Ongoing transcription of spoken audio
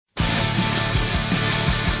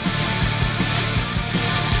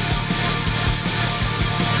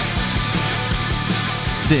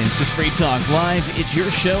This is Free Talk Live. It's your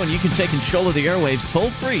show, and you can take control of the airwaves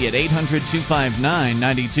toll-free at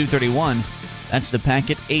 800-259-9231. That's the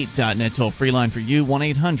Packet8.net toll-free line for you,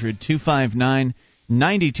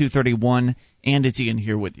 1-800-259-9231. And it's Ian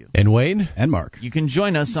here with you. And Wayne. And Mark. You can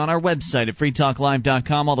join us on our website at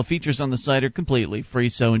freetalklive.com. All the features on the site are completely free,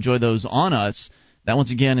 so enjoy those on us. That,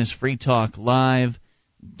 once again, is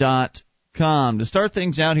freetalklive.com. To start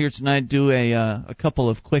things out here tonight, do a couple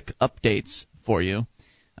of quick updates for you.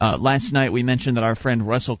 Last night we mentioned that our friend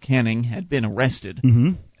Russell Canning had been arrested.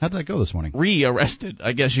 Mm-hmm. How'd that go this morning? Re-arrested,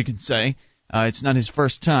 I guess you could say. It's not his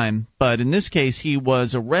first time, but in this case he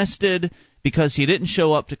was arrested because he didn't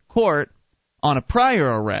show up to court on a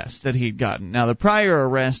prior arrest that he'd gotten. Now, the prior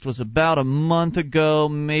arrest was about a month ago,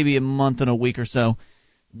 maybe a month and a week or so,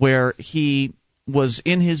 where he was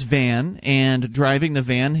in his van and driving the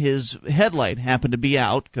van. His headlight happened to be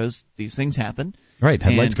out because these things happen. Right,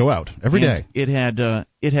 headlights go out every day. It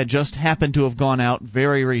had just happened to have gone out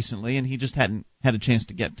very recently, and he just hadn't had a chance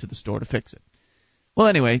to get to the store to fix it. Well,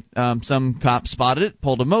 anyway, some cops spotted it,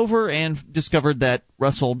 pulled him over, and discovered that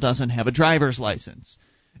Russell doesn't have a driver's license.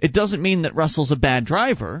 It doesn't mean that Russell's a bad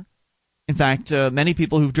driver. In fact, many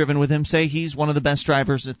people who've driven with him say he's one of the best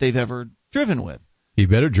drivers that they've ever driven with. He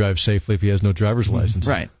better drive safely if he has no driver's license.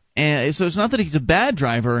 Right. And so it's not that he's a bad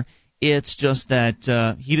driver. It's just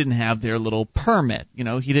that he didn't have their little permit. You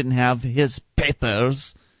know, he didn't have his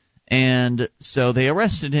papers. And so they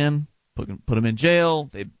arrested him, put him in jail.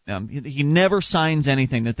 He never signs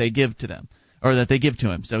anything that they give to them, or that they give to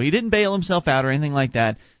him. So he didn't bail himself out or anything like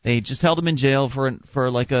that. They just held him in jail for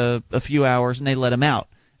like a few hours, and they let him out.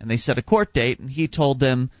 And they set a court date, and he told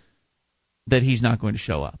them that he's not going to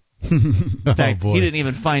show up. In fact, he didn't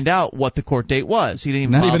even find out what the court date was. He didn't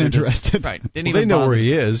even not even interested. Right? They know where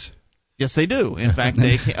he is. Yes, they do. In fact,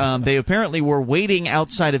 they apparently were waiting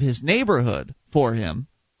outside of his neighborhood for him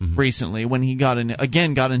recently when he got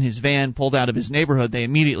in his van, pulled out of his neighborhood. They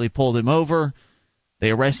immediately pulled him over.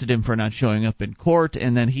 They arrested him for not showing up in court,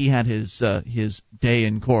 and then he had his day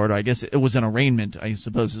in court. I guess it was an arraignment, I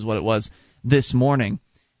suppose is what it was, this morning.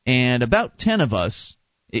 And about 10 of us,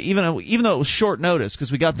 even though it was short notice,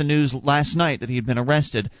 because we got the news last night that he had been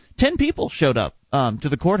arrested, 10 people showed up to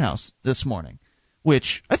the courthouse this morning,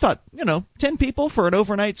 which I thought, 10 people for an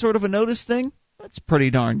overnight sort of a notice thing, that's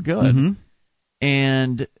pretty darn good. Mm-hmm.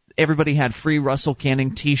 And everybody had free Russell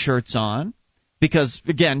Canning T-shirts on. Because,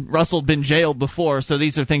 again, Russell'd been jailed before, so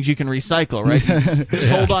these are things you can recycle, right?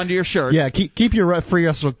 Just hold on to your shirt. Yeah, keep your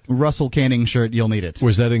free Russell Canning shirt. You'll need it.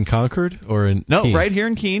 Was that in Concord or in Keene? Right here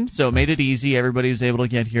in Keene, so it made it easy. Everybody was able to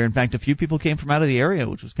get here. In fact, a few people came from out of the area,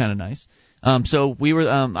 which was kind of nice. So we were.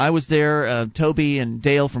 I was there. Toby and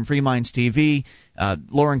Dale from Free Minds TV.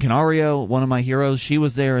 Lauren Canario, one of my heroes, she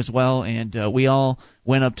was there as well, and we all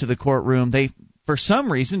went up to the courtroom. They, for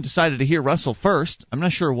some reason, decided to hear Russell first. I'm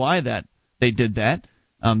not sure why they did that.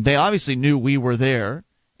 They obviously knew we were there,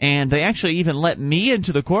 and they actually even let me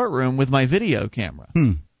into the courtroom with my video camera,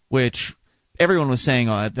 which everyone was saying,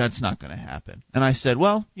 oh, that's not going to happen. And I said,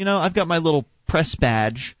 well, I've got my little press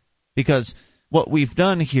badge, because what we've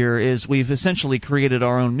done here is we've essentially created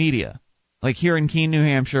our own media. Like here in Keene, New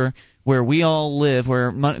Hampshire, where we all live,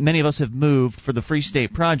 where many of us have moved for the Free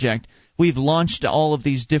State Project, we've launched all of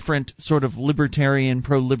these different sort of libertarian,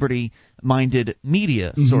 pro-liberty-minded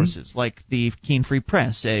media sources, like the Keene Free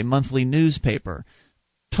Press, a monthly newspaper,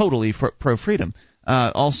 totally pro-freedom.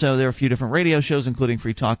 Also, there are a few different radio shows, including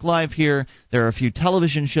Free Talk Live here. There are a few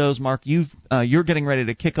television shows. Mark, you're getting ready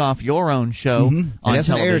to kick off your own show on television. It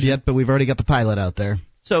hasn't aired yet, but we've already got the pilot out there.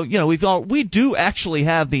 So, we do actually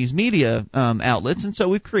have these media outlets, and so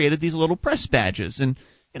we've created these little press badges. And,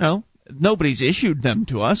 nobody's issued them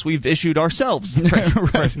to us. We've issued ourselves the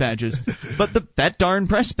press badges. But that darn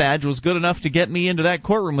press badge was good enough to get me into that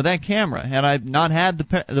courtroom with that camera. Had I not had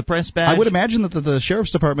the press badge... I would imagine that the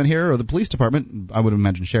sheriff's department here, or the police department, I would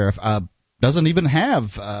imagine sheriff, doesn't even have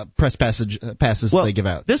press passes that they give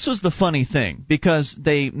out. This was the funny thing, because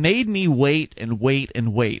they made me wait and wait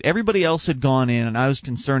and wait. Everybody else had gone in, and I was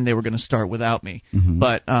concerned they were going to start without me. Mm-hmm.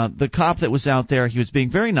 But the cop that was out there, he was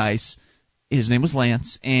being very nice. His name was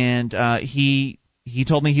Lance, and he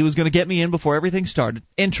told me he was going to get me in before everything started.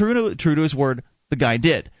 And true to his word, the guy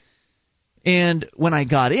did. And when I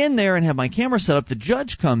got in there and had my camera set up, the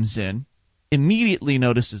judge comes in, immediately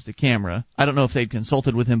notices the camera. I don't know if they'd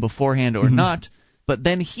consulted with him beforehand or not, but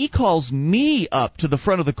then he calls me up to the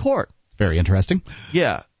front of the court. Very interesting.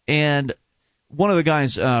 Yeah, and one of the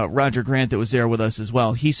guys, Roger Grant, that was there with us as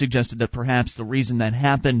well, he suggested that perhaps the reason that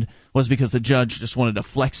happened was because the judge just wanted to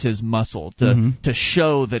flex his muscle to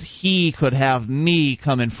show that he could have me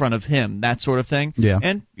come in front of him, that sort of thing. Yeah.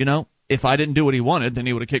 And, if I didn't do what he wanted, then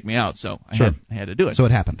he would have kicked me out. So I had to do it. So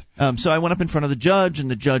it happened. So I went up in front of the judge,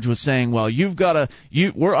 and the judge was saying, well, I'm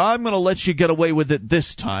going to let you get away with it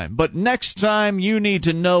this time. But next time, you need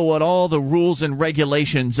to know what all the rules and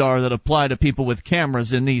regulations are that apply to people with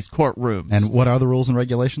cameras in these courtrooms. And what are the rules and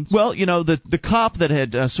regulations? Well, the cop that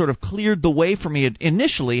had sort of cleared the way for me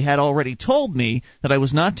initially had already told me that I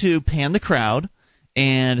was not to pan the crowd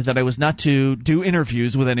and that I was not to do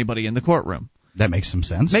interviews with anybody in the courtroom. That makes some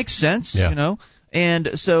sense. Makes sense, yeah.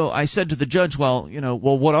 And so I said to the judge, well,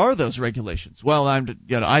 what are those regulations? Well,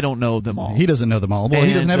 I don't know them all. He doesn't know them all. Well,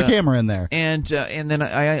 he doesn't have a camera in there. And then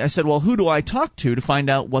I said, well, who do I talk to find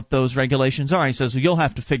out what those regulations are? He says, well, you'll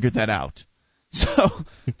have to figure that out. So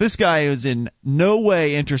this guy is in no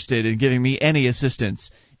way interested in giving me any assistance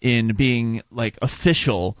in being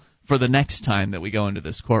official for the next time that we go into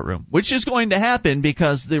this courtroom, which is going to happen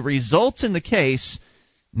because the results in the case,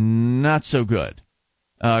 not so good.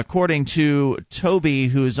 According to Toby,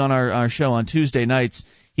 who is on our show on Tuesday nights,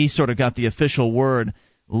 he sort of got the official word.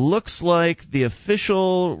 Looks like the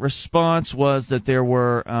official response was that there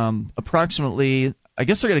were approximately, I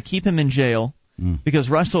guess they're going to keep him in jail because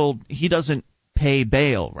Russell, he doesn't pay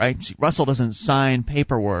bail, right? Russell doesn't sign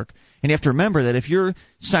paperwork. And you have to remember that if you're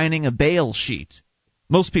signing a bail sheet,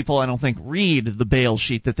 most people, I don't think, read the bail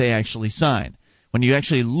sheet that they actually sign. When you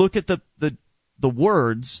actually look at the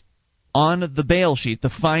words on the bail sheet, the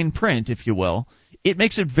fine print, if you will, it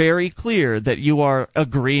makes it very clear that you are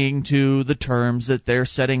agreeing to the terms that they're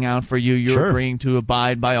setting out for you. You're agreeing to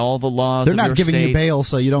abide by all the laws of your state. They're not giving you bail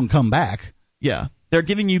so you don't come back. Yeah. They're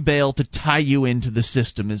giving you bail to tie you into the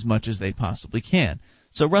system as much as they possibly can.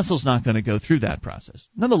 So Russell's not going to go through that process.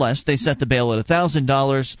 Nonetheless, they set the bail at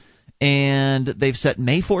 $1,000, and they've set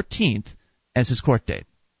May 14th as his court date.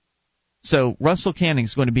 So Russell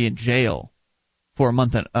Canning's going to be in jail for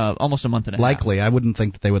almost a month and a half. Likely. I wouldn't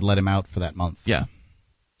think that they would let him out for that month. Yeah.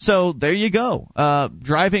 So there you go.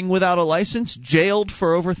 Driving without a license, jailed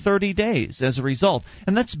for over 30 days as a result.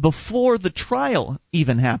 And that's before the trial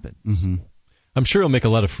even happens. Mm-hmm. I'm sure he'll make a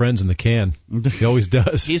lot of friends in the can. He always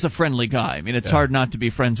does. He's a friendly guy. I mean, it's hard not to be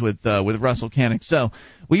friends with Russell Canning. So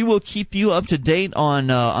we will keep you up to date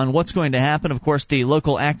on what's going to happen. Of course, the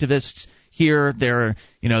local activists here, they're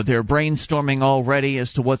brainstorming already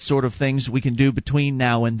as to what sort of things we can do between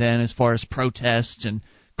now and then as far as protests and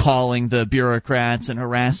calling the bureaucrats and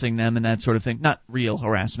harassing them and that sort of thing. Not real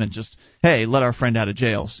harassment, just, hey, let our friend out of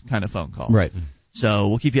jail kind of phone calls. Right. So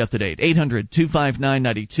we'll keep you up to date.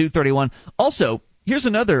 800-259-9231. Also, here's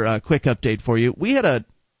another quick update for you. We had a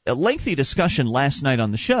lengthy discussion last night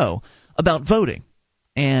on the show about voting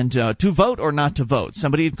and to vote or not to vote.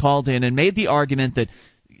 Somebody had called in and made the argument that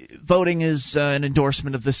voting is an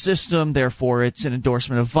endorsement of the system, therefore it's an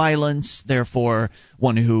endorsement of violence, therefore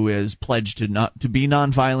one who is pledged to be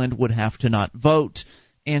nonviolent would have to not vote.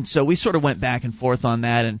 And so we sort of went back and forth on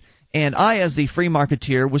that, and I, as the free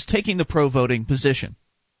marketeer, was taking the pro-voting position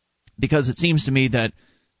because it seems to me that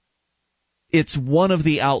it's one of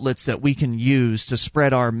the outlets that we can use to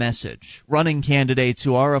spread our message. Running candidates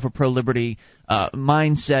who are of a pro-liberty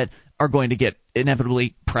mindset are going to get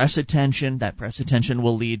inevitably press attention. That press attention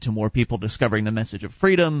will lead to more people discovering the message of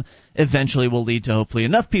freedom, eventually will lead to hopefully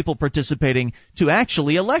enough people participating to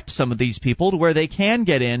actually elect some of these people to where they can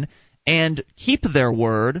get in and keep their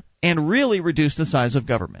word and really reduce the size of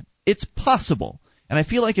government. It's possible. And I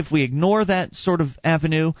feel like if we ignore that sort of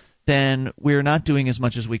avenue, then we're not doing as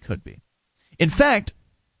much as we could be. In fact,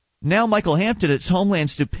 now Michael Hampton at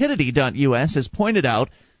HomelandStupidity.us has pointed out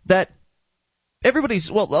that a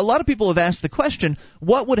lot of people have asked the question,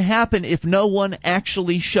 what would happen if no one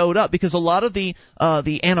actually showed up? Because a lot of the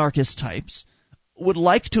anarchist types would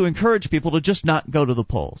like to encourage people to just not go to the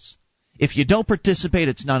polls. If you don't participate,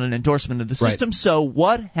 it's not an endorsement of the system. Right. So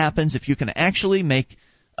what happens if you can actually make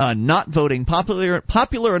not voting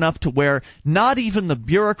popular enough to where not even the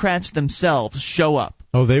bureaucrats themselves show up?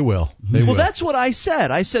 Oh, they will. They will. That's what I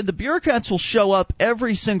said. I said the bureaucrats will show up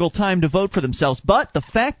every single time to vote for themselves. But the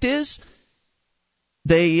fact is,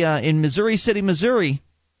 they in Missouri City, Missouri,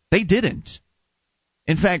 they didn't.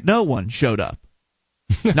 In fact, no one showed up.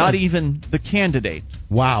 Not even the candidate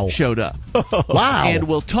showed up. Wow. And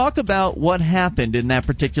we'll talk about what happened in that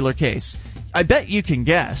particular case. I bet you can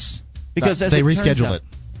guess. Because as they rescheduled it.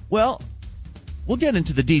 Well, we'll get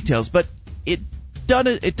into the details, but it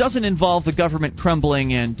doesn't involve the government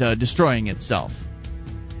crumbling and destroying itself.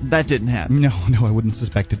 That didn't happen. No, I wouldn't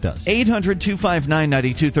suspect it does.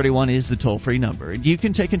 800-259-9231 is the toll-free number. You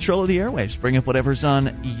can take control of the airwaves. Bring up whatever's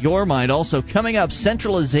on your mind. Also, coming up,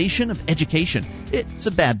 centralization of education. It's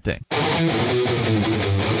a bad thing.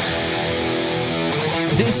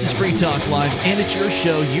 This is Free Talk Live, and it's your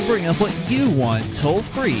show. You bring up what you want,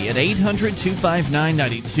 toll-free at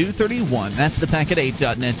 800-259-9231. That's the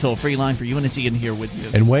packet8.net toll-free line for you, and it's Ian here with you.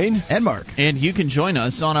 And Wayne. And Mark. And you can join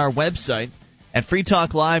us on our website at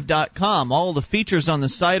freetalklive.com. All the features on the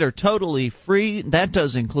site are totally free. That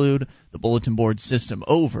does include the bulletin board system.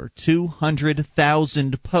 Over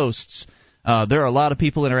 200,000 posts. There are a lot of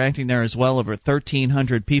people interacting there as well, over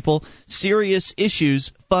 1,300 people. Serious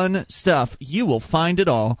issues, fun stuff. You will find it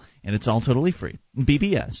all, and it's all totally free.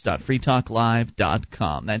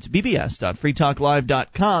 bbs.freetalklive.com. That's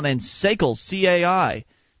bbs.freetalklive.com. And SACL, C-A-I,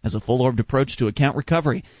 has a full-orbed approach to account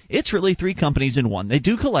recovery. It's really three companies in one. They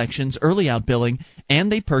do collections, early outbilling,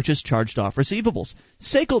 and they purchase charged-off receivables.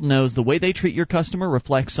 SACL knows the way they treat your customer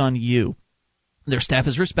reflects on you. Their staff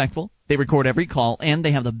is respectful, they record every call, and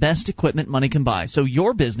they have the best equipment money can buy, so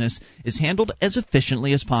your business is handled as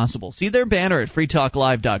efficiently as possible. See their banner at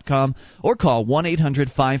freetalklive.com or call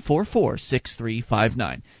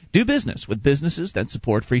 1-800-544-6359. Do business with businesses that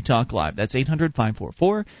support Free Talk Live. That's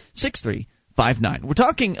 800-544-6359. We're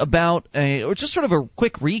talking about just sort of a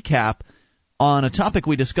quick recap on a topic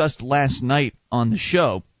we discussed last night on the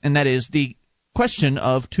show, and that is the question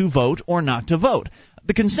of to vote or not to vote.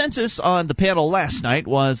 The consensus on the panel last night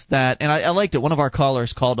was that, and I liked it, one of our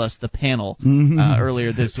callers called us the panel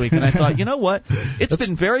earlier this week, and I thought, you know what, it's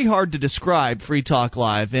been very hard to describe Free Talk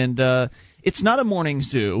Live, and it's not a morning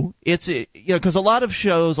zoo. It's because a lot of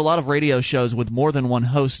shows, a lot of radio shows with more than one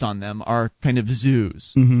host on them are kind of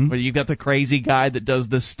zoos, where you've got the crazy guy that does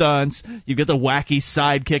the stunts, you've got the wacky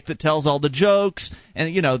sidekick that tells all the jokes, and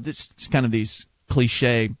it's kind of these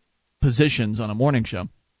cliche positions on a morning show.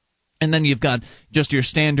 And then you've got just your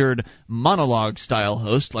standard monologue-style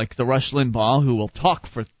host like the Rush Limbaugh, who will talk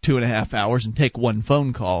for 2.5 hours and take one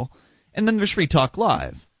phone call. And then there's Free Talk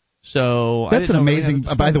Live. So that's an amazing.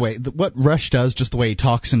 By the way, what Rush does, just the way he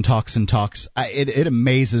talks and talks and talks, it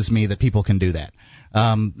amazes me that people can do that.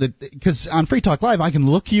 Because on Free Talk Live, I can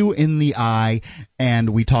look you in the eye and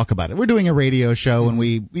we talk about it. We're doing a radio show, and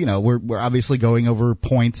we're obviously going over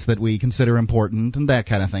points that we consider important and that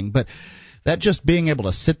kind of thing, but. That just being able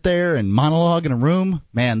to sit there and monologue in a room,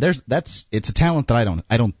 man, it's a talent that I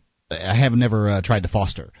have never tried to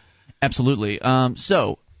foster. Absolutely.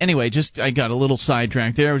 So anyway, I got a little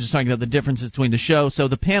sidetracked there. I was just talking about the differences between the show. So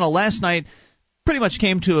the panel last night pretty much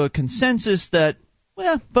came to a consensus that,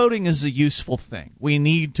 voting is a useful thing. We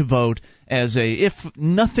need to vote as if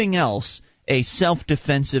nothing else, a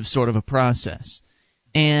self-defensive sort of a process.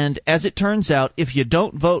 And as it turns out, if you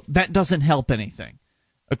don't vote, that doesn't help anything.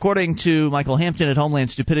 According to Michael Hampton at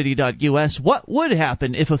HomelandStupidity.us, what would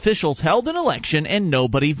happen if officials held an election and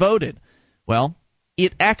nobody voted? Well,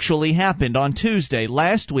 it actually happened on Tuesday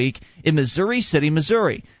last week in Missouri City,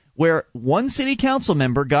 Missouri, where one city council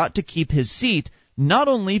member got to keep his seat not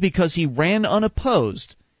only because he ran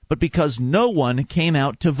unopposed, but because no one came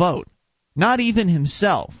out to vote, not even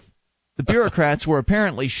himself. The bureaucrats were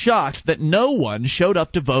apparently shocked that no one showed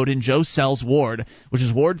up to vote in Joe Sell's ward, which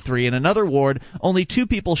is Ward 3. In another ward, only 2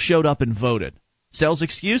 people showed up and voted. Sell's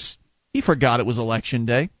excuse? He forgot it was Election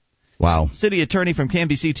Day. Wow. City attorney from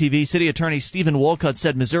CNBC-TV, City Attorney Stephen Wolcott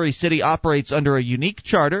said Missouri City operates under a unique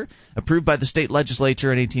charter approved by the state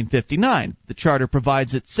legislature in 1859. The charter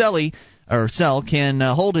provides that Sell can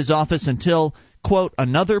hold his office until, quote,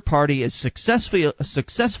 another party is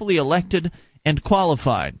successfully elected and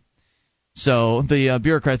qualified. So the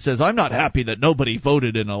bureaucrat says, I'm not happy that nobody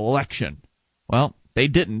voted in an election. Well, they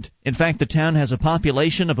didn't. In fact, the town has a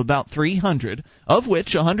population of about 300, of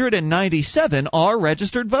which 197 are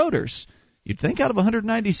registered voters. You'd think out of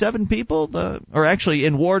 197 people, or actually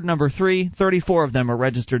in Ward number 3, 34 of them are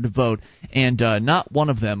registered to vote, and not one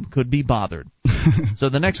of them could be bothered. So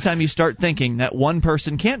the next time you start thinking that one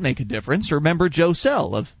person can't make a difference, remember Joe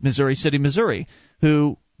Sell of Missouri City, Missouri,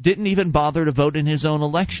 who didn't even bother to vote in his own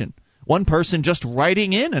election. One person just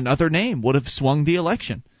writing in another name would have swung the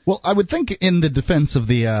election. Well, I would think in the defense of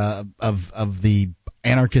the of the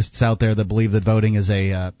anarchists out there that believe that voting is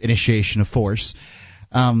a initiation of force,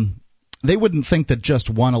 they wouldn't think that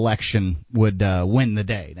just one election would win the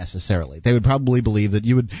day necessarily. They would probably believe that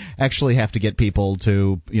you would actually have to get people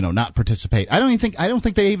to not participate. I don't think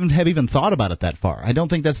they have thought about it that far. I don't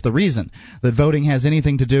think that's the reason that voting has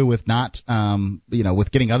anything to do with not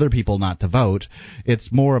with getting other people not to vote.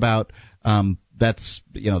 It's more about that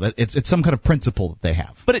it's some kind of principle that they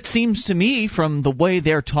have. But it seems to me from the way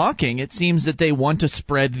they're talking, it seems that they want to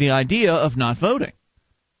spread the idea of not voting.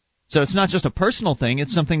 So it's not just a personal thing,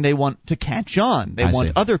 it's something they want to catch on. They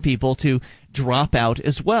want other people to drop out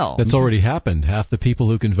as well. That's already happened. Half the people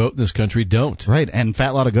who can vote in this country don't. Right, and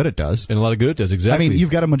fat lot of good it does. And a lot of good it does, exactly. I mean, you've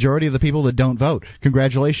got a majority of the people that don't vote.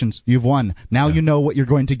 Congratulations, you've won. Now you know what you're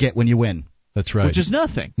going to get when you win. That's right. Which is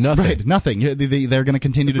nothing. Nothing. Right, nothing. They're going to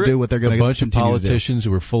continue to do what they're going to continue to do. A bunch of politicians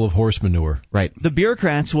who are full of horse manure. Right. The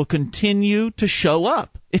bureaucrats will continue to show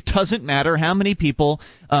up. It doesn't matter how many people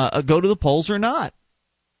go to the polls or not.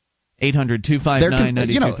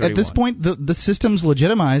 800-259-9231. At this point, the system's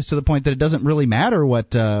legitimized to the point that it doesn't really matter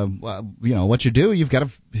what you do. You've got to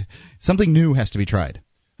something new has to be tried.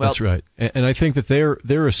 Well, that's right, and I think that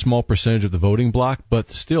they're a small percentage of the voting bloc, but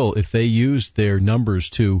still, if they used their numbers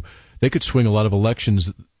they could swing a lot of elections.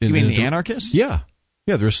 You mean the anarchists? Yeah.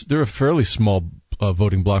 They're a fairly small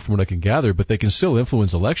voting bloc from what I can gather, but they can still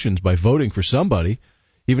influence elections by voting for somebody.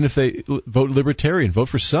 Even if they vote libertarian, vote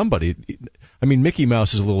for somebody. I mean, Mickey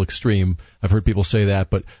Mouse is a little extreme. I've heard people say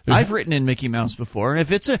that, but I've written in Mickey Mouse before.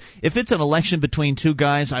 If it's an election between two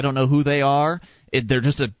guys, I don't know who they are. They're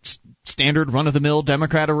just a standard run-of-the-mill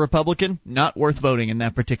Democrat or Republican. Not worth voting in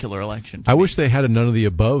that particular election. I wish they had a none of the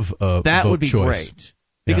above that vote would be choice. Great.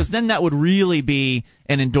 Because then that would really be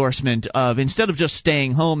an endorsement of, instead of just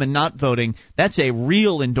staying home and not voting, that's a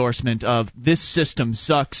real endorsement of this system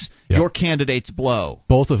sucks, your candidates blow.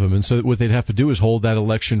 Both of them. And so what they'd have to do is hold that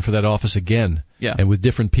election for that office again. Yeah. And with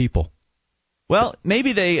different people. Well,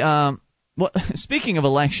 maybe they speaking of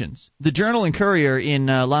elections, the Journal and Courier in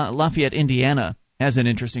Lafayette, Indiana, has an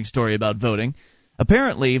interesting story about voting.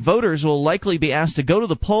 Apparently, voters will likely be asked to go to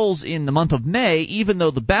the polls in the month of May, even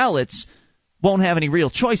though the ballots won't have any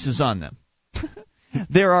real choices on them.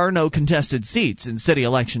 There are no contested seats in city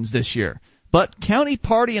elections this year. But county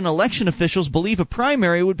party and election officials believe a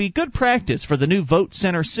primary would be good practice for the new vote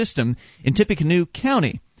center system in Tippecanoe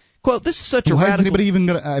County. Quote, this is such a radical... Anybody even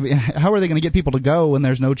gonna, how are they going to get people to go when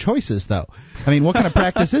there's no choices, though? I mean, what kind of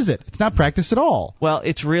practice is it? It's not practice at all. Well,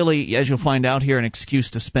 it's really, as you'll find out here, an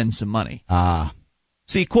excuse to spend some money.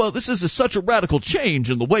 See, quote, this is such a radical change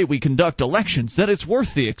in the way we conduct elections that it's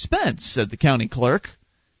worth the expense, said the county clerk.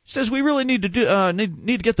 She says we really need to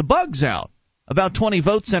need to get the bugs out. About 20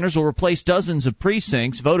 vote centers will replace dozens of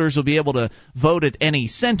precincts. Voters will be able to vote at any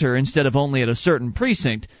center instead of only at a certain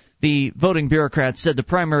precinct. The voting bureaucrats said the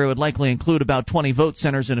primary would likely include about 20 vote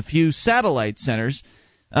centers and a few satellite centers.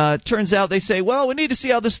 Turns out they say, well, we need to see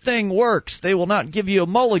how this thing works. They will not give you a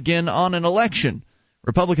mulligan on an election.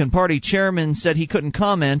 Republican Party chairman said he couldn't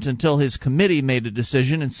comment until his committee made a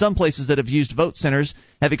decision, and some places that have used vote centers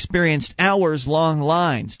have experienced hours-long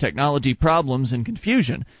lines, technology problems, and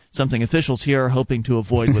confusion, something officials here are hoping to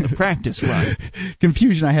avoid with a practice run.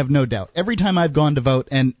 Confusion, I have no doubt. Every time I've gone to vote,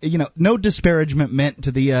 and no disparagement meant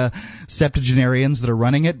to the septuagenarians that are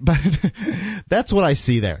running it, but that's what I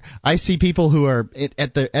see there. I see people who are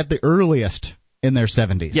at the earliest in their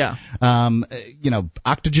 70s. Yeah.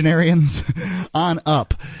 Octogenarians on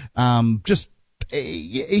up. Just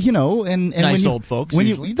and nice when old folks.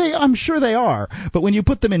 I'm sure they are, but when you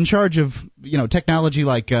put them in charge of technology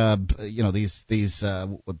like these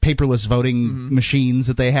paperless voting machines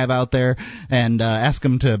that they have out there, and ask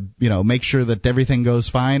them to make sure that everything goes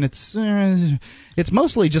fine, it's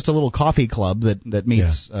mostly just a little coffee club that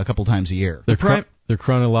meets a couple times a year. They're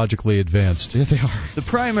chronologically advanced. Yeah, they are. The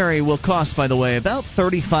primary will cost, by the way, about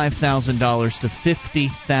 $35,000 to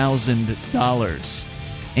 $50,000.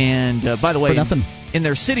 And, by the way, for nothing. In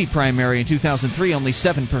their city primary in 2003, only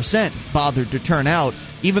 7% bothered to turn out,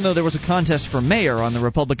 even though there was a contest for mayor on the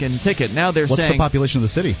Republican ticket. Now they're saying... What's the population of the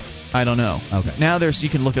city? I don't know. Okay. Now you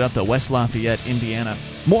can look it up, though, West Lafayette, Indiana.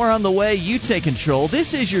 More on the way. You take control.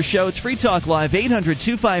 This is your show. It's Free Talk Live,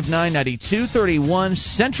 800-259-9231,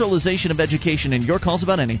 centralization of education, and your calls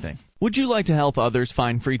about anything. Would you like to help others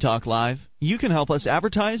find Free Talk Live? You can help us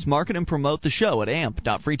advertise, market, and promote the show at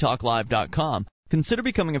amp.freetalklive.com. Consider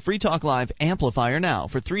becoming a Free Talk Live amplifier now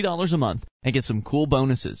for $3 a month and get some cool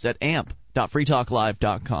bonuses at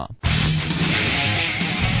amp.freetalklive.com.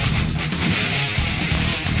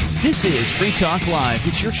 This is Free Talk Live.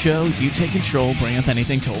 It's your show. You take control. Bring up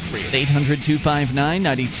anything toll free at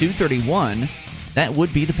 800-259-9231. That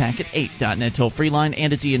would be the Packet8.net toll-free line,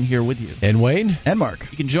 and it's Ian here with you. And Wayne. And Mark.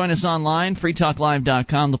 You can join us online,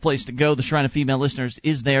 freetalklive.com, the place to go. The Shrine of Female Listeners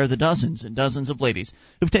is there, the dozens and dozens of ladies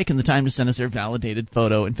who've taken the time to send us their validated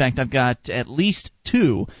photo. In fact, I've got at least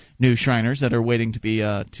 2 new Shriners that are waiting to be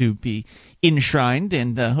enshrined,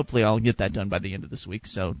 and hopefully I'll get that done by the end of this week.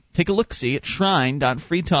 So take a look-see at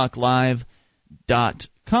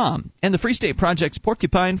shrine.freetalklive.com. And the Free State Project's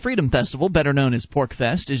Porcupine Freedom Festival, better known as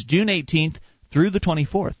PorcFest, is June 18th through the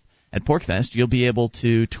 24th. At PorcFest, you'll be able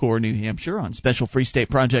to tour New Hampshire on special Free State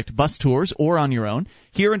Project bus tours or on your own,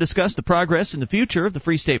 hear and discuss the progress and the future of the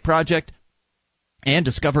Free State Project, and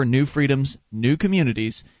discover new freedoms, new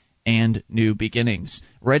communities, and new beginnings.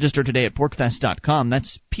 Register today at porcfest.com.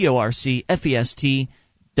 That's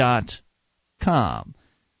PORCFEST.com.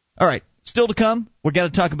 All right. Still to come, we're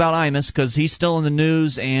going to talk about Imus because he's still in the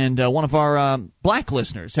news, and one of our black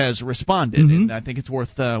listeners has responded, and I think it's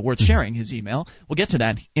worth sharing his email. We'll get to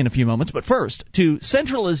that in a few moments. But first, to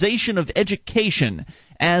centralization of education,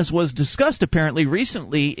 as was discussed apparently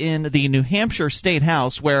recently in the New Hampshire State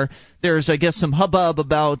House, where there's, I guess, some hubbub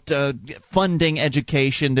about funding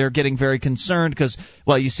education. They're getting very concerned because,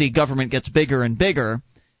 well, you see, government gets bigger and bigger,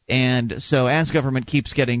 and so as government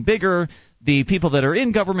keeps getting bigger, the people that are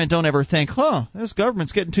in government don't ever think, this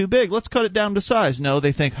government's getting too big, let's cut it down to size. No,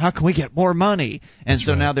 they think, how can we get more money? And That's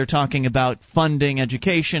so right. Now they're talking about funding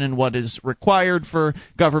education and what is required for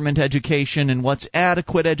government education and what's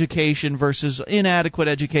adequate education versus inadequate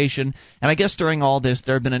education. And I guess during all this,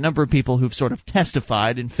 there have been a number of people who've sort of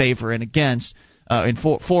testified in favor and against,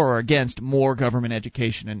 for or against more government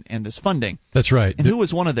education and this funding. That's right. And who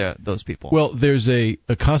was one of those people? Well, there's a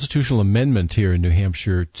constitutional amendment here in New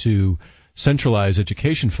Hampshire to centralize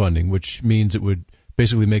education funding, which means it would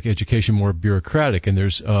basically make education more bureaucratic. And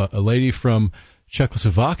there's a lady from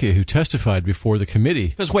Czechoslovakia who testified before the committee.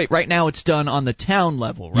 Because, wait, right now it's done on the town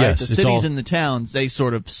level, right? Yes, the cities and the towns, they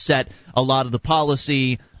sort of set a lot of the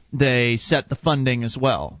policy. They set the funding as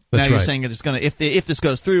well. That's now you're right. saying that it's going to, if this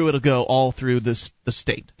goes through, it'll go all through the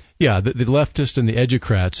state. Yeah, the leftists and the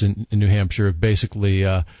educrats in New Hampshire have basically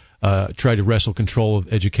tried to wrestle control of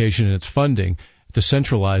education and its funding to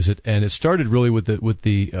centralize it, and it started really with the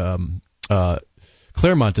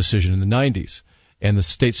Claremont decision in the 90s, and the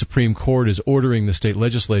state Supreme Court is ordering the state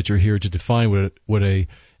legislature here to define what a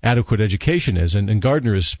adequate education is, and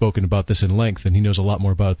Gardner has spoken about this in length, and he knows a lot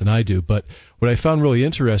more about it than I do. But what I found really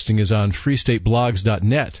interesting is on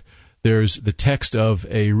freestateblogs.net, there's the text of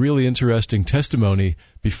a really interesting testimony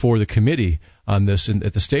before the committee on this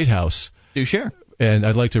at the State House. Do share. And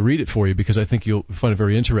I'd like to read it for you because I think you'll find it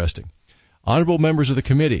very interesting. Honorable members of the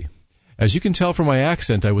committee, as you can tell from my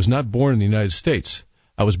accent, I was not born in the United States.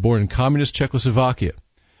 I was born in communist Czechoslovakia.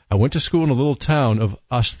 I went to school in a little town of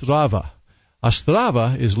Ostrava.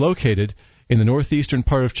 Ostrava is located in the northeastern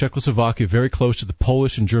part of Czechoslovakia, very close to the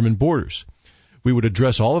Polish and German borders. We would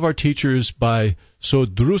address all of our teachers by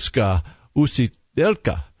Sodruska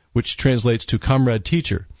Usitelka, which translates to comrade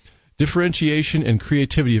teacher. Differentiation and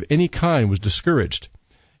creativity of any kind was discouraged.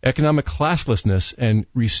 Economic classlessness and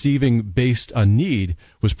receiving based on need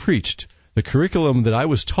was preached. The curriculum that I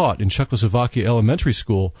was taught in Czechoslovakia elementary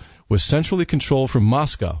school was centrally controlled from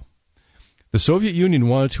Moscow. The Soviet Union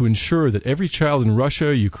wanted to ensure that every child in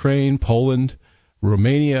Russia, Ukraine, Poland,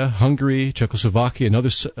 Romania, Hungary, Czechoslovakia, and other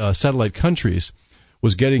satellite countries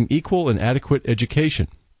was getting equal and adequate education.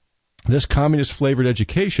 This communist-flavored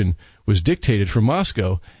education was dictated from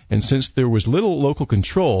Moscow, and since there was little local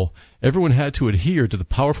control, everyone had to adhere to the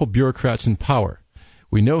powerful bureaucrats in power.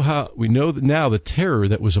 We know now the terror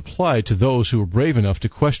that was applied to those who were brave enough to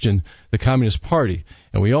question the Communist Party,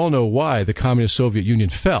 and we all know why the Communist Soviet Union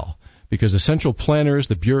fell, because the central planners,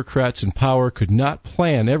 the bureaucrats in power, could not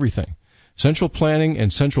plan everything. Central planning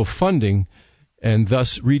and central funding, and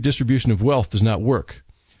thus redistribution of wealth, does not work.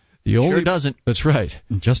 Sure doesn't. That's right.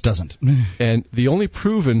 It just doesn't. And the only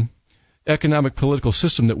proven economic political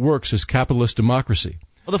system that works is capitalist democracy.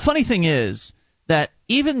 Well, the funny thing is that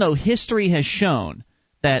even though history has shown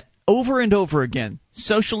that over and over again,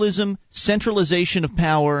 socialism, centralization of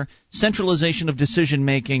power, centralization of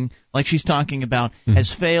decision-making, like she's talking about,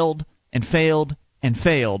 has failed and failed and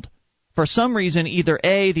failed. For some reason, either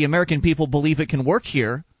A, the American people believe it can work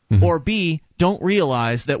here, or B, don't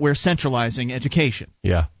realize that we're centralizing education.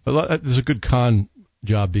 Yeah, there's a good con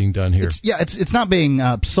job being done here. It's not being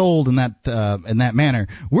sold in that manner.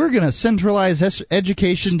 We're going to centralize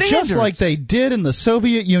education just like they did in the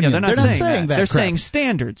Soviet Union. Yeah, they're not saying that. They're crap. saying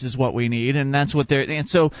standards is what we need, and that's what they're. And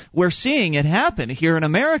so we're seeing it happen here in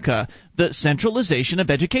America. The centralization of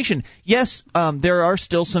education. Yes, there are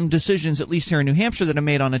still some decisions, at least here in New Hampshire, that are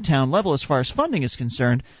made on a town level as far as funding is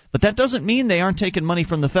concerned, but that doesn't mean they aren't taking money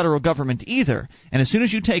from the federal government either. And as soon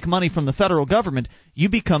as you take money from the federal government, you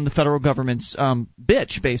become the federal government's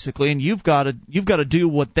bitch, basically, and you've got to do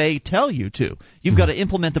what they tell you to. You've got to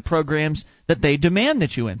implement the programs that they demand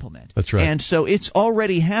that you implement. That's right. And so it's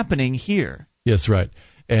already happening here. Yes, right.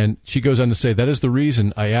 And she goes on to say, that is the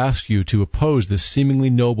reason I ask you to oppose this seemingly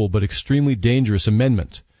noble but extremely dangerous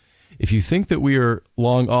amendment. If you think that we are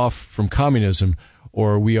long off from communism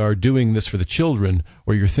or we are doing this for the children,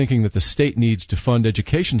 or you're thinking that the state needs to fund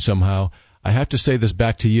education somehow, I have to say this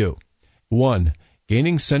back to you. 1.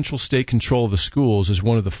 Gaining central state control of the schools is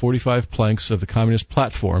one of the 45 planks of the Communist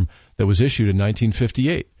Platform that was issued in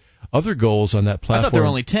 1958. Other goals on that platform... I thought there were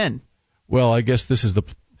only 10. Well, I guess this is the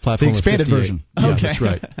platform the expanded of 58. version. Yeah, Okay. that's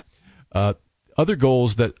right. Other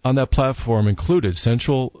goals that on that platform included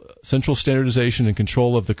central standardization and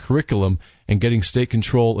control of the curriculum and getting state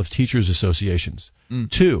control of teachers' associations.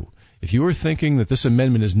 2. If you are thinking that this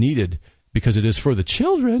amendment is needed because it is for the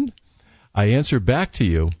children, I answer back to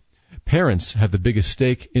you, parents have the biggest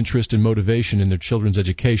stake, interest, and motivation in their children's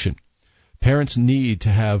education. Parents need to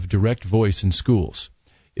have direct voice in schools.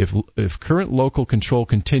 If current local control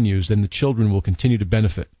continues, then the children will continue to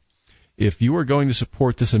benefit. If you are going to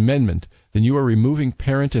support this amendment, then you are removing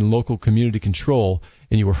parent and local community control,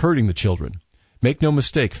 and you are hurting the children. Make no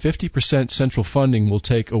mistake, 50% central funding will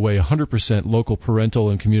take away 100% local parental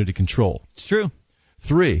and community control. It's true.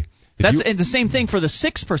 3. And the same thing for the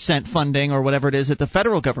 6% funding or whatever it is that the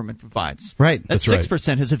federal government provides. Right. That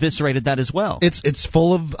 6% has eviscerated that as well. It's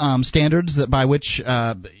full of standards that by which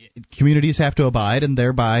communities have to abide, and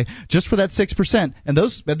thereby just for that 6%,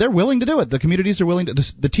 and they're willing to do it. The communities are willing to.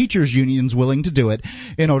 The teachers' union's willing to do it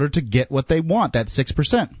in order to get what they want. That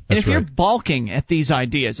 6%. And if you're balking at these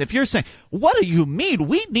ideas, if you're saying, "What do you mean?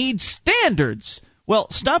 We need standards?" Well,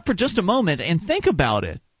 stop for just a moment and think about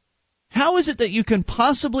it. How is it that you can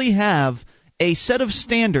possibly have a set of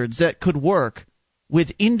standards that could work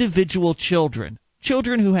with individual children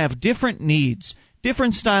who have different needs,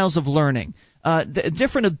 different styles of learning,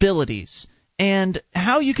 different abilities, and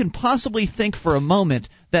how you can possibly think for a moment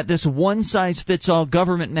that this one-size-fits-all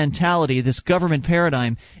government mentality, this government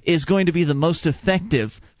paradigm, is going to be the most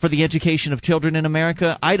effective for the education of children in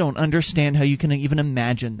America? I don't understand how you can even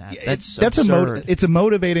imagine that. That's absurd. It's a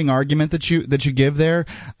motivating argument that you give there.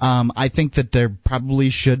 I think that there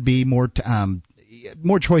probably should be more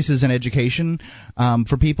choices in education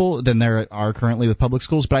for people than there are currently with public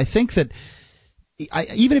schools. But I think that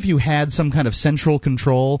even if you had some kind of central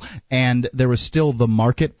control and there was still the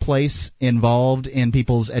marketplace involved in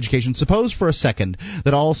people's education, suppose for a second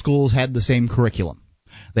that all schools had the same curriculum.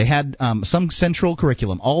 They had some central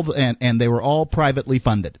curriculum, and they were all privately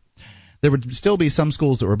funded. There would still be some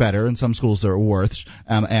schools that were better and some schools that were worse,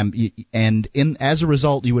 as a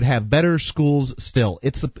result, you would have better schools still.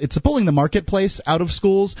 It's the pulling the marketplace out of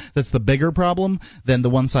schools that's the bigger problem than the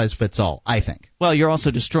one-size-fits-all, I think. Well, you're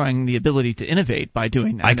also destroying the ability to innovate by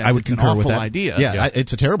doing that. I would concur with that. It's an awful idea. Yeah.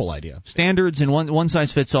 It's a terrible idea. Standards and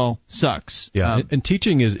one-size-fits-all sucks. Yeah, and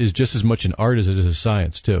teaching is just as much an art as it is a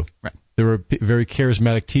science, too. Right. There are very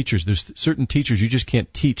charismatic teachers. There's certain teachers you just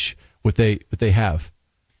can't teach what they have.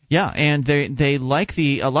 Yeah, and a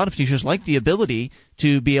lot of teachers like the ability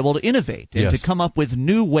to be able to innovate and to come up with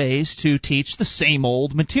new ways to teach the same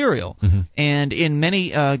old material. Mm-hmm. And in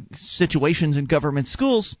many situations in government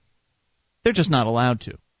schools, they're just not allowed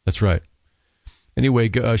to. That's right.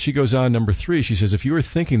 Anyway, she goes on, number 3, she says, if you are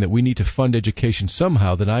thinking that we need to fund education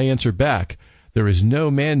somehow, then I answer back, there is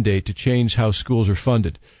no mandate to change how schools are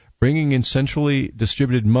funded. Bringing in centrally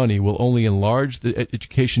distributed money will only enlarge the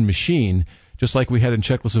education machine, just like we had in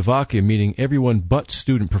Czechoslovakia, meaning everything but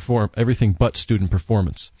student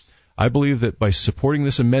performance. I believe that by supporting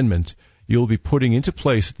this amendment, you will be putting into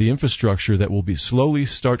place the infrastructure that will be slowly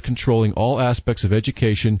start controlling all aspects of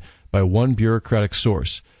education by one bureaucratic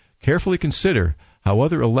source. Carefully consider how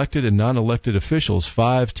other elected and non-elected officials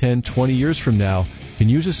 5, 10, 20 years from now can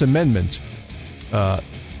use this amendment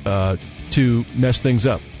to mess things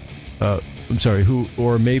up. Who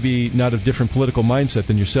or maybe not of different political mindset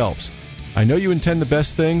than yourselves. I know you intend the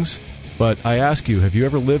best things, but I ask you, have you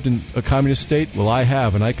ever lived in a communist state? Well, I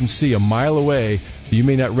have, and I can see a mile away that you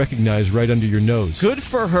may not recognize right under your nose. Good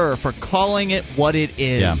for her for calling it what it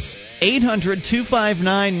is. Yeah.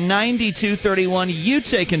 800-259-9231. You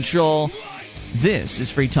take control. This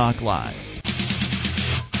is Free Talk Live.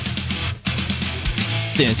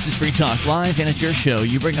 This is Free Talk Live, and it's your show.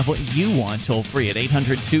 You bring up what you want toll-free at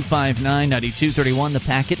 800-259-9231, the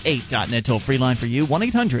packet 8.net toll-free line for you,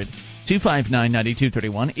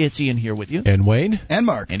 1-800-259-9231. It's Ian here with you. And Wayne. And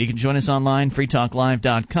Mark. And you can join us online.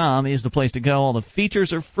 freetalklive.com is the place to go. All the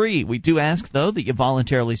features are free. We do ask, though, that you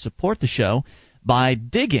voluntarily support the show by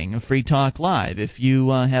digging Free Talk Live. If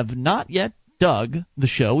you have not yet dug the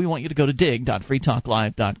show, we want you to go to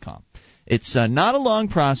dig.freetalklive.com. It's not a long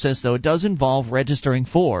process, though. It does involve registering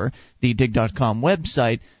for the dig.com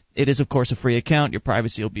website. It is, of course, a free account. Your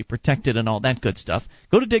privacy will be protected and all that good stuff.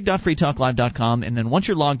 Go to dig.freetalklive.com, and then once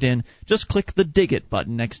you're logged in, just click the Dig It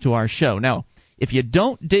button next to our show. Now, if you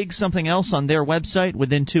don't dig something else on their website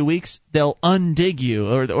within 2 weeks, they'll undig you,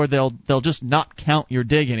 or they'll just not count your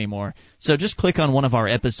dig anymore. So just click on one of our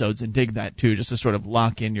episodes and dig that too, just to sort of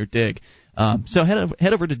lock in your dig. So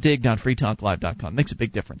head over to dig.freetalklive.com. Makes a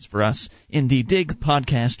big difference for us in the Dig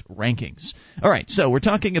podcast rankings. All right, so we're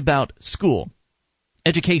talking about school,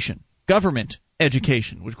 education, government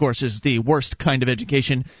education, which of course is the worst kind of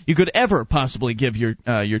education you could ever possibly give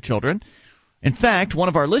your children. In fact, one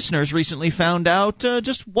of our listeners recently found out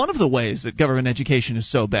just one of the ways that government education is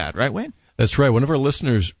so bad, right, Wayne? That's right. One of our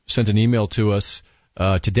listeners sent an email to us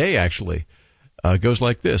today, actually. It goes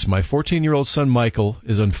like this. My 14-year-old son, Michael,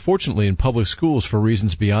 is unfortunately in public schools for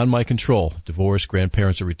reasons beyond my control. Divorce,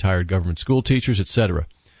 grandparents are retired government school teachers, etc.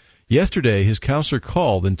 Yesterday, his counselor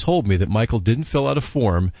called and told me that Michael didn't fill out a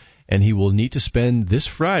form and he will need to spend this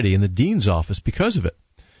Friday in the dean's office because of it.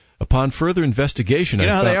 Upon further investigation, you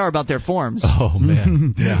know how they are about their forms. Oh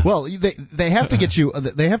man! Yeah. Well, they have to get you.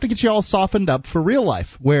 They have to get you all softened up for real life.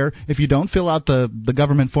 Where if you don't fill out the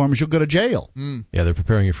government forms, you'll go to jail. Yeah, they're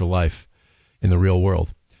preparing you for life in the real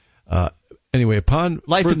world. Anyway, upon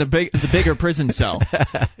life in the bigger prison cell.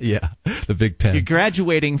 Yeah, the big pen. You're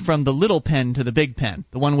graduating from the little pen to the big pen,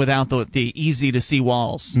 the one without the easy to see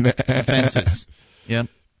walls, and fences. Yep.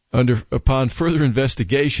 Upon further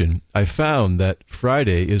investigation, I found that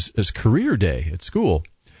Friday is career day at school.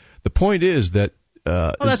 The point is that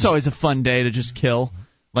that's always a fun day to just kill.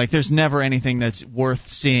 Like, there's never anything that's worth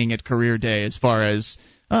seeing at career day as far as,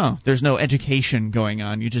 there's no education going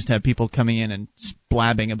on. You just have people coming in and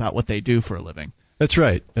blabbing about what they do for a living. That's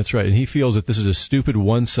right. And he feels that this is a stupid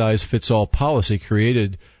one-size-fits-all policy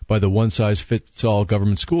created by the one-size-fits-all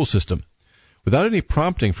government school system. Without any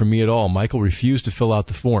prompting from me at all, Michael refused to fill out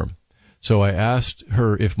the form. So I asked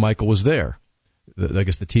her if Michael was there, I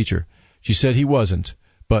guess the teacher. She said he wasn't,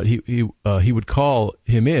 but he would call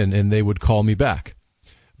him in and they would call me back.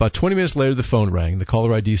 About 20 minutes later, the phone rang. The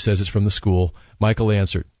caller ID says it's from the school. Michael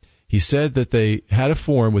answered. He said that they had a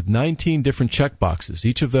form with 19 different checkboxes.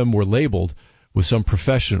 Each of them were labeled with some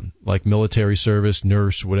profession, like military service,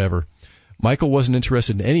 nurse, whatever. Michael wasn't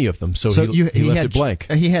interested in any of them, so he left it blank.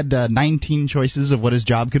 He had 19 choices of what his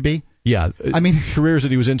job could be? Yeah. I mean, careers that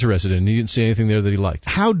he was interested in. He didn't see anything there that he liked.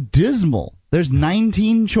 How dismal. There's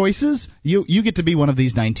 19 choices? You get to be one of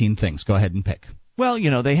these 19 things. Go ahead and pick. Well,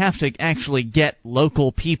 they have to actually get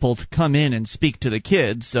local people to come in and speak to the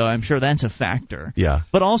kids, so I'm sure that's a factor. Yeah.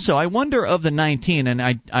 But also, I wonder of the 19, and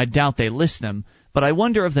I doubt they list them, but I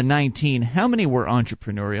wonder of the 19, how many were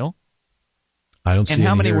entrepreneurial? I don't see any. And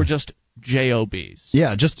how many here. were just JOBs?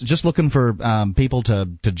 Yeah, just looking for people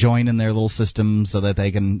to join in their little system so that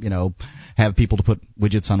they can, have people to put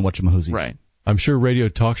widgets on whatchamahoozies. Right. I'm sure radio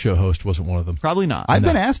talk show host wasn't one of them. Probably not. I've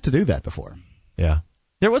been asked to do that before. Yeah.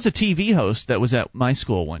 There was a TV host that was at my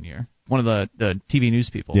school one year, one of the TV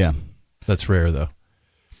news people. Yeah. That's rare, though.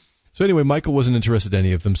 So anyway, Michael wasn't interested in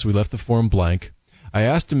any of them, so we left the form blank. I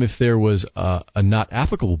asked him if there was a not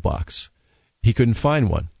applicable box. He couldn't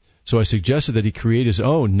find one. So I suggested that he create his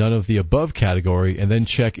own none of the above category and then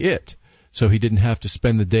check it, so he didn't have to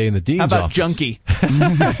spend the day in the dean's office. How about junkie?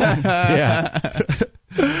 Yeah.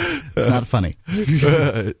 It's not funny.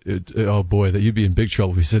 Oh, boy, that you'd be in big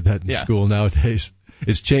trouble if you said that in school nowadays.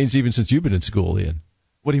 It's changed even since you've been in school, Ian.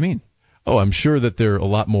 What do you mean? Oh, I'm sure that they're a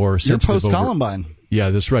lot more sensitive. You're post-Columbine. Yeah,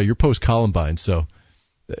 that's right. You're post-Columbine, so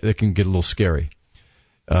it can get a little scary.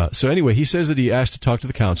 So anyway, he says that he asked to talk to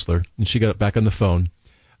the counselor, and she got back on the phone.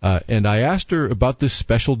 And I asked her about this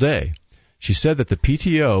special day. She said that the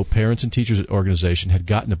PTO, Parents and Teachers Organization, had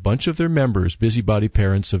gotten a bunch of their members, busybody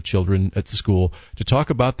parents of children at the school, to talk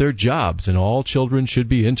about their jobs, and all children should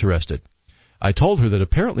be interested. I told her that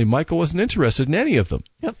apparently Michael wasn't interested in any of them.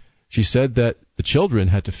 Yep. She said that the children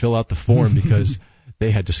had to fill out the form because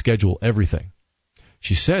they had to schedule everything.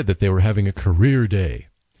 She said that they were having a career day.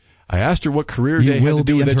 I asked her what career day had to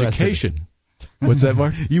do with education. What's that,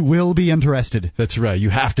 Mark? You will be interested. That's right.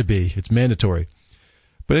 You have to be. It's mandatory.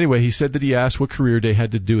 But anyway, he said that he asked what career day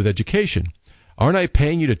had to do with education. Aren't I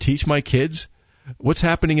paying you to teach my kids? What's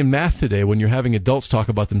happening in math today when you're having adults talk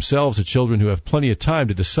about themselves to children who have plenty of time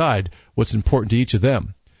to decide what's important to each of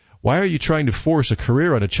them? Why are you trying to force a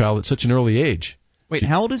career on a child at such an early age? Wait,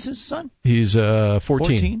 how old is his son? He's 14.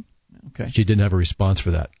 14? Okay. She didn't have a response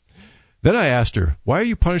for that. Then I asked her, why are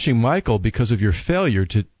you punishing Michael because of your failure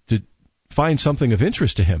to find something of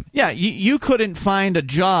interest to him? Yeah, you couldn't find a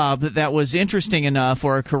job that was interesting enough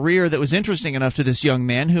or a career that was interesting enough to this young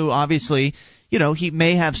man who obviously, he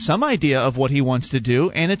may have some idea of what he wants to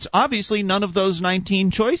do, and it's obviously none of those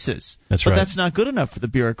 19 choices. That's right. But that's not good enough for the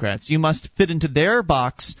bureaucrats. You must fit into their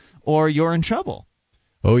box or you're in trouble.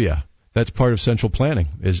 Oh, yeah. That's part of central planning,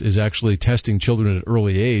 is actually testing children at an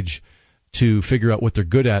early age to figure out what they're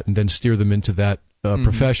good at and then steer them into that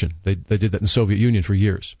profession. They did that in the Soviet Union for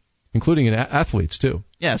years, including in athletes, too.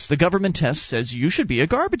 Yes, the government test says you should be a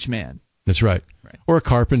garbage man. That's right. Or a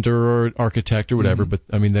carpenter or an architect or whatever, but,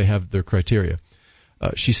 I mean, they have their criteria.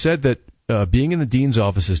 She said that being in the dean's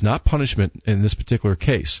office is not punishment in this particular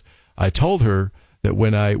case. I told her that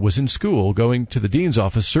when I was in school, going to the dean's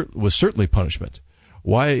office was certainly punishment.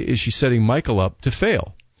 Why is she setting Michael up to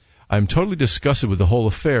fail? I'm totally disgusted with the whole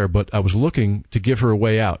affair, but I was looking to give her a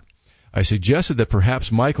way out. I suggested that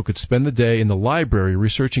perhaps Michael could spend the day in the library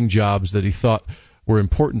researching jobs that he thought were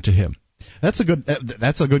important to him. That's a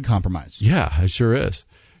good compromise. Yeah, it sure is.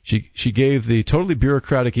 She gave the totally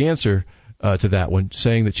bureaucratic answer to that one,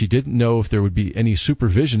 saying that she didn't know if there would be any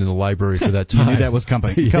supervision in the library for that time. You knew that was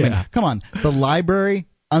coming. Yeah. Come on, the library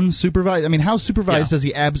unsupervised. I mean, how supervised does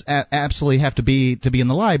he absolutely have to be in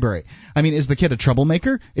the library? I mean, is the kid a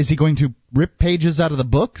troublemaker? Is he going to rip pages out of the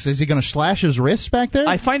books? Is he going to slash his wrists back there?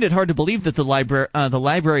 I find it hard to believe that the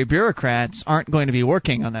library bureaucrats aren't going to be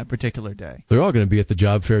working on that particular day. They're all going to be at the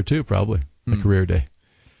job fair too, probably, the career day.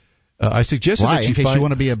 I suggested that in case you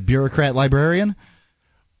want to be a bureaucrat librarian?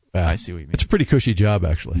 I see what you mean. It's a pretty cushy job,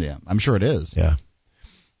 actually. Yeah, I'm sure it is. Yeah.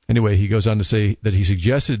 Anyway, he goes on to say that he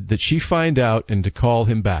suggested that she find out and to call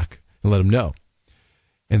him back and let him know.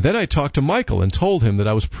 And then I talked to Michael and told him that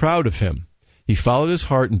I was proud of him. He followed his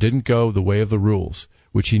heart and didn't go the way of the rules,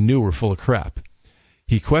 which he knew were full of crap.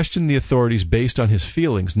 He questioned the authorities based on his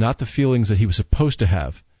feelings, not the feelings that he was supposed to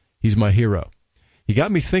have. He's my hero. He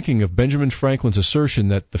got me thinking of Benjamin Franklin's assertion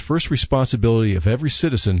that the first responsibility of every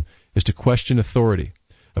citizen is to question authority.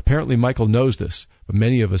 Apparently Michael knows this, but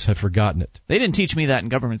many of us have forgotten it. They didn't teach me that in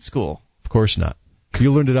government school. Of course not.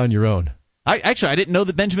 You learned it on your own. I didn't know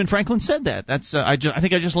that Benjamin Franklin said that. That's I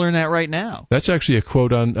think I just learned that right now. That's actually a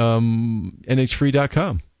quote on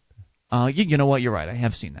nhfree.com. You know what? You're right. I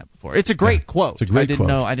have seen that before. It's a great quote. It's a great quote.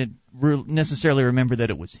 I didn't necessarily remember that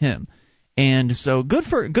it was him. And so good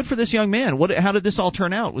for this young man. How did this all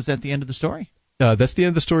turn out? Was that the end of the story? That's the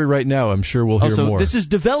end of the story right now. I'm sure we'll hear more. This is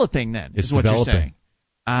developing then. It's is what developing. You're saying.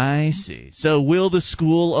 I see. So will the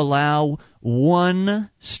school allow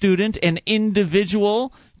one student, an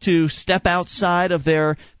individual, to step outside of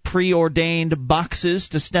their preordained boxes,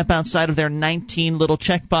 to step outside of their 19 little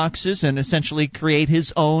check boxes and essentially create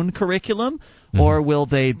his own curriculum? Mm-hmm. Or will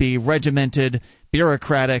they be regimented,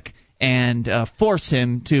 bureaucratic, and force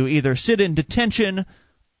him to either sit in detention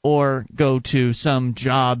or go to some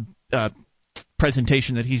job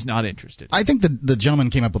presentation that he's not interested in? I think the gentleman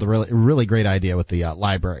came up with a really great idea with the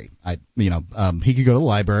library. He could go to the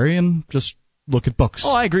library and just look at books.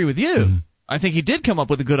 Oh, I agree with you. Mm-hmm. I think he did come up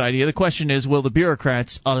with a good idea. The question is, will the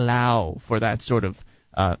bureaucrats allow for that sort of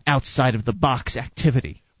outside of the box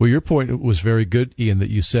activity? Well, your point was very good, Ian, that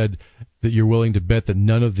you said that you're willing to bet that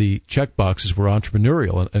none of the check boxes were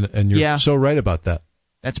entrepreneurial, and you're so right about that.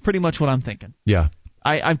 That's pretty much what I'm thinking. Yeah.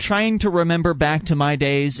 I'm trying to remember back to my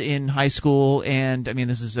days in high school, and I mean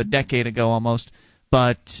this is a decade ago almost,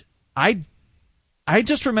 but I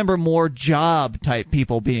just remember more job type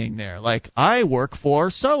people being there. Like, I work for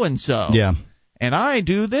so and so. Yeah. And I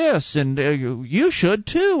do this, and you should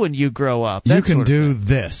too when you grow up. You can do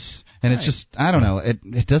this. And it's just, I don't know,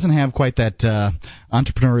 it doesn't have quite that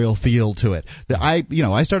entrepreneurial feel to it. I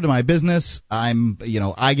started my business. I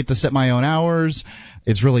get to set my own hours.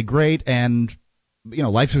 It's really great, and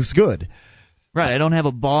life is good. Right, I don't have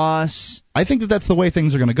a boss. I think that's the way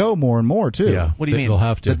things are going to go more and more, too. Yeah, what do you mean? They'll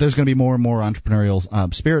have to. That there's going to be more and more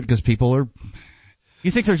entrepreneurial spirit because people are...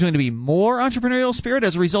 You think there's going to be more entrepreneurial spirit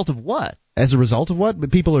as a result of what? As a result of what? But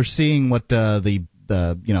people are seeing what being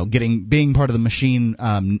part of the machine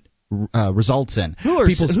results in.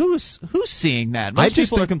 Who's seeing that? Most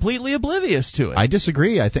people are completely oblivious to it. I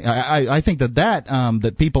disagree. I think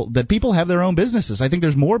that people have their own businesses. I think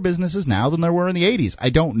there's more businesses now than there were in the 80s. I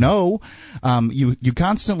don't know. You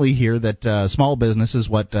constantly hear that small business is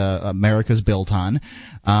what America's built on.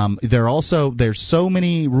 There's so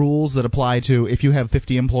many rules that apply to if you have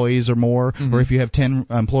 50 employees or more, mm-hmm. or if you have 10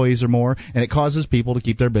 employees or more, and it causes people to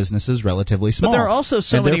keep their businesses relatively small. But there are also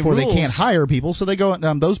so many rules. And therefore they can't hire people, so they go.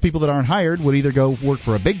 Those people that aren't hired would either go work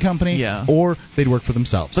for a big company or they'd work for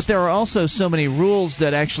themselves. But there are also so many rules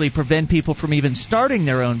that actually prevent people from even starting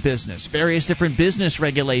their own business. Various different business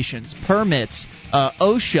regulations, permits,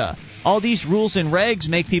 OSHA. All these rules and regs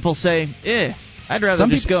make people say, I'd rather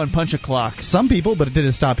just go and punch a clock. Some people, but did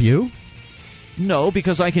it stop you? No,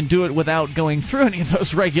 because I can do it without going through any of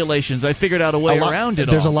those regulations. I figured out a way around it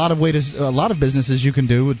all. There's a lot of businesses you can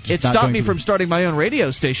do. It stopped me from starting my own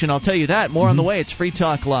radio station, I'll tell you that. More on the way. It's Free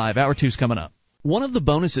Talk Live. Hour 2's coming up. One of the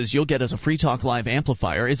bonuses you'll get as a Free Talk Live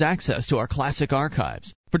amplifier is access to our classic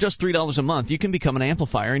archives. For just $3 a month, you can become an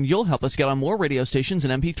amplifier, and you'll help us get on more radio stations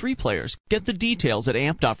and MP3 players. Get the details at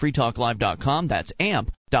amp.freetalklive.com. That's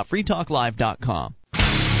amp.freetalklive.com.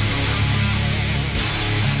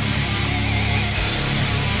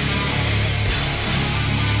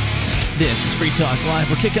 This is Free Talk Live.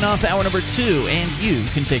 We're kicking off hour number 2, and you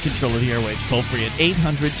can take control of the airwaves toll free at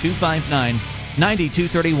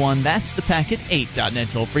 800-259-9231. That's the Packet 8.net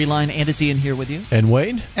toll free line, and it's Ian here with you. And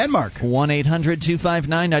Wayne. And Mark.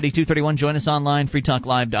 1-800-259-9231. Join us online,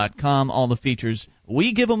 freetalklive.com. All the features,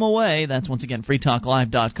 we give them away. That's, once again,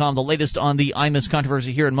 freetalklive.com. The latest on the IMUS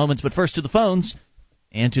controversy here in moments, but first to the phones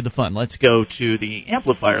and to the fun. Let's go to the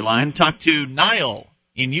amplifier line. Talk to Niall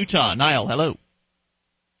in Utah. Niall, hello.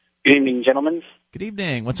 Good evening, gentlemen. Good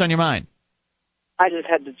evening. What's on your mind? I just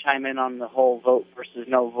had to chime in on the whole vote versus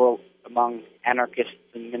no vote among anarchists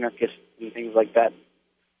and minarchists and things like that.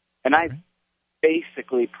 And I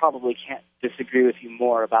basically probably can't disagree with you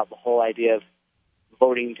more about the whole idea of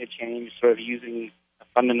voting to change, sort of using a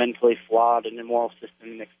fundamentally flawed and immoral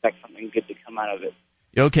system and expect something good to come out of it.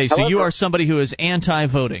 Okay, so you are somebody who is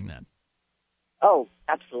anti-voting then? Oh,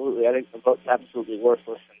 absolutely. I think the vote's absolutely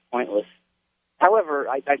worthless and pointless. However,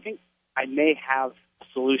 I think I may have a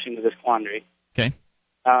solution to this quandary. Okay.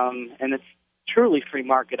 And it's truly free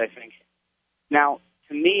market, I think. Now,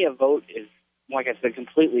 to me, a vote is, like I said,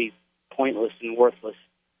 completely pointless and worthless.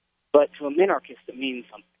 But to a minarchist, it means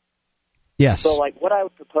something. Yes. So, like, what I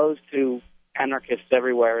would propose to anarchists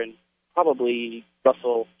everywhere, and probably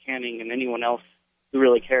Russell Canning and anyone else who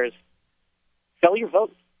really cares, sell your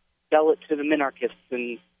vote. Sell it to the minarchists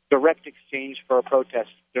in direct exchange for a protest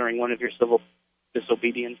during one of your civil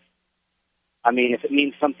disobedience. I mean, if it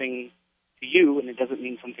means something to you and it doesn't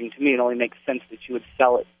mean something to me, it only makes sense that you would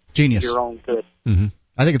sell it Genius. to your own good. Mm-hmm.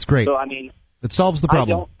 I think it's great. So, I mean, it solves the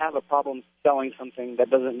problem. I don't have a problem selling something that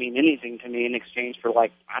doesn't mean anything to me in exchange for,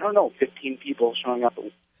 15 people showing up.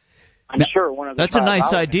 I'm sure one of the That's a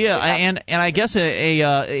nice idea, and I guess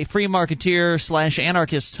a free marketeer /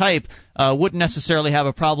 anarchist type wouldn't necessarily have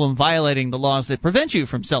a problem violating the laws that prevent you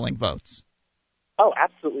from selling votes. Oh,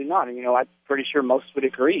 absolutely not. And, I'm pretty sure most would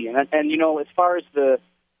agree. And as far as the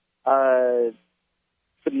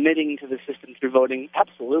submitting to the system through voting,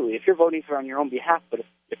 absolutely. If you're voting for on your own behalf, but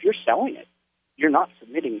if you're selling it, you're not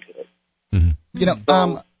submitting to it.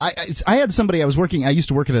 Mm-hmm. I had somebody I used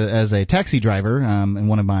to work as a taxi driver in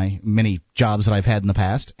one of my many jobs that I've had in the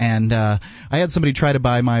past, and I had somebody try to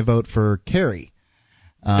buy my vote for Kerry.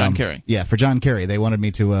 John Kerry. Yeah, for John Kerry. They wanted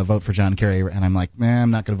me to vote for John Kerry, and I'm like,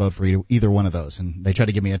 I'm not going to vote for either one of those. And they tried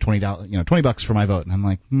to give me a $20 for my vote, and I'm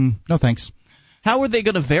like, no thanks. How were they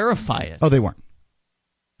going to verify it? Oh, they weren't.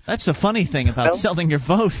 That's the funny thing about selling your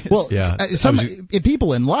vote. Well, yeah.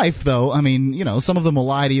 People in life, though, I mean, some of them will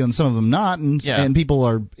lie to you and some of them not, and people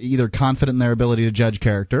are either confident in their ability to judge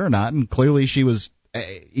character or not, and clearly she was,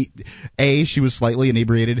 A, she was slightly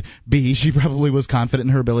inebriated, B, she probably was confident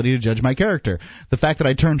in her ability to judge my character. The fact that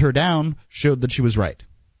I turned her down showed that she was right.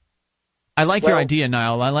 I like your idea,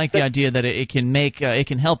 Niall. I like the idea that it can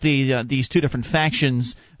help these two different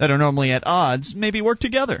factions that are normally at odds maybe work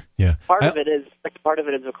together. Yeah. Part of it is,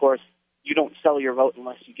 of course, you don't sell your vote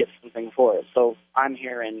unless you get something for it. So I'm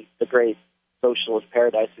here in the great socialist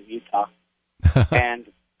paradise of Utah, and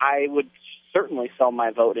I would certainly sell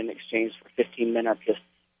my vote in exchange for 15 minarchists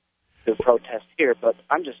to protest here, but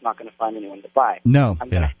I'm just not going to find anyone to buy. No. I'm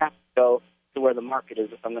going to have to go to where the market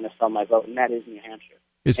is if I'm going to sell my vote, and that is New Hampshire.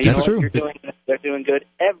 That's true. They're doing good.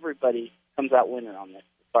 Everybody comes out winner on this,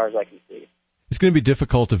 as far as I can see. It's going to be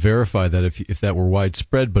difficult to verify that if that were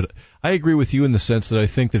widespread, but I agree with you in the sense that I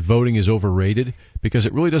think that voting is overrated because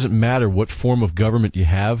it really doesn't matter what form of government you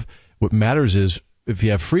have. What matters is if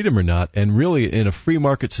you have freedom or not, and really in a free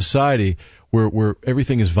market society where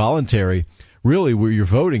everything is voluntary, really where you're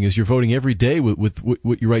voting every day with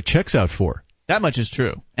what you write checks out for. That much is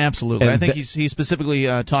true. Absolutely. And I think he's specifically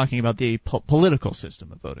talking about the political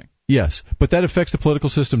system of voting. Yes, but that affects the political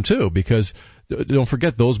system too, because don't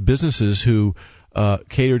forget those businesses who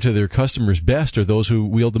cater to their customers best are those who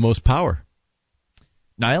wield the most power.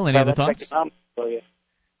 Niall, any other thoughts? So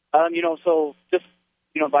just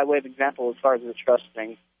by way of example, as far as the trust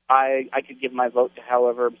thing, I could give my vote to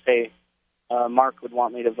however, say, Mark would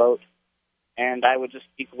want me to vote. And I would just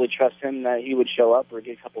equally trust him that he would show up or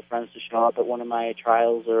get a couple friends to show up at one of my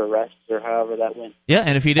trials or arrests or however that went. Yeah,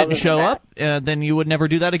 and if he didn't show up, then you would never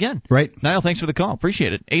do that again. Right. Niall, thanks for the call.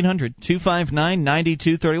 Appreciate it.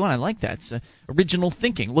 800-259-9231. I like that. It's original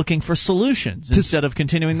thinking, looking for solutions instead of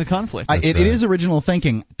continuing the conflict. It is original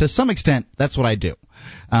thinking. To some extent, that's what I do.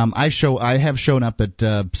 I have shown up at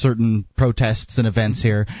certain protests and events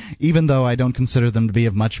here, even though I don't consider them to be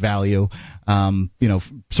of much value.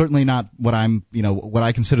 Certainly not what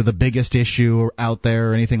I consider the biggest issue out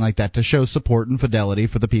there or anything like that, to show support and fidelity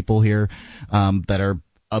for the people here that are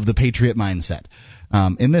of the patriot mindset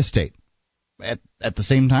in this state. At the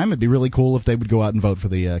same time, it'd be really cool if they would go out and vote for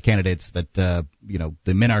the candidates that the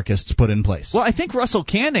minarchists put in place. Well, I think Russell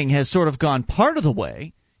Canning has sort of gone part of the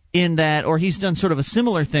way in that, or he's done sort of a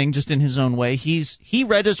similar thing, just in his own way. He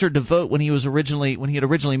registered to vote when he had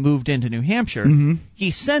originally moved into New Hampshire. Mm-hmm.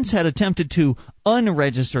 He since had attempted to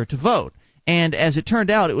unregister to vote. And as it turned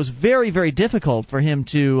out, it was very, very difficult for him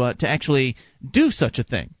to actually do such a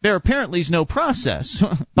thing. There apparently is no process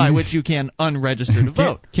by which you can unregister to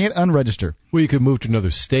vote. Can't unregister. Well, you could move to another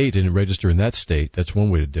state and register in that state. That's one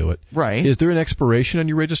way to do it. Right. Is there an expiration on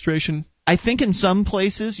your registration? I think in some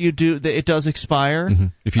places you do. It does expire. Mm-hmm.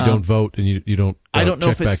 If you don't vote and you don't, I don't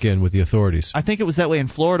know check back in with the authorities. I think it was that way in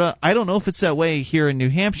Florida. I don't know if it's that way here in New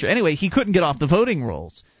Hampshire. Anyway, he couldn't get off the voting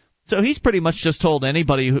rolls. So he's pretty much just told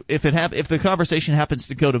anybody if the conversation happens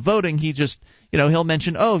to go to voting, he just he'll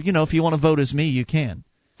mention, if you want to vote as me, you can,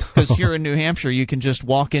 because here in New Hampshire you can just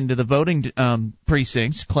walk into the voting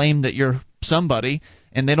precincts, claim that you're somebody,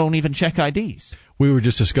 and they don't even check IDs. We were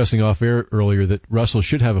just discussing off air earlier that Russell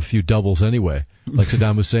should have a few doubles anyway, like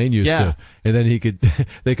Saddam Hussein used to, and then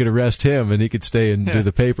they could arrest him and he could stay and do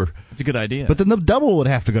the paper. It's a good idea. But then the double would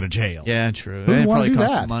have to go to jail. Yeah, true. Who would want to do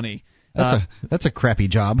cost that? Money. That's a crappy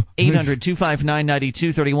job.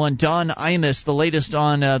 800-259-9231. Don Imus, the latest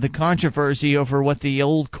on the controversy over what the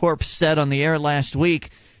old corpse said on the air last week.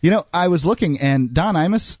 I was looking, and Don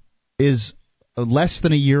Imus is less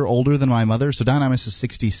than a year older than my mother, so Don Imus is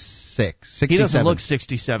 67. He doesn't look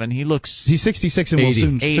 67. He's 66 and 80. will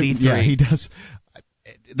soon... 83. Yeah, he does.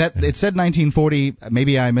 It said 1940.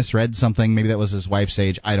 Maybe I misread something. Maybe that was his wife's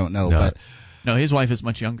age. I don't know, but... No, his wife is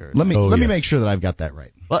much younger. Let me make sure that I've got that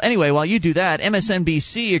right. Well, anyway, while you do that,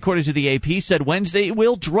 MSNBC, according to the AP, said Wednesday it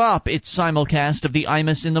will drop its simulcast of the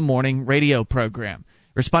Imus in the Morning radio program,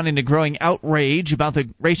 responding to growing outrage about the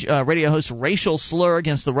radio host's racial slur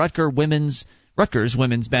against the Rutgers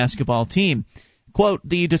women's basketball team. Quote,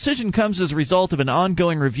 the decision comes as a result of an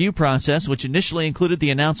ongoing review process which initially included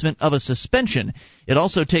the announcement of a suspension. It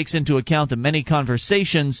also takes into account the many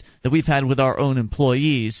conversations that we've had with our own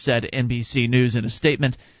employees, said NBC News in a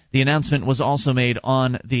statement. The announcement was also made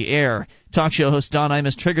on the air. Talk show host Don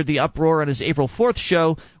Imus triggered the uproar on his April 4th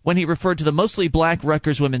show when he referred to the mostly black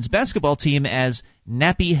Rutgers women's basketball team as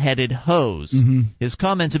nappy-headed hoes. Mm-hmm. His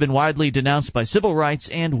comments have been widely denounced by civil rights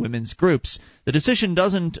and women's groups. The decision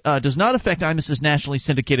does not affect Imus's nationally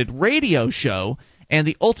syndicated radio show, and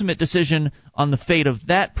the ultimate decision on the fate of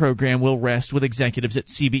that program will rest with executives at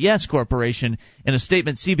CBS Corporation. In a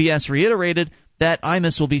statement, CBS reiterated that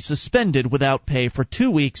Imus will be suspended without pay for 2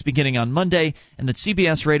 weeks beginning on Monday, and that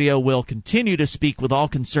CBS Radio will continue to speak with all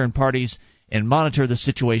concerned parties and monitor the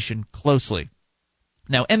situation closely.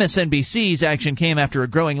 Now, MSNBC's action came after a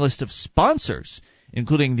growing list of sponsors,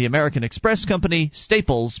 including the American Express Company,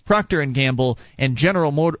 Staples, Procter & Gamble, and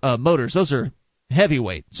General Motors. Those are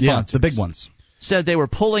heavyweight sponsors. Yeah, the big ones. Said they were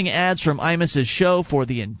pulling ads from Imus's show for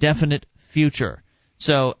the indefinite future.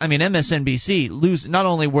 So, MSNBC not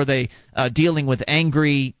only were they dealing with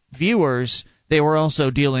angry viewers, they were also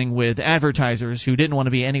dealing with advertisers who didn't want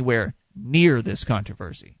to be anywhere near this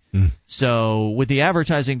controversy. So, with the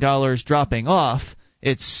advertising dollars dropping off,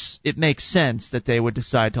 it makes sense that they would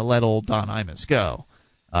decide to let old Don Imus go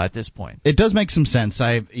at this point. It does make some sense.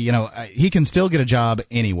 He can still get a job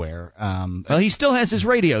anywhere. Well, he still has his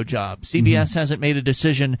radio job. CBS hasn't made a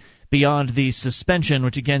decision beyond the suspension,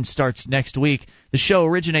 which again starts next week. The show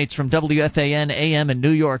originates from WFAN AM in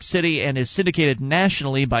New York City and is syndicated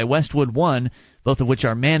nationally by Westwood One, both of which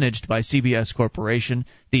are managed by CBS Corporation.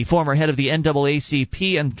 The former head of the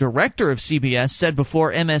NAACP and director of CBS said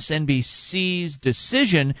before MSNBC's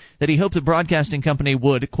decision that he hoped the broadcasting company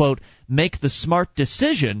would, quote, make the smart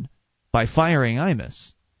decision by firing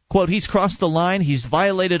Imus. Quote, he's crossed the line, he's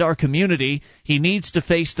violated our community, he needs to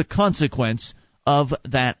face the consequence of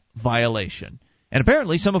that violation. And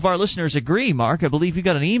apparently some of our listeners agree, Mark. I believe you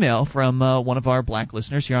got an email from one of our black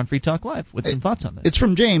listeners here on Free Talk Live with some thoughts on this. It's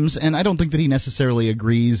from James, and I don't think that he necessarily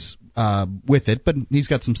agrees with it, but he's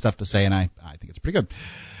got some stuff to say, and I think it's pretty good.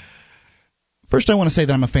 First, I want to say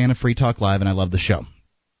that I'm a fan of Free Talk Live, and I love the show.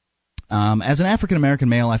 As an African-American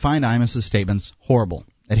male, I find Imus's statements horrible.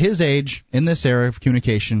 At his age, in this era of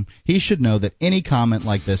communication, he should know that any comment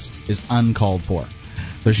like this is uncalled for.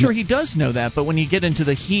 He does know that, but when you get into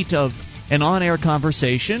the heat of an on-air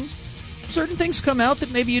conversation, certain things come out that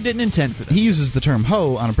maybe you didn't intend for them. He uses the term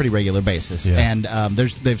 "ho" on a pretty regular basis, and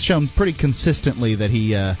they've shown pretty consistently that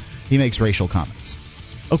he makes racial comments.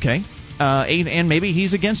 Okay. And maybe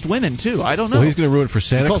he's against women too. I don't know. Well, he's going to ruin it for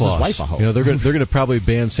Santa Claus. His wife a hoe. You know, they're going to probably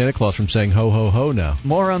ban Santa Claus from saying ho ho ho now.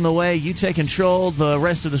 More on the way. You take control. The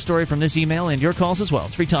rest of the story from this email and your calls as well.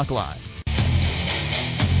 It's Free Talk Live.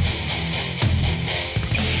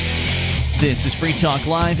 This is Free Talk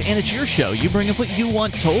Live, and it's your show. You bring up what you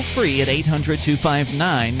want toll-free at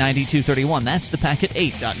 800-259-9231. That's the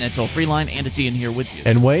Packet8.net toll-free line, and it's Ian here with you.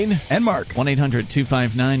 And Wayne? And Mark.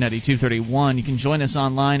 1-800-259-9231. You can join us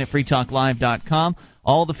online at freetalklive.com.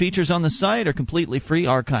 All the features on the site are completely free,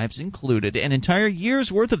 archives included. An entire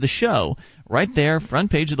year's worth of the show right there, front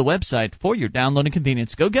page of the website for your downloading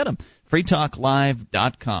convenience. Go get them.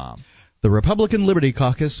 freetalklive.com. The Republican Liberty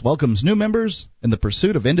Caucus welcomes new members in the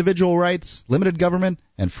pursuit of individual rights, limited government,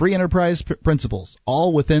 and free enterprise principles,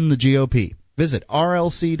 all within the GOP. Visit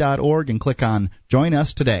rlc.org and click on Join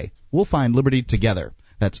Us Today. We'll find liberty together.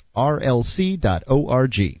 That's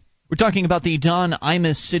rlc.org. We're talking about the Don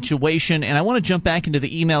Imus situation, and I want to jump back into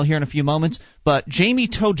the email here in a few moments, but Jamie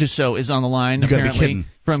Tojiso is on the line, apparently,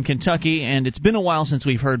 from Kentucky, and it's been a while since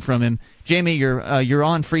we've heard from him. Jamie, you're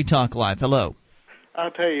on Free Talk Live. Hello. I'll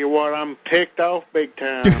tell you what, I'm ticked off big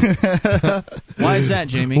time. Why is that,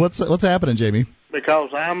 Jamie? What's happening, Jamie?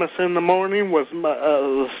 Because Imus in the morning was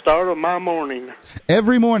the start of my morning.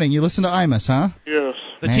 Every morning you listen to Imus, huh? Yes.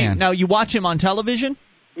 Now, you watch him on television?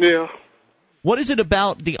 Yeah. What is it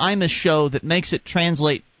about the Imus show that makes it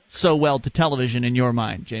translate so well to television in your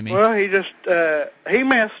mind, Jamie? Well, he just, he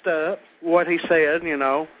messed up what he said, you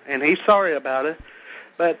know, and he's sorry about it.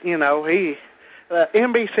 But, you know,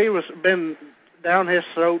 NBC was been down his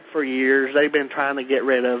throat for years. They've been trying to get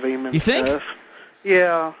rid of him and You think? stuff.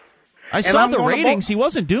 Yeah. I saw the ratings. He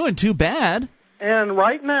wasn't doing too bad. And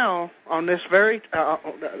right now, on this right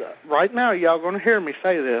now, y'all going to hear me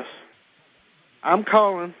say this. I'm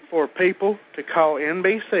calling for people to call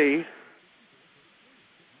NBC,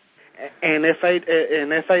 and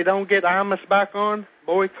if they don't get Imus back on,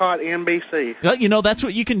 boycott NBC. Well, you know, that's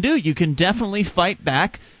what you can do. You can definitely fight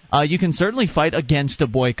back. You can certainly fight against a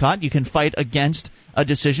boycott. You can fight against a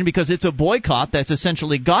decision because it's a boycott that's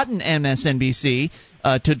essentially gotten MSNBC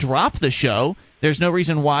to drop the show. There's no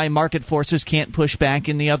reason why market forces can't push back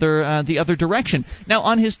in the other direction. Now,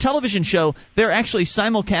 on his television show, they're actually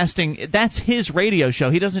simulcasting. That's his radio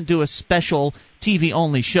show. He doesn't do a special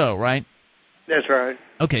TV-only show, right? That's right.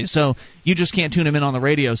 Okay, so you just can't tune him in on the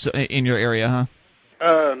radio in your area, huh?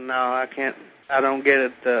 No, I can't. I don't get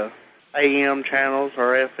it. AM channels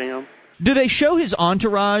or FM. Do they show his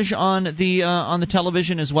entourage on the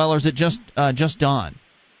television as well, or is it just Don?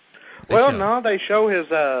 Well, no, they show his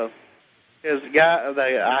guy.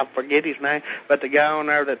 I forget his name, but the guy on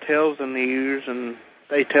there that tells the news, and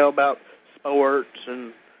they tell about sports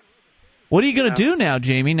and. What are you going to do now,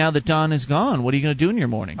 Jamie? Now that Don is gone, what are you going to do in your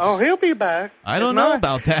mornings? Oh, he'll be back. I don't know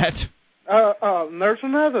about that. There's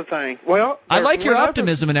another thing. Well, I like your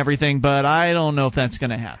optimism and everything, but I don't know if that's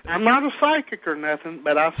going to happen. I'm not a psychic or nothing,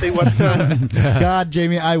 but I see what's coming. God,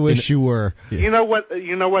 Jamie, I wish you were. You know what?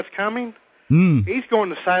 You know what's coming? He's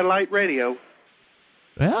going to satellite radio.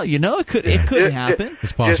 Well, you know, it could happen.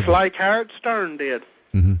 It's possible. Just like Howard Stern did.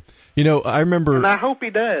 Mm-hmm. You know, I remember. And I hope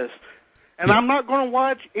he does. And I'm not going to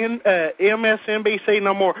watch MSNBC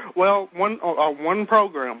no more. Well, one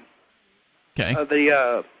program.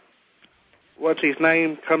 Okay. What's his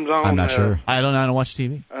name comes on? I'm not sure. I don't know how to watch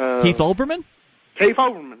TV. Keith Olbermann? Keith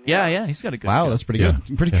Olbermann. Yeah, he's got a good. Wow, show. that's pretty good.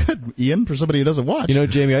 Pretty good, Ian, for somebody who doesn't watch. You know,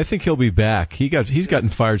 Jamie, I think he'll be back. He's gotten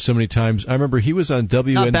fired so many times. I remember he was on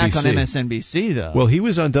WNBC. Not back on MSNBC though. Well, he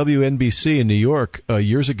was on WNBC in New York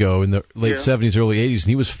years ago in the late 70s, early 80s, and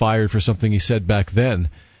he was fired for something he said back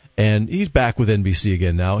then. And he's back with NBC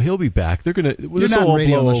again now. He'll be back. They're gonna. You're not on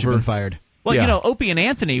radio unless you've been fired. Well, you know, Opie and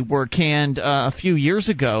Anthony were canned a few years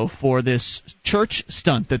ago for this church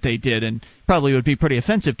stunt that they did, and probably would be pretty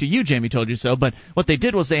offensive to you, Jamie told you so, but what they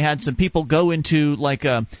did was they had some people go into like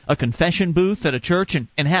a confession booth at a church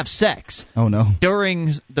and have sex. Oh, no.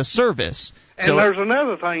 During the service. And there's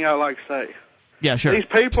another thing I like to say. Yeah, sure. These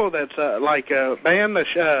people that's like ban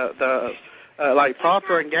the like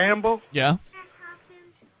Procter and Gamble. Yeah.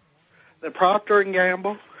 The Procter and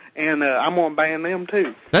Gamble. And I'm going to ban them,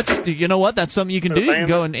 too. You know what? That's something you can do. You can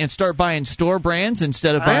go and start buying store brands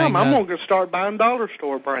instead of buying... I'm going to start buying dollar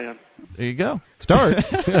store brand. There you go. Start.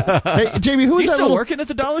 Hey, Jamie, who was that still working at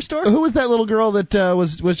the dollar store? Who was that little girl that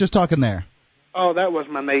was just talking there? Oh, that was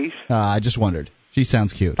my niece. I just wondered. She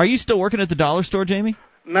sounds cute. Are you still working at the dollar store, Jamie?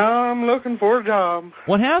 No, I'm looking for a job.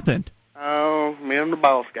 What happened? Oh, me and the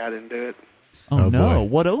boss got into it. Oh no. Boy.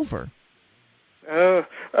 What over? I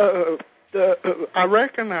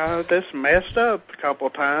reckon I just messed up a couple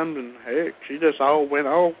of times, and heck, she just all went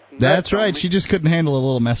all. That's right. She just couldn't handle a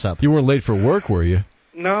little mess up. You weren't late for work, were you?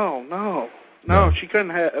 No. She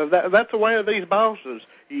couldn't have. That's the way of these bosses.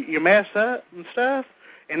 You mess up and stuff,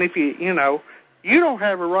 and if you don't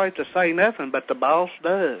have a right to say nothing, but the boss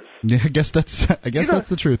does. Yeah, I guess that's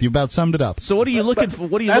the truth. You about summed it up. So what are you looking for?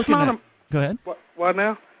 What are you looking at? Go ahead. What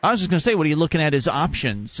now? I was just going to say, what are you looking at as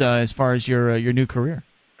options as far as your new career?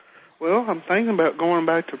 Well, I'm thinking about going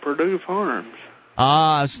back to Purdue Farms.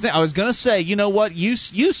 I was going to say, you know what? You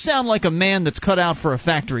sound like a man that's cut out for a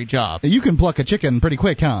factory job. You can pluck a chicken pretty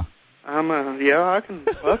quick, huh? I can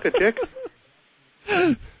pluck a chicken.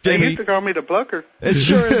 They used to call me the plucker. It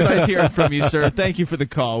sure is nice hearing from you, sir. Thank you for the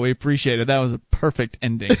call. We appreciate it. That was a perfect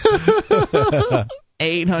ending.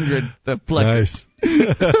 800 the plucker. Nice.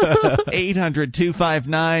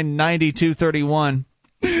 800-259-9231.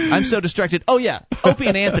 I'm so distracted. Oh, yeah. Opie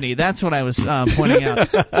and Anthony. That's what I was pointing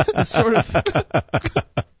out. The sort of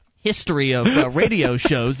history of radio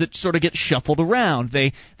shows that sort of get shuffled around.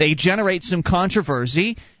 They generate some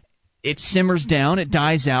controversy. It simmers down. It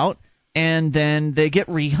dies out. And then they get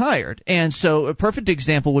rehired. And so a perfect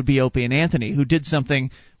example would be Opie and Anthony, who did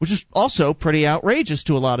something which is also pretty outrageous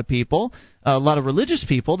to a lot of people, a lot of religious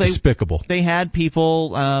people. Despicable. They had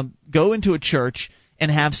people go into a church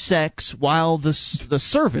and have sex while the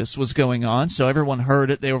service was going on, so everyone heard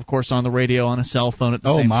it. They were, of course, on the radio on a cell phone at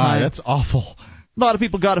the same time. Oh, my, that's awful. A lot of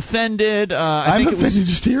people got offended. I'm offended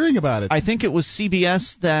just hearing about it. I think it was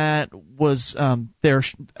CBS that was owned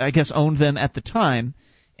them at the time,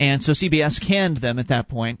 and so CBS canned them at that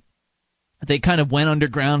point. They kind of went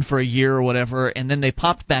underground for a year or whatever, and then they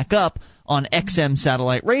popped back up on XM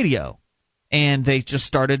satellite radio. And they just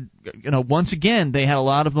started, once again, they had a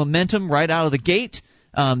lot of momentum right out of the gate.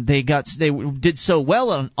 They did so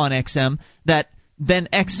well on XM that then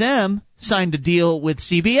XM signed a deal with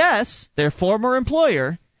CBS, their former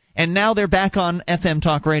employer, and now they're back on FM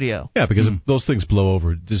talk radio. Yeah, because those things blow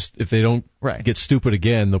over. Just if they don't get stupid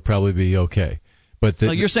again, they'll probably be okay. But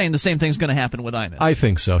so you're saying the same thing's going to happen with Imus? I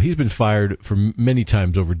think so. He's been fired for many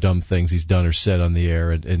times over dumb things he's done or said on the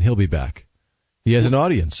air, and he'll be back. He has an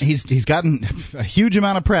audience. He's gotten a huge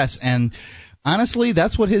amount of press, and honestly,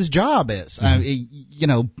 that's what his job is.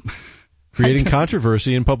 Creating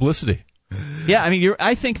controversy and publicity. Yeah, I mean,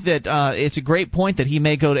 I think that it's a great point that he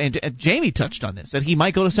may go to, and Jamie touched on this, that he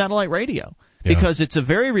might go to satellite radio. Yeah. Because it's a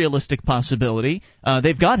very realistic possibility.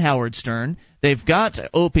 They've got Howard Stern, they've got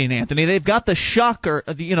Opie and Anthony, they've got the shocker,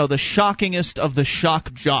 the shockingest of the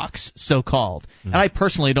shock jocks, so called. And I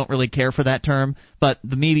personally don't really care for that term, but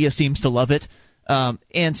the media seems to love it.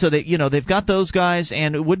 And so they've got those guys,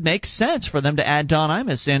 and it would make sense for them to add Don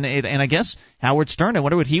Imus, and I guess Howard Stern. I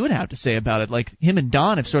wonder what he would have to say about it. Like, him and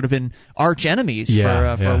Don have sort of been arch enemies for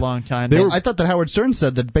a long time. I thought that Howard Stern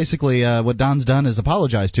said that basically what Don's done is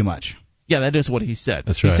apologize too much. Yeah, that is what he said.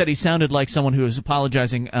 That's right. He said he sounded like someone who was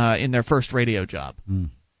apologizing in their first radio job.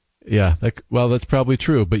 Yeah, that's probably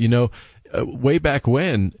true. But, way back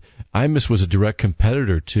when, Imus was a direct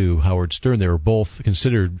competitor to Howard Stern. They were both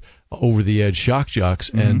considered over-the-edge shock jocks,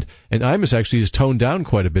 and Imus actually has toned down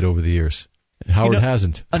quite a bit over the years. Howard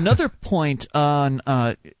hasn't. Another point on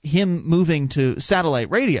him moving to satellite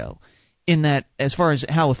radio, in that as far as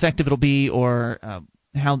how effective it'll be or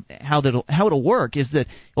how it'll work, is that,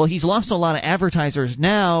 well, he's lost a lot of advertisers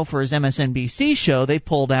now for his MSNBC show. They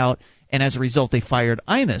pulled out, and as a result, they fired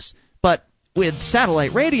Imus. But with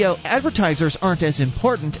satellite radio, advertisers aren't as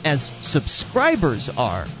important as subscribers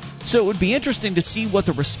are. So it would be interesting to see what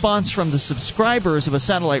the response from the subscribers of a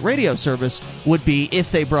satellite radio service would be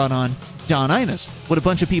if they brought on Don Imus. Would a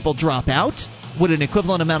bunch of people drop out? Would an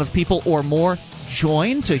equivalent amount of people or more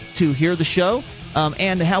join to hear the show?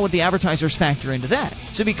 And how would the advertisers factor into that?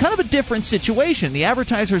 So it'd be kind of a different situation. The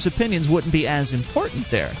advertisers' opinions wouldn't be as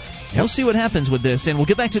important there. We'll see what happens with this, and we'll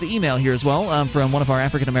get back to the email here as well from one of our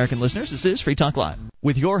African-American listeners. This is Free Talk Live.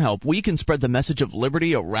 With your help, we can spread the message of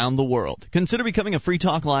liberty around the world. Consider becoming a Free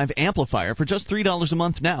Talk Live amplifier for just $3 a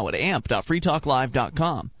month now at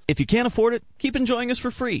amp.freetalklive.com. If you can't afford it, keep enjoying us for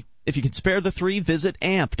free. If you can spare the $3, visit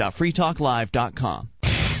amp.freetalklive.com.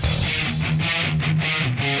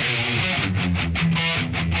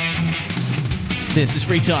 This is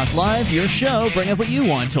Free Talk Live, your show. Bring up what you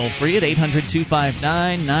want toll-free at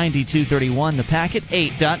 800-259-9231. The Packet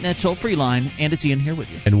 8.net toll-free line. And it's Ian here with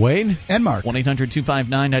you. And Wayne. And Mark.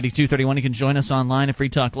 1-800-259-9231. You can join us online at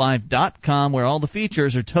freetalklive.com, where all the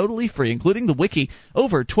features are totally free, including the wiki.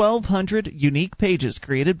 Over 1,200 unique pages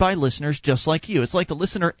created by listeners just like you. It's like the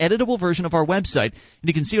listener editable version of our website. And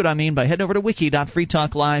you can see what I mean by heading over to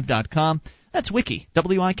wiki.freetalklive.com. That's wiki,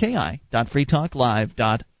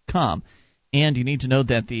 wiki.freetalklive.com. And you need to know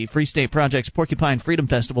that the Free State Project's Porcupine Freedom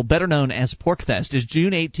Festival, better known as PorcFest, is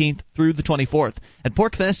June 18th through the 24th. At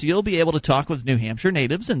PorcFest, you'll be able to talk with New Hampshire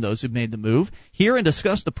natives and those who've made the move, hear and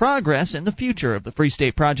discuss the progress and the future of the Free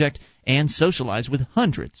State Project, and socialize with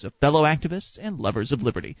hundreds of fellow activists and lovers of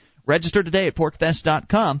liberty. Register today at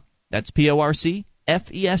porcfest.com. That's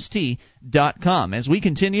PORCFEST.com. As we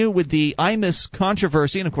continue with the IMIS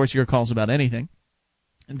controversy, and of course your calls about anything,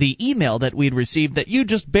 the email that we'd received that you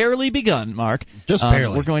just barely begun, Mark. Just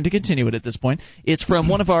barely. We're going to continue it at this point. It's from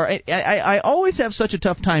one of our... I always have such a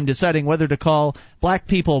tough time deciding whether to call black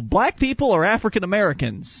people or African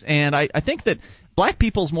Americans. And I think that black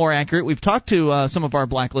people's more accurate. We've talked to some of our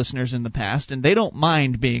black listeners in the past, and they don't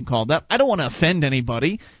mind being called that. I don't want to offend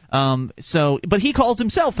anybody. But he calls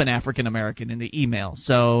himself an African American in the email.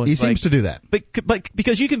 So he seems to do that. But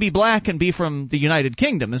because you can be black and be from the United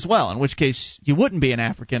Kingdom as well, in which case you wouldn't be an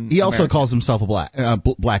African. He also calls himself a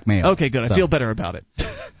black male. Okay, good. So. I feel better about it.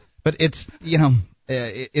 But it's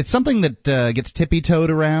it's something that gets tippy-toed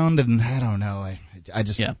around, and I don't know. I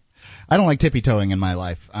just I don't like tippy-toeing in my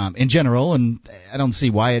life in general, and I don't see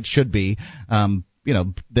why it should be.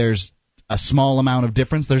 There's a small amount of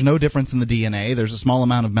difference. There's no difference in the DNA. There's a small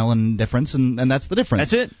amount of melanin difference, and that's the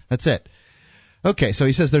difference. That's it. Okay, so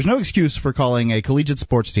he says there's no excuse for calling a collegiate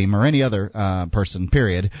sports team or any other person,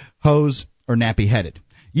 period, hose or nappy-headed.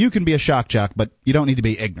 You can be a shock jock, but you don't need to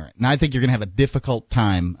be ignorant. And I think you're going to have a difficult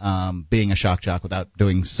time being a shock jock without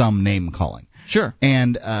doing some name calling. Sure.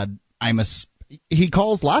 And he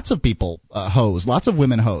calls lots of people hoes, lots of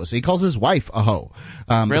women hoes. He calls his wife a hoe.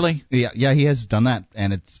 Really? Yeah, he has done that,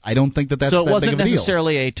 and I don't think that's so. It that wasn't big of a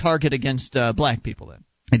necessarily a target against black people then.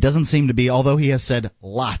 It doesn't seem to be, although he has said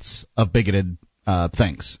lots of bigoted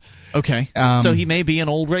things. Okay. So he may be an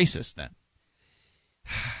old racist then.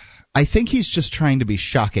 I think he's just trying to be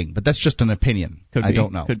shocking, but that's just an opinion. I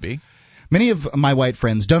don't know. Could be. Many of my white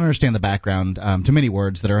friends don't understand the background to many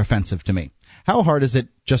words that are offensive to me. How hard is it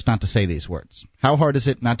just not to say these words? How hard is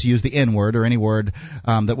it not to use the N-word or any word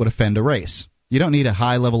that would offend a race? You don't need a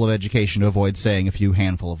high level of education to avoid saying a few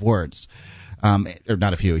handful of words. Or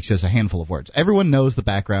not a few, he says a handful of words. Everyone knows the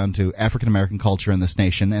background to African American culture in this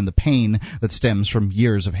nation and the pain that stems from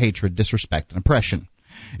years of hatred, disrespect, and oppression.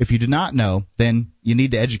 If you do not know, then you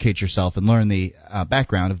need to educate yourself and learn the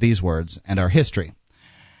background of these words and our history.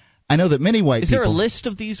 I know that many white people... Is there a list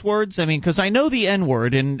of these words? I mean, because I know the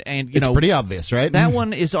N-word, and it's pretty obvious, right? That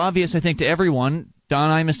one is obvious, I think, to everyone. Don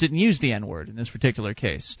Imus didn't use the N-word in this particular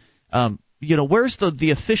case. Where's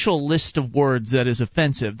the official list of words that is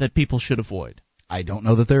offensive that people should avoid? I don't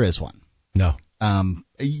know that there is one. No. I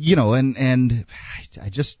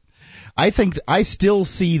think I still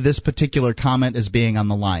see this particular comment as being on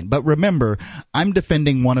the line. But remember, I'm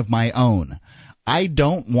defending one of my own. I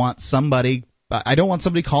don't want somebody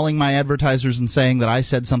calling my advertisers and saying that I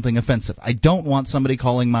said something offensive. I don't want somebody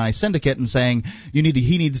calling my syndicate and saying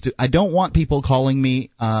he needs to. I don't want people calling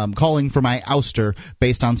me calling for my ouster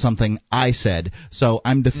based on something I said. So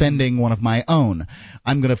I'm defending one of my own.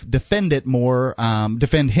 I'm going to defend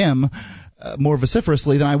him more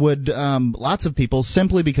vociferously than I would lots of people,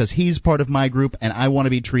 simply because he's part of my group and I want to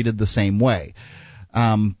be treated the same way.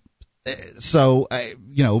 So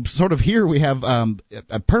sort of here we have a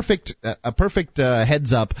perfect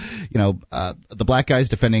heads up. The black guy's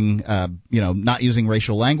defending not using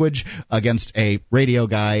racial language against a radio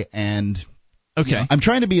guy, and okay, I'm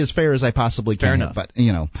trying to be as fair as I possibly can. Fair enough. But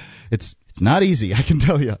it's not easy, I can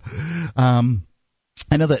tell you.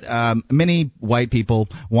 I know that many white people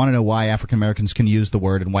want to know why African Americans can use the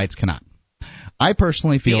word and whites cannot. I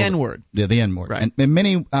personally feel the N-word. Yeah, the N-word. Right. And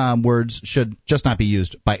many words should just not be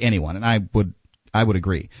used by anyone, and I would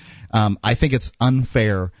agree. I think it's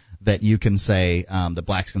unfair that you can say that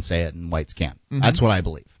blacks can say it and whites can't. Mm-hmm. That's what I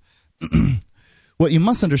believe. What you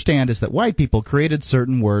must understand is that white people created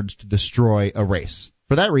certain words to destroy a race.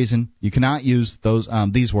 For that reason, you cannot use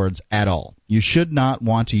these words at all. You should not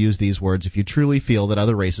want to use these words if you truly feel that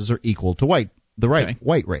other races are equal to white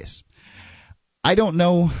race. I don't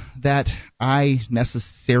know that I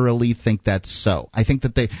necessarily think that's so. I think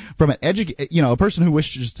that from a person who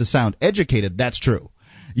wishes to sound educated, that's true.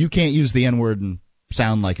 You can't use the N-word and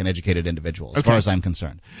sound like an educated individual, as far as I'm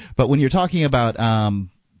concerned. But when you're talking about,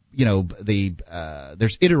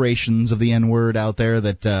 there's iterations of the N-word out there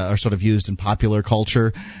that are sort of used in popular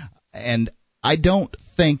culture, and I don't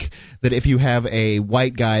think that if you have a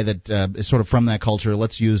white guy that is sort of from that culture,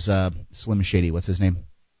 let's use Slim Shady. What's his name?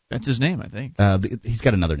 That's his name, I think. He's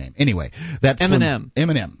got another name. Anyway, that's Eminem.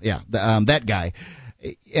 Eminem, yeah. That guy.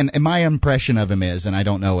 and my impression of him is, and I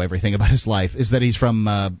don't know everything about his life, is that he's from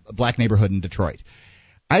a black neighborhood in Detroit.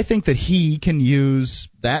 I think that he can use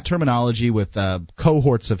that terminology with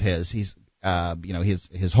cohorts of his. He's,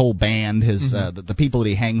 his whole band, the people that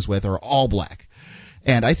he hangs with are all black.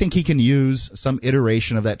 And I think he can use some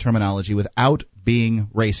iteration of that terminology without being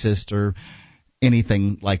racist or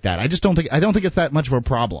anything like that. I don't think it's that much of a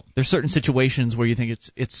problem. There's certain situations where you think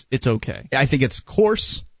it's okay. I think it's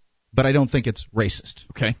coarse, but I don't think it's racist.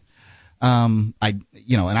 Okay. And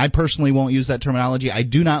I personally won't use that terminology. I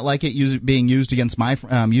do not like it being used against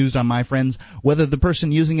used on my friends, whether the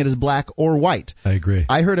person using it is black or white. I agree.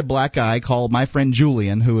 I heard a black guy call my friend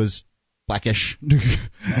Julian, who is blackish. He's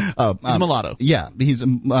mulatto. Yeah, he's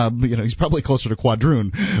he's probably closer to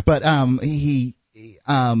quadroon, but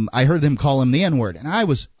I heard them call him the N-word, and I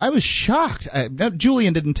was shocked.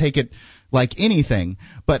 Julian didn't take it like anything,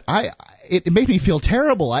 but it made me feel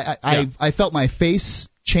terrible. I felt my face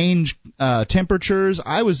change temperatures.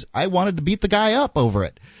 I wanted to beat the guy up over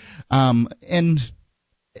it.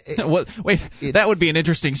 That would be an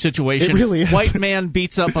interesting situation. It really is. White man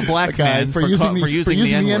beats up a black man for using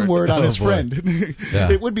the N-word on his friend.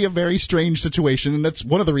 Yeah. It would be a very strange situation, and that's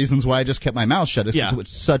one of the reasons why I just kept my mouth shut. Because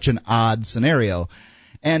it's such an odd scenario.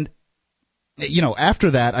 And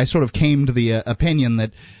after that, I sort of came to the opinion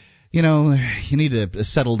that you need to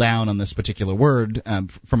settle down on this particular word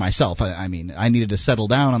for myself. I mean, I needed to settle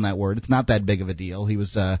down on that word. It's not that big of a deal. He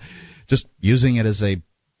was just using it as a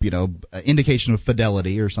indication of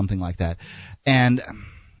fidelity or something like that. And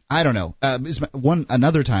I don't know.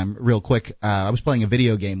 Another time, real quick, I was playing a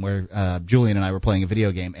video game where Julian and I were playing a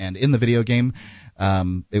video game, and in the video game,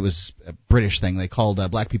 it was a British thing. They called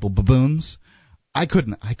black people baboons. I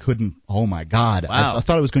couldn't. Oh my God! Wow. I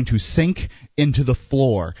thought it was going to sink into the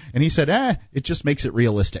floor. And he said, it just makes it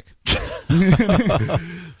realistic.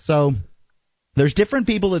 So. There's different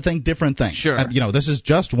people that think different things. Sure. This is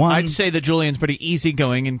just one. I'd say that Julian's pretty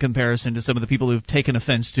easygoing in comparison to some of the people who've taken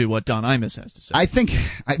offense to what Don Imus has to say. I think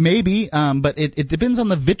maybe, but it depends on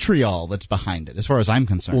the vitriol that's behind it, as far as I'm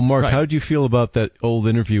concerned. Well, Mark, Right. how did you feel about that old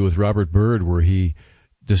interview with Robert Byrd where he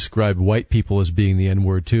described white people as being the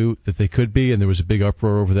N-word too, that they could be, and there was a big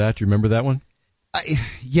uproar over that? Do you remember that one?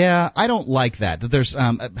 I don't like that. That there's,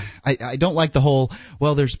 I don't like the whole,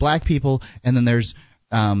 well, there's black people, and then there's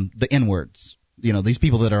the N-words. These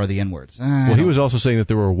people that are the N-words. Well, he was also saying that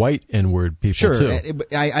there were white N-word people, sure, too.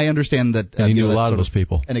 I understand that. And he knew a lot of those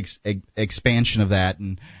people. An expansion of that.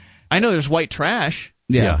 And I know there's white trash.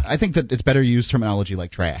 Yeah, I think that it's better to use terminology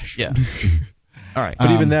like trash. Yeah. All right. But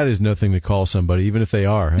even that is nothing to call somebody, even if they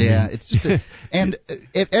are. I mean, it's just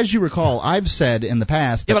as you recall, I've said in the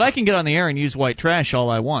past. Yeah, but I can get on the air and use white trash all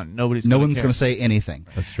I want. No one's going to say anything.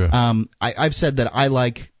 That's true. I've said that I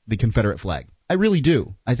like the Confederate flag. I really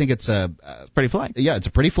do. I think it's a pretty flag. Yeah, it's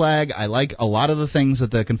a pretty flag. I like a lot of the things that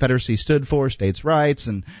the Confederacy stood for, states' rights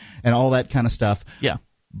and all that kind of stuff. Yeah.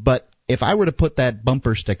 But if I were to put that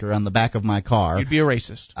bumper sticker on the back of my car, you'd be a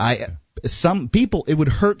racist. Some people, it would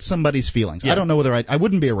hurt somebody's feelings. Yeah. I don't know whether I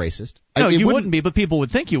wouldn't be a racist. No, you wouldn't be, but people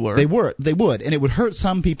would think you were. They would, and it would hurt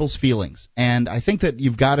some people's feelings. And I think that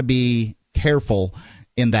you've got to be careful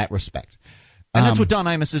in that respect. And that's what Don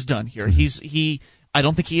Imus has done here. I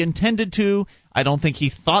don't think he intended to. I don't think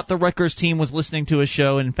he thought the Rutgers team was listening to his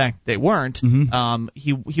show. And in fact, they weren't. Mm-hmm.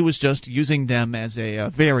 He was just using them as a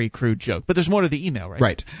very crude joke. But there's more to the email, right?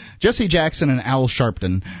 Right. Jesse Jackson and Al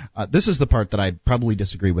Sharpton. This is the part that I probably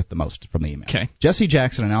disagree with the most from the email. Okay. Jesse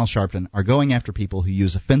Jackson and Al Sharpton are going after people who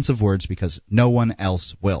use offensive words because no one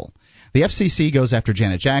else will. The FCC goes after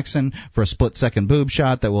Janet Jackson for a split-second boob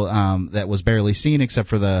shot that was barely seen except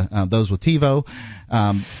for those with TiVo.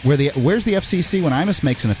 Where's the FCC when Imus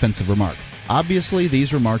makes an offensive remark? Obviously,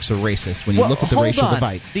 these remarks are racist when you look at the racial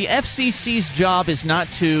divide. The FCC's job is not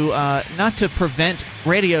to prevent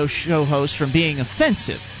radio show hosts from being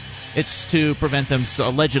offensive. It's to prevent them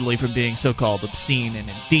allegedly from being so-called obscene and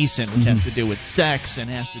indecent, which has to do with sex and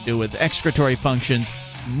has to do with excretory functions.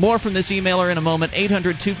 More from this emailer in a moment.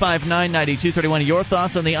 800-259-9231. Your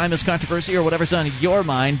thoughts on the Imus controversy or whatever's on your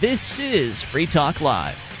mind. This is Free Talk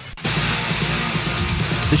Live.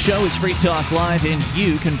 The show is Free Talk Live, and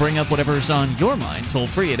you can bring up whatever's on your mind. Toll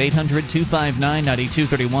free at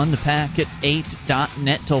 800-259-9231. The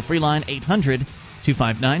packet8.net. Toll free line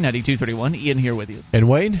 800-259-9231. Ian here with you. And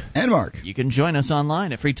Wayne. And Mark. You can join us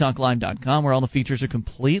online at freetalklive.com, where all the features are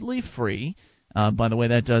completely free. By the way,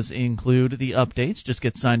 that does include the updates. Just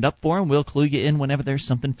get signed up for them. We'll clue you in whenever there's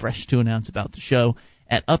something fresh to announce about the show.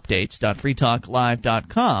 at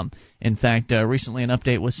updates.freetalklive.com. In fact, recently an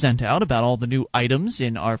update was sent out about all the new items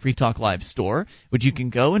in our Free Talk Live store, which you can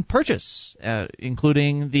go and purchase,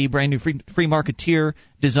 including the brand new Free Marketeer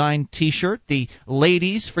design T-shirt, the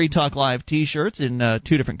ladies Free Talk Live T-shirts in 2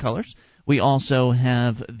 different colors. We also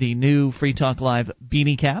have the new Free Talk Live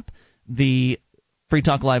beanie cap, the Free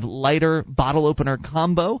Talk Live lighter bottle opener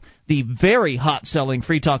combo, the very hot-selling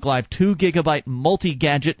Free Talk Live 2 gigabyte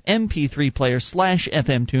multi-gadget MP3 player /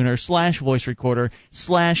 FM tuner / voice recorder /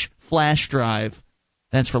 flash drive.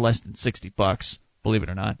 That's for less than $60, believe it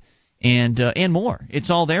or not. And more. It's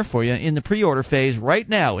all there for you in the pre-order phase right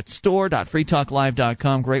now. It's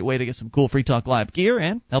store.freetalklive.com. Great way to get some cool Free Talk Live gear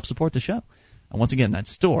and help support the show. And once again,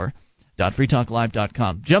 that's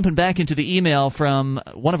store.freetalklive.com. Jumping back into the email from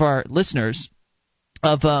one of our listeners,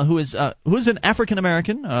 who is an African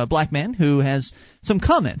American black man who has some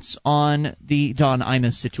comments on the Don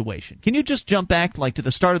Imus situation. Can you just jump back to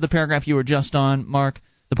the start of the paragraph you were just on, Mark?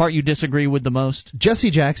 The part you disagree with the most? Jesse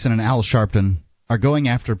Jackson and Al Sharpton are going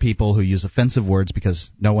after people who use offensive words because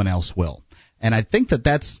no one else will. And I think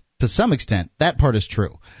that's, to some extent, that part is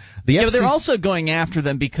true. But they're also going after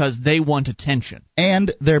them because they want attention.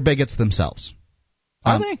 And they're bigots themselves.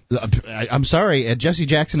 Are they? I'm sorry. Jesse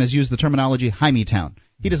Jackson has used the terminology Hymietown.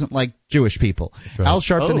 He doesn't like Jewish people. Right. Al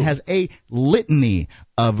Sharpton has a litany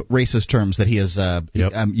of racist terms that he has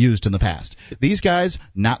used in the past. These guys,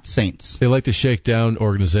 not saints. They like to shake down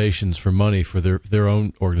organizations for money for their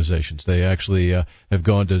own organizations. They actually have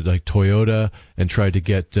gone to Toyota and tried to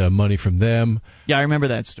get money from them. Yeah, I remember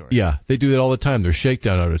that story. Yeah, they do that all the time. They're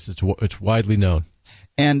shakedown artists. It's widely known.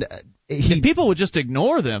 And if people would just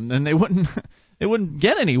ignore them, then they wouldn't. They wouldn't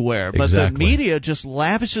get anywhere, but exactly. The media just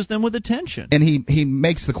lavishes them with attention. And he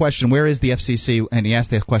makes the question, where is the FCC? And he asked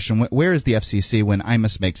the question, where is the FCC when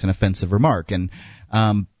Imus makes an offensive remark? And,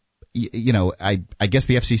 I guess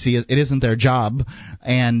the FCC, it isn't their job.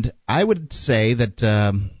 And I would say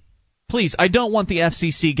that... Please, I don't want the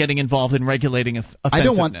FCC getting involved in regulating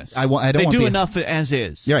offensiveness. I don't they want do enough as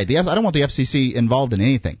is. You're right. I don't want the FCC involved in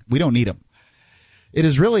anything. We don't need them. It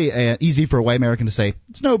is really easy for a white American to say,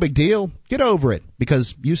 it's no big deal, get over it,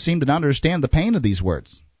 because you seem to not understand the pain of these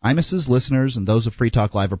words. Imus's listeners and those of Free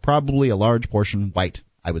Talk Live are probably a large portion white.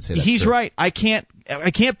 I would say that's He's true. right. I can't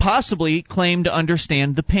possibly claim to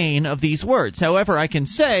understand the pain of these words. However, I can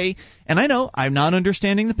say, and I know I'm not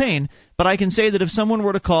understanding the pain, but I can say that if someone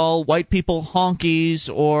were to call white people honkies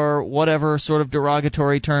or whatever sort of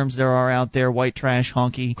derogatory terms there are out there, white trash,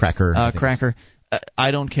 honky, cracker,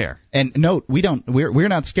 I don't care. And note, we're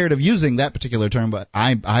not scared of using that particular term, but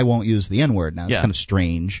I won't use the N-word now. It's kind of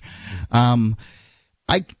strange.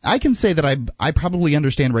 I can say that I probably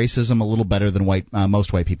understand racism a little better than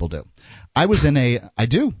most white people do. I was in a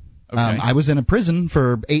prison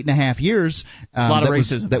for 8.5 years. A lot of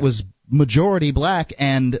racism. That was majority black,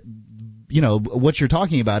 and what you're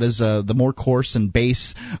talking about is the more coarse and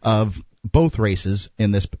base of both races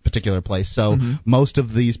in this particular place. So most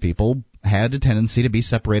of these people had a tendency to be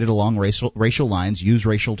separated along racial lines, use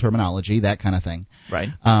racial terminology, that kind of thing. Right.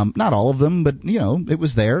 Not all of them, but it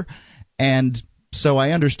was there, and so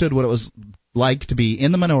I understood what it was like to be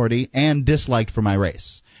in the minority and disliked for my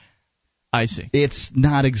race. I see. It's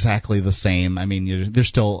not exactly the same. I mean, there's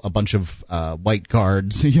still a bunch of white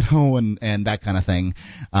guards, and that kind of thing.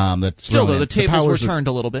 Still, though, the tables were turned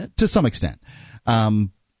a little bit to some extent.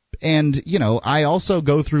 And, I also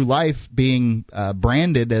go through life being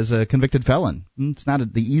branded as a convicted felon. It's not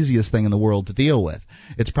the easiest thing in the world to deal with.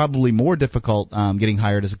 It's probably more difficult getting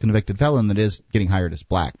hired as a convicted felon than it is getting hired as a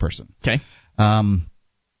black person. Okay.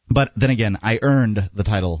 But then again, I earned the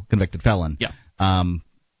title convicted felon. Yeah.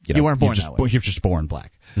 You weren't born that way. You're just born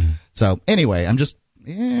black. Mm-hmm. So anyway, I'm just...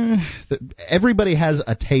 everybody has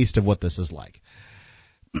a taste of what this is like.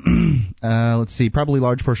 Let's see, probably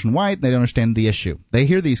large portion white. They don't understand the issue. They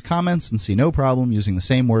hear these comments and see no problem using the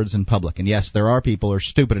same words in public. And yes, there are people who are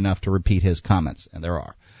stupid enough to repeat his comments, and there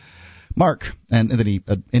are. Mark, and then he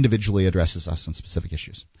individually addresses us on specific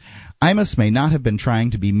issues. Imus may not have been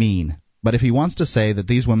trying to be mean, but if he wants to say that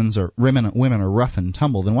these women are rough and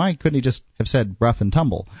tumble, then why couldn't he just have said rough and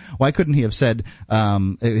tumble? Why couldn't he have said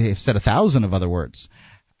 1,000 of other words?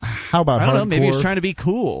 How about hardcore? I don't know. Maybe he was trying to be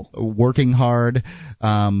cool. Working hard.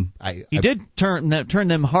 He did turn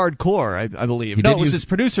them hardcore, I believe. No, it was his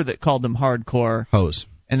producer that called them hardcore. Hose.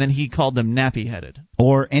 And then he called them nappy-headed.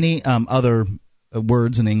 Or any other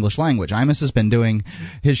words in the English language. Imus has been doing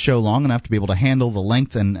his show long enough to be able to handle the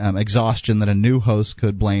length and exhaustion that a new host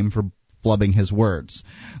could blame for flubbing his words.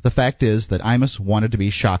 The fact is that Imus wanted to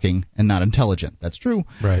be shocking and not intelligent. That's true.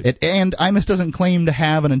 Right. And Imus doesn't claim to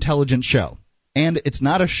have an intelligent show. And it's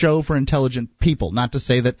not a show for intelligent people. Not to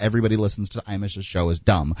say that everybody listens to Imish's show is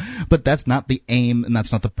dumb, but that's not the aim and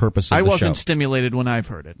that's not the purpose of the show. I wasn't stimulated when I've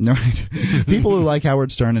heard it. Right. People who like Howard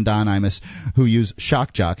Stern and Don Imus who use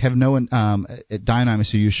shock jock have no Don Imus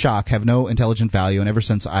who use shock have no intelligent value. And ever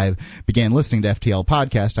since I began listening to FTL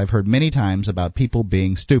podcast, I've heard many times about people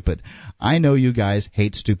being stupid. I know you guys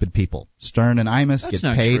hate stupid people. Stern and Imus That's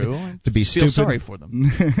get paid to be stupid. I feel sorry for them.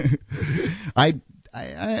 I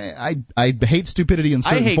hate stupidity in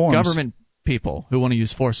certain forms. I hate government people who want to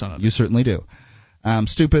use force on others. You certainly do.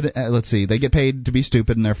 Stupid, let's see, they get paid to be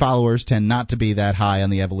stupid, and their followers tend not to be that high on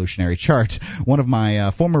the evolutionary chart. One of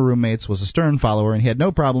my former roommates was a Stern follower, and he had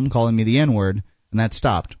no problem calling me the N-word, and that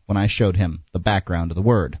stopped when I showed him the background of the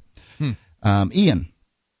word. Ian,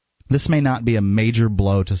 this may not be a major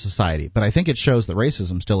blow to society, but I think it shows that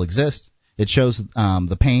racism still exists. It shows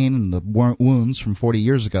the pain and the wounds from 40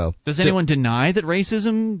 years ago. Does anyone deny that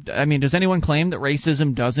racism? I mean, does anyone claim that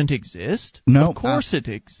racism doesn't exist? No, of course it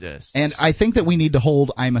exists. And I think that we need to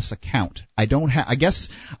hold Imus account. I guess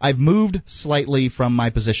I've moved slightly from my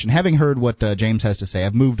position. Having heard what James has to say,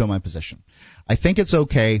 I've moved on my position. I think it's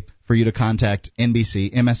okay for you to contact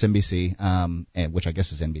NBC, MSNBC, which I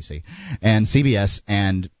guess is NBC, and CBS,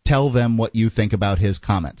 and tell them what you think about his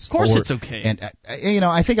comments. Of course it's okay. And,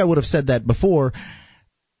 I think I would have said that before.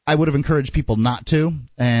 I would have encouraged people not to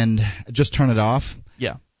and just turn it off.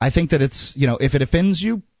 Yeah. I think that it's, if it offends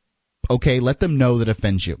you, okay, let them know that it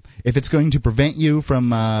offends you. If it's going to prevent you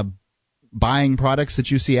from buying products that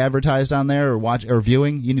you see advertised on there or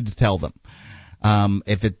viewing, you need to tell them.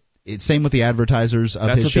 It's same with the advertisers of his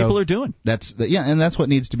show. That's what people are doing. And that's what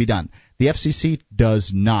needs to be done. The FCC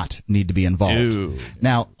does not need to be involved. Ew.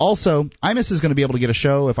 Now, also, Imus is going to be able to get a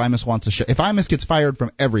show if Imus wants a show. If Imus gets fired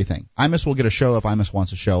from everything, Imus will get a show if Imus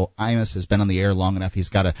wants a show. Imus has been on the air long enough. He's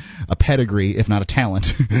got a pedigree, if not a talent,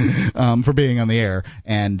 for being on the air,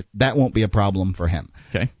 and that won't be a problem for him.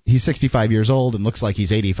 Okay. He's 65 years old and looks like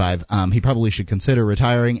he's 85. He probably should consider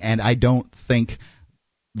retiring, and I don't think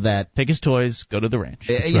that take his toys, go to the ranch.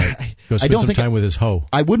 Right. Go spend some time with his hoe.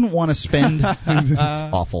 I wouldn't want to spend. It's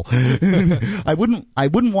awful. I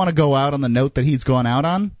wouldn't want to go out on the note that he's gone out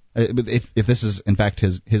on. If this is in fact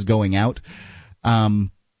his going out,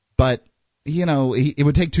 but it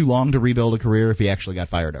would take too long to rebuild a career if he actually got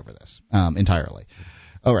fired over this entirely.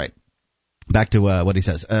 All right, back to what he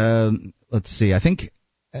says. Let's see. I think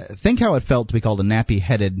how it felt to be called a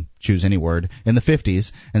nappy-headed, choose any word, in the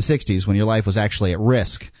 50s and 60s when your life was actually at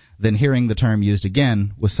risk, then hearing the term used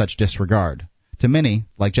again with such disregard. To many,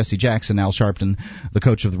 like Jesse Jackson, Al Sharpton, the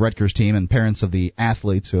coach of the Rutgers team, and parents of the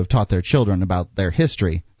athletes who have taught their children about their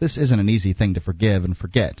history, this isn't an easy thing to forgive and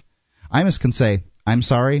forget. Imus can say, "I'm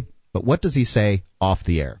sorry," but what does he say off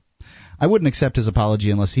the air? I wouldn't accept his apology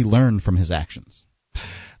unless he learned from his actions.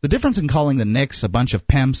 The difference in calling the Knicks a bunch of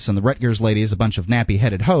pimps and the Rutgers ladies a bunch of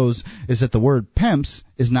nappy-headed hoes is that the word pimps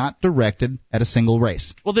is not directed at a single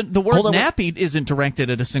race. Well, the word nappy isn't directed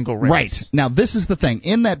at a single race. Right. Now, this is the thing.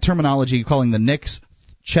 In that terminology, calling the Knicks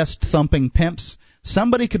chest-thumping pimps,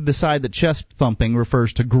 somebody could decide that chest-thumping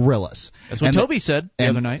refers to gorillas. That's what Toby said the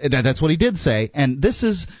other night. That's what he did say. And this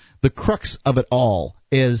is the crux of it all,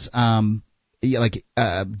 is James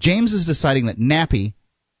is deciding that nappy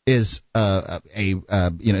is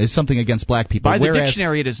is something against black people. By the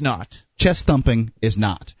dictionary, it is not. Chest thumping is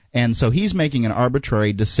not, and so he's making an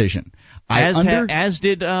arbitrary decision. As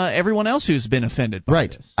did everyone else who's been offended by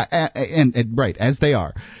this. Right, as they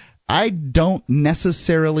are. I don't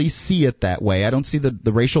necessarily see it that way. I don't see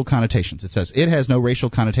the racial connotations. It says it has no racial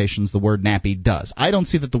connotations. The word nappy does. I don't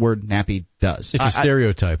see that the word nappy does. It's a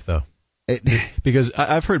stereotype, though. Because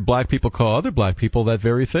I've heard black people call other black people that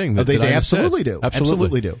very thing. They absolutely do.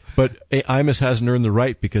 Absolutely do. But Imus hasn't earned the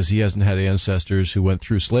right because he hasn't had ancestors who went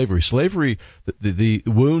through slavery. Slavery, the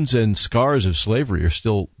wounds and scars of slavery are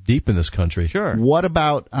still deep in this country. Sure. What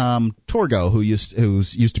about Torgo,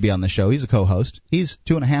 who's used to be on the show? He's a co-host. He's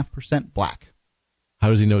 2.5% black. How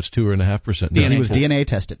does he know it's 2.5%? He was DNA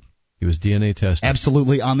tested. He was DNA tested.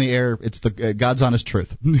 Absolutely on the air. It's the God's honest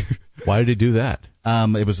truth. Why did he do that?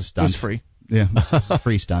 It was a stunt. It was free. Yeah, it was a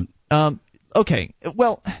free stunt. Okay.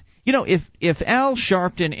 Well, if Al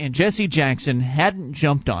Sharpton and Jesse Jackson hadn't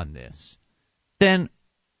jumped on this, then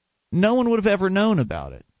no one would have ever known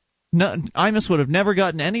about it. Imus would have never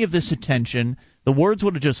gotten any of this attention. The words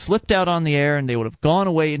would have just slipped out on the air, and they would have gone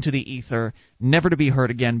away into the ether, never to be heard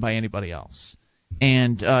again by anybody else.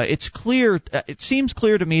 And it's clear. It seems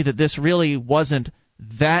clear to me that this really wasn't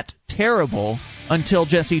that terrible until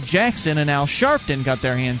Jesse Jackson and Al Sharpton got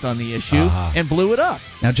their hands on the issue and blew it up.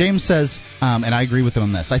 Now, James says, and I agree with him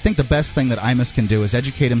on this, I think the best thing that Imus can do is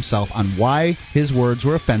educate himself on why his words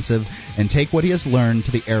were offensive and take what he has learned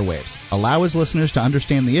to the airwaves. Allow his listeners to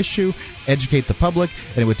understand the issue, educate the public,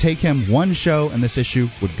 and it would take him one show and this issue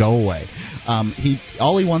would go away.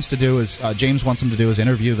 All he wants to do is, James wants him to do is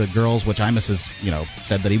interview the girls, which Imus has,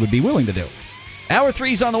 said that he would be willing to do. Hour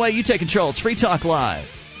 3's on the way. You take control. It's Free Talk Live.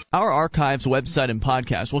 Our archives, website, and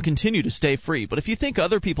podcast will continue to stay free, but if you think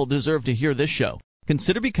other people deserve to hear this show,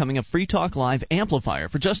 consider becoming a Free Talk Live amplifier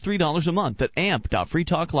for just $3 a month at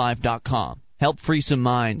amp.freetalklive.com. Help free some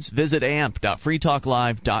minds. Visit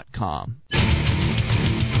amp.freetalklive.com.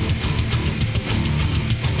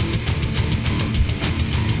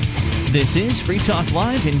 This is Free Talk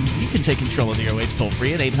Live, and you can take control of the airwaves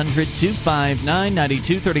toll-free at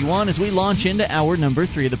 800-259-9231 as we launch into hour number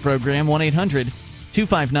 3 of the program,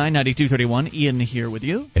 1-800-259-9231. Ian here with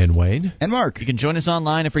you. And Wayne. And Mark. You can join us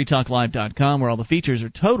online at freetalklive.com, where all the features are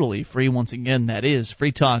totally free. Once again, that is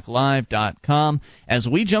freetalklive.com. As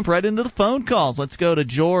we jump right into the phone calls, let's go to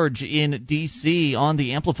George in D.C. on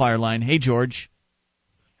the amplifier line. Hey, George.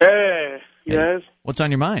 Hey, guys. What's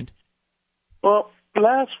on your mind? Well,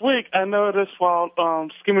 last week I noticed while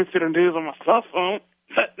skimming through the news on my cell phone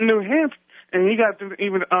that New Hampshire, and you guys didn't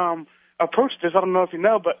even approach this, I don't know if you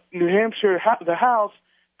know, but New Hampshire, the House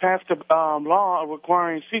passed a law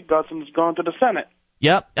requiring seatbelts and it's gone to the Senate.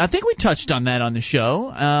 Yep, I think we touched on that on the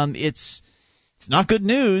show. It's not good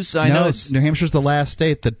news. I know New Hampshire's the last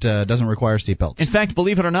state that doesn't require seatbelts. In fact,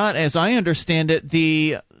 believe it or not, as I understand it,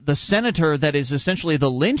 the senator that is essentially the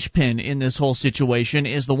linchpin in this whole situation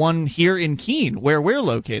is the one here in Keene, where we're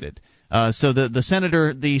located. So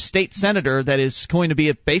the state senator that is going to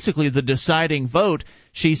be basically the deciding vote,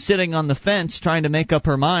 she's sitting on the fence trying to make up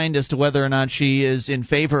her mind as to whether or not she is in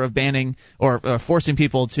favor of banning or forcing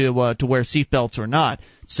people to wear seatbelts or not.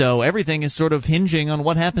 So everything is sort of hinging on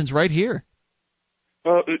what happens right here.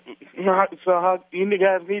 So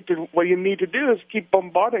what you need to do is keep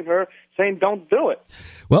bombarding her, saying don't do it.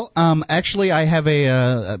 Well, actually, I have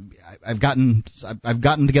I've gotten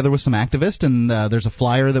together with some activists, and there's a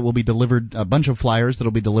flyer that will be delivered, a bunch of flyers that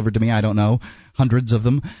will be delivered to me. I don't know, hundreds of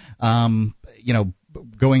them.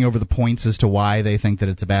 Going over the points as to why they think that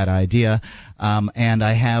it's a bad idea. And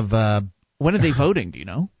I have. When are they voting? Do you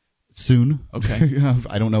know? Soon. Okay.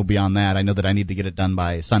 I don't know beyond that. I know that I need to get it done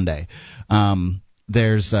by Sunday.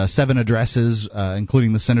 There's 7 addresses,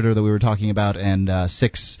 including the senator that we were talking about, and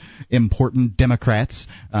 6 important Democrats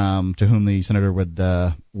to whom the senator would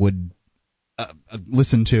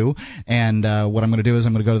listen to. And what I'm going to do is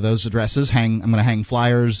I'm going to go to those addresses. I'm going to hang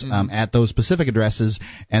flyers at those specific addresses,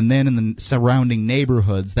 and then in the surrounding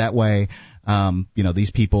neighborhoods. That way,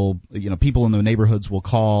 these people in the neighborhoods will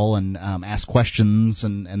call and ask questions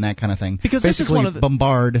and that kind of thing. Because basically, this is one of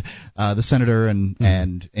bombard the senator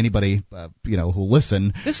and anybody who'll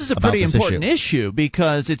listen. This is a pretty important issue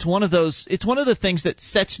because it's one of the things that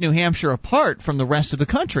sets New Hampshire apart from the rest of the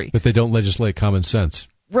country. That they don't legislate common sense.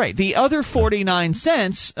 Right. The other 49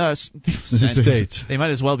 cents, states. They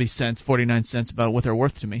might as well be cents, 49 cents about what they're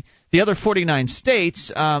worth to me. The other 49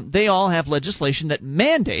 states, they all have legislation that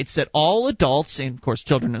mandates that all adults, and of course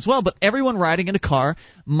children as well, but everyone riding in a car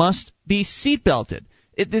must be seatbelted.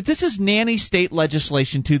 This is nanny state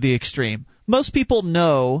legislation to the extreme. Most people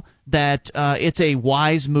know that it's a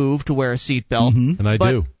wise move to wear a seatbelt. Mm-hmm. And I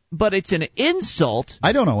do. But it's an insult.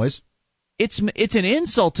 I don't always. It's an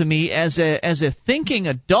insult to me as a thinking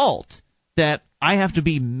adult that I have to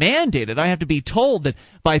be mandated. I have to be told that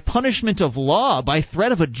by punishment of law, by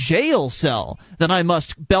threat of a jail cell, that I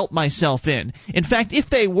must belt myself in. In fact, if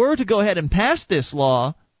they were to go ahead and pass this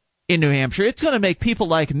law in New Hampshire, it's going to make people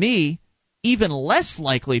like me even less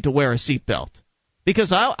likely to wear a seatbelt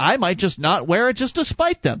because I might just not wear it just to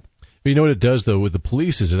spite them. You know what it does, though, with the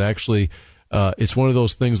police is it actually it's one of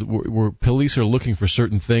those things where police are looking for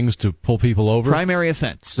certain things to pull people over. Primary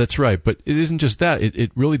offense. That's right, but it isn't just that.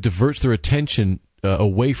 It really diverts their attention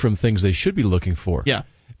away from things they should be looking for. Yeah.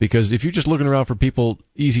 Because if you're just looking around for people,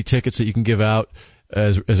 easy tickets that you can give out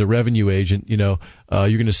as a revenue agent, you're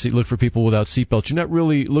going to look for people without seatbelts. You're not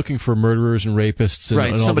really looking for murderers and rapists and,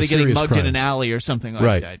 right. and all Somebody the serious getting mugged crimes. in an alley or something like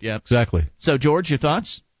right. that. Yeah. Exactly. So, George, your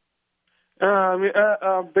thoughts?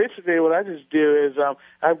 Basically, what I just do is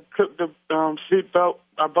I put the seatbelt,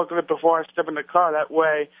 I buckle it before I step in the car. That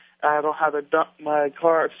way, I don't have to dump my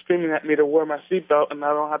car screaming at me to wear my seatbelt, and I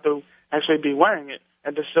don't have to actually be wearing it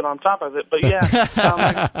and just sit on top of it. But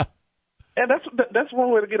yeah, And that's one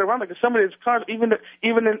way to get around it. Because some of these cars,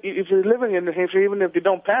 if you're living in New Hampshire, even if you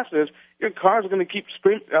don't pass this, your car's going to keep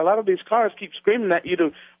screaming. A lot of these cars keep screaming at you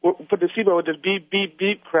to put the seatbelt with this beep, beep,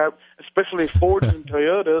 beep crap, especially Fords and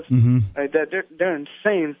Toyotas. Mm-hmm. Like that, they're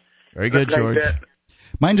insane. Very good, George. Like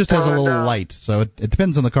mine just has a little light, so it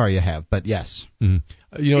depends on the car you have. But yes, I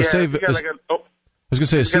was going to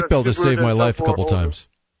say a seatbelt has saved my life a couple times.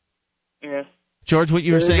 Yeah, George, what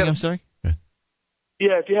you were saying? I'm sorry.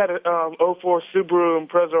 Yeah, if you had a 04 Subaru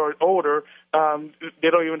Impreza or older, they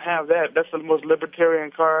don't even have that. That's the most libertarian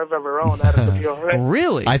car I've ever owned.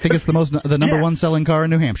 Really? I think it's the number one selling car in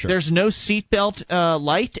New Hampshire. There's no seatbelt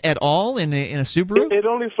light at all in a Subaru? It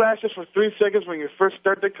only flashes for 3 seconds when you first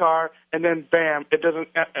start the car, and then bam, it doesn't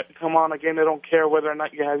come on again. They don't care whether or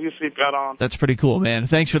not you have your seatbelt on. That's pretty cool, man.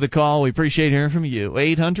 Thanks for the call. We appreciate hearing from you.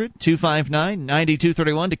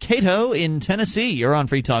 800-259-9231 to Cato in Tennessee. You're on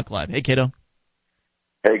Free Talk Live. Hey, Cato.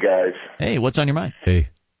 Hey, guys. Hey, what's on your mind? Hey,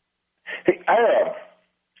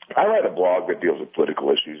 I write a blog that deals with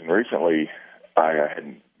political issues, and recently I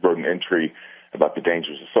wrote an entry about the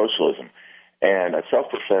dangers of socialism. And a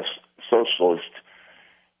self-professed socialist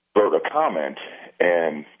wrote a comment,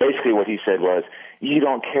 and basically what he said was, you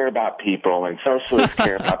don't care about people, and socialists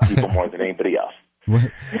care about people more than anybody else.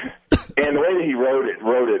 What? And the way that he wrote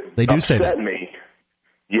it they do upset say that. me.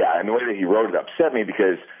 Yeah, and the way that he wrote it upset me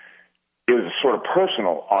because it was sort of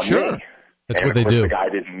personal on Sure. me. That's and what they of course, do. The guy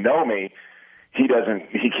didn't know me. He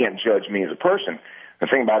can't judge me as a person. The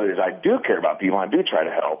thing about it is I do care about people. I do try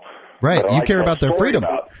to help. Right. But You care about their freedom.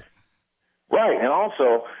 Right. And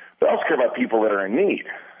also, we also care about people that are in need.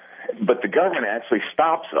 But the government actually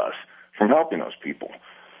stops us from helping those people.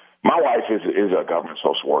 My wife is a government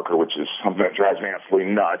social worker, which is something that drives me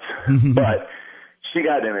absolutely nuts. But she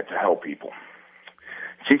got in it to help people.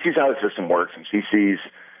 She sees how the system works, and she sees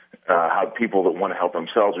how people that want to help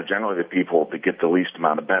themselves are generally the people that get the least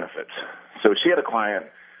amount of benefits. So she had a client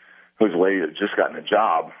who's a lady that just gotten a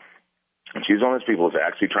job, and she's one of those people who's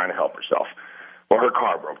actually trying to help herself. Well, her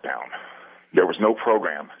car broke down. There was no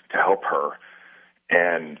program to help her.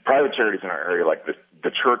 And private charities in our area, like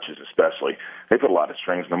the churches especially, they put a lot of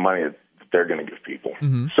strings on the money that they're going to give people.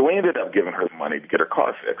 Mm-hmm. So we ended up giving her the money to get her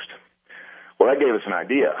car fixed. Well, that gave us an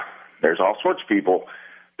idea. There's all sorts of people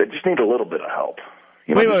that just need a little bit of help.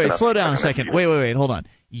 Wait, slow down a second. Wait, hold on.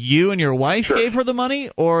 You and your wife gave her the money,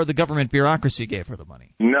 or the government bureaucracy gave her the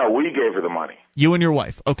money? No, we gave her the money. You and your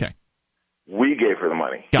wife, okay. We gave her the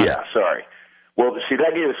money. Got it. Sorry. Well, see,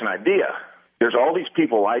 that gave us an idea. There's all these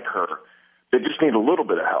people like her that just need a little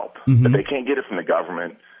bit of help, but they can't get it from the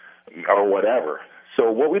government or whatever. So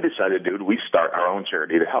what we decided to do, we start our own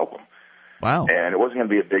charity to help them. Wow. And it wasn't going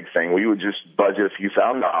to be a big thing. We would just budget a few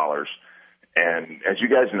 $1,000s. And as you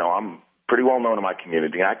guys know, I'm pretty well known in my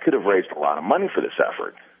community. I could have raised a lot of money for this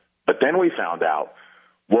effort. But then we found out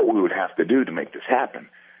what we would have to do to make this happen.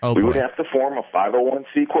 We would have to form a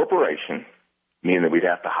 501c corporation, meaning that we'd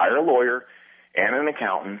have to hire a lawyer and an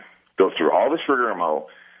accountant, go through all this rigmarole,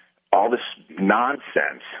 all this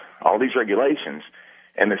nonsense, all these regulations,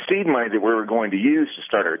 and the seed money that we were going to use to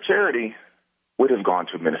start our charity would have gone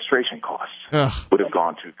to administration costs, would have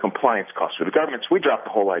gone to compliance costs for the government. So we dropped the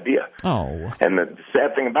whole idea. Oh. And the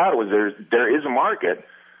sad thing about it was there is a market,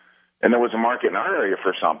 and there was a market in our area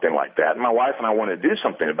for something like that. And my wife and I wanted to do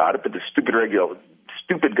something about it, but the stupid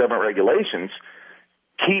government regulations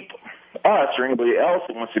keep us or anybody else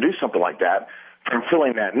that wants to do something like that from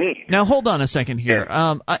filling that need. Now, hold on a second here.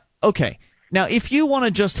 Okay. Now, if you want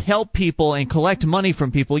to just help people and collect money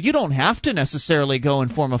from people, you don't have to necessarily go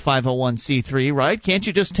and form a 501c3, right? Can't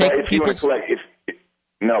you just take people's...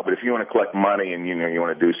 No, but if you want to collect money and you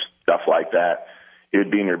want to do stuff like that, it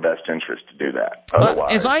would be in your best interest to do that.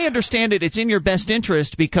 Otherwise, as I understand it, it's in your best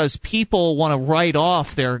interest because people want to write off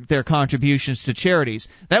their contributions to charities.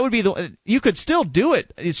 That would be you could still do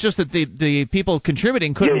it. It's just that the people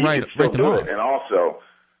contributing couldn't write them off. And also,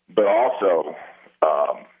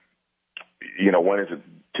 when is it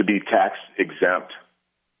to be tax exempt?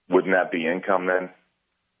 Wouldn't that be income then?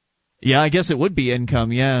 Yeah, I guess it would be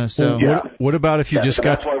income. Yeah. So what about if you just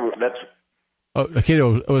got? Okay,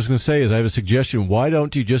 what I was going to say is I have a suggestion. Why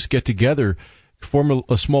don't you just get together, form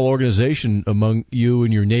a small organization among you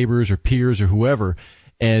and your neighbors or peers or whoever,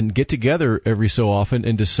 and get together every so often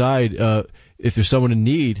and decide if there's someone in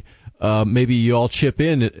need, maybe you all chip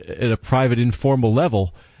in at a private, informal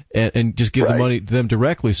level and just give the money to them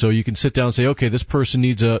directly so you can sit down and say, okay, this person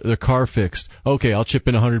needs their car fixed. Okay, I'll chip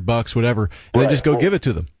in $100, whatever, and then just go give it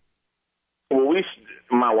to them. Well,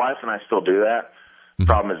 my wife and I still do that. The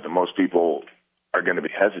problem is that most people are going to be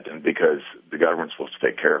hesitant because the government's supposed to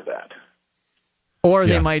take care of that. Or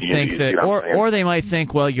they might think or they might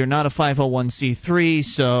think, well, you're not a 501c3,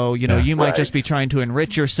 so you might just be trying to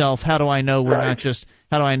enrich yourself. How do I know How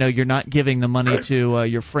do I know you're not giving the money to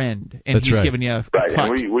your friend and he's giving you a cut?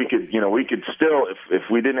 And we could still, if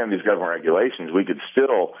we didn't have these government regulations, we could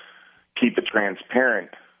still keep a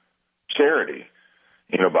transparent charity,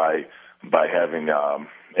 by having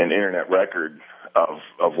an internet record of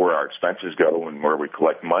where our expenses go and where we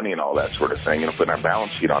collect money and all that sort of thing, putting our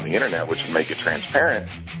balance sheet on the internet, which would make it transparent,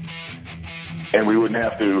 and we wouldn't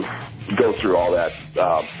have to go through all that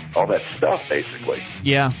stuff, basically.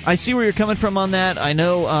 Yeah, I see where you're coming from on that. I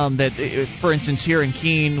know that, for instance, here in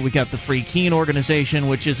Keene, we got the Free Keene organization,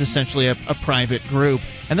 which is essentially a private group,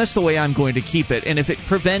 and that's the way I'm going to keep it. And if it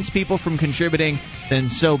prevents people from contributing, then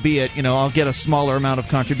so be it. I'll get a smaller amount of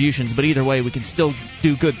contributions, but either way, we can still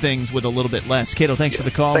do good things with a little bit less. Cato, thanks for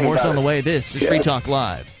the call. More's on the way. This is Free Talk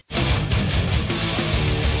Live.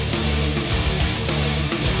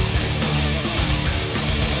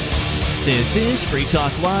 This is Free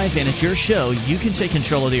Talk Live, and it's your show. You can take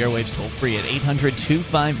control of the airwaves toll-free at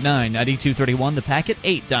 800-259-9231, the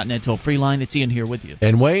packet8.net toll-free line. It's Ian here with you.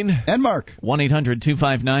 And Wayne. And Mark.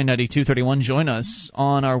 1-800-259-9231. Join us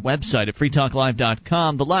on our website at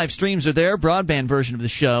freetalklive.com. The live streams are there, broadband version of the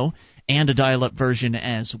show, and a dial-up version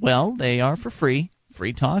as well. They are for free.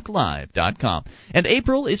 freetalklive.com. And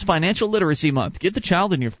April is Financial Literacy Month. Give the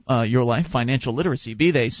child in your life financial literacy,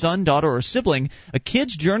 be they son, daughter, or sibling. A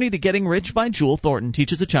Kid's Journey to Getting Rich by Jewel Thornton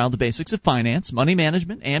teaches a child the basics of finance, money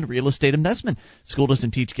management, and real estate investment. School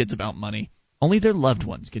doesn't teach kids about money. Only their loved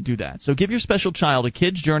ones can do that. So give your special child A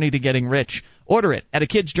Kid's Journey to Getting Rich. Order it at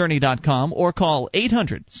akidsjourney.com or call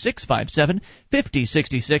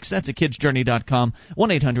 800-657-5066. That's akidsjourney.com,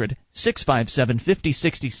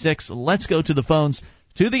 1-800-657-5066. Let's go to the phones,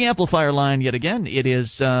 to the amplifier line yet again. It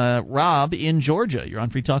is Rob in Georgia. You're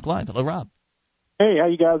on Free Talk Live. Hello, Rob. Hey, how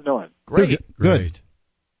you guys doing? Great. Good.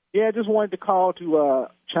 Yeah, I just wanted to call to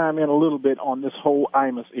chime in a little bit on this whole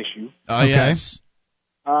IMUS issue. Oh, yes.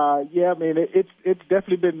 Yeah, I mean, it's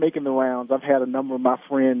definitely been making the rounds. I've had a number of my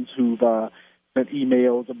friends who've sent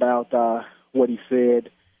emails about what he said.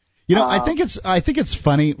 I think it's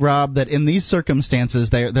funny, Rob, that in these circumstances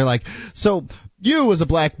they're like, so you as a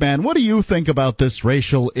black man, what do you think about this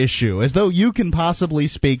racial issue? As though you can possibly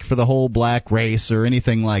speak for the whole black race or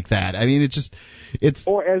anything like that. I mean, it's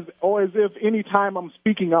or as if any time I'm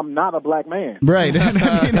speaking, I'm not a black man. Right.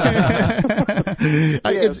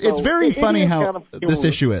 It's very funny how this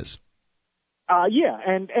issue is. Yeah,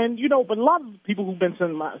 and but a lot of the people who've been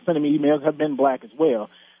sending me emails have been black as well.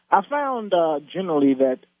 I found generally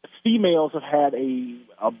that females have had a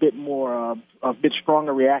bit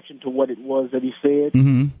stronger reaction to what it was that he said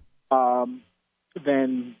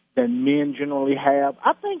than men generally have.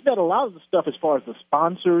 I think that a lot of the stuff as far as the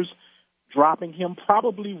sponsors dropping him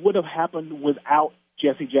probably would have happened without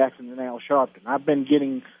Jesse Jackson and Al Sharpton. I've been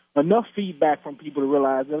getting enough feedback from people to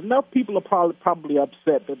realize that enough people are probably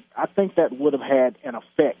upset that I think that would have had an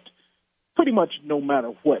effect pretty much no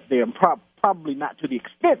matter what. They're probably not to the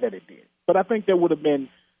extent that it did, but I think there would have been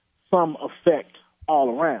some effect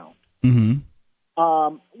all around.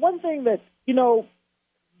 One thing that,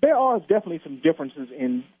 there are definitely some differences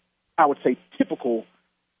in, I would say, typical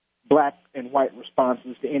black and white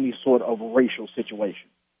responses to any sort of racial situation.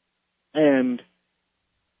 And,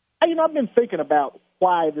 I've been thinking about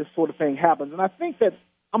why this sort of thing happens, and I think that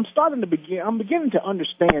I'm beginning to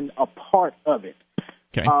understand a part of it.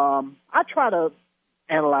 Okay. I try to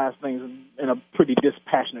analyze things in a pretty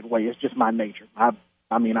dispassionate way. It's just my nature. I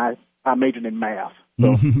majored in math,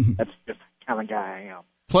 so that's just the kind of guy I am.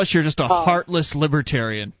 Plus, you're just a heartless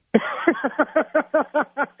libertarian.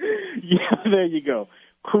 Yeah, there you go.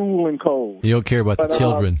 Cruel and cold. You don't care about the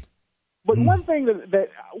children. But one of the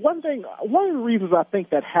reasons I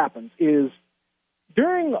think that happens is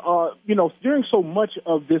during so much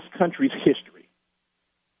of this country's history,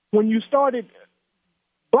 when you started,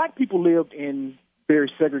 black people lived in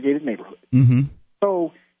very segregated neighborhoods.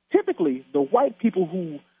 So typically, the white people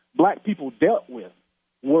who black people dealt with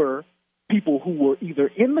were people who were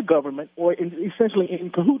either in the government or essentially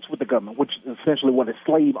in cahoots with the government, which is essentially what a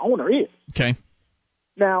slave owner is. Okay.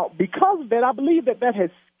 Now, because of that, I believe that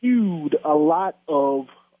has skewed a lot of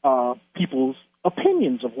people's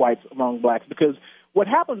opinions of whites among blacks, because what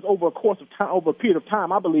happens over a period of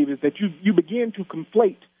time, I believe, is that you begin to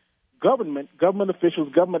conflate government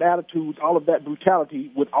officials, government attitudes, all of that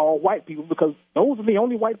brutality with all white people, because those are the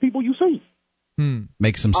only white people you see.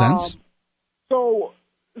 Makes some sense. So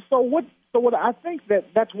what I think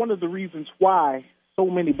that's one of the reasons why so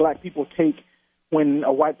many black people take when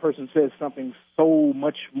a white person says something so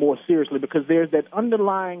much more seriously, because there's that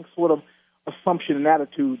underlying sort of assumption and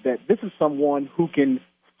attitude that this is someone who can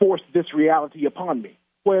force this reality upon me.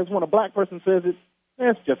 Whereas when a black person says it,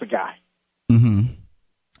 it's just a guy. Mm-hmm.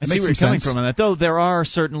 I see where you're coming from on that, though. There are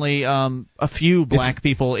certainly a few black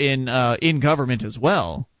people in government as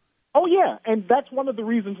well. Oh yeah, and that's one of the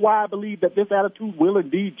reasons why I believe that this attitude will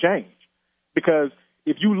indeed change. Because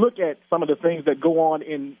if you look at some of the things that go on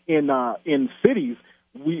in cities,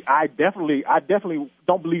 I definitely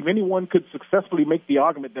don't believe anyone could successfully make the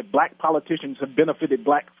argument that black politicians have benefited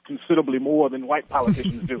blacks considerably more than white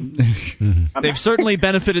politicians do. They've certainly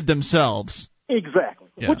benefited themselves. Exactly,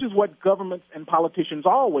 yeah. Which is what governments and politicians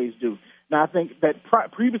always do. Now, I think that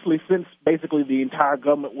previously, since basically the entire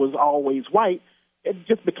government was always white, it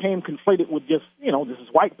just became conflated with just, this is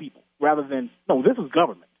white people, rather than, no, this is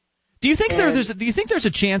government. Do you think there's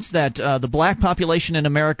a chance that the black population in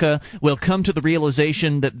America will come to the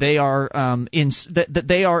realization that they are that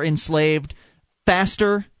they are enslaved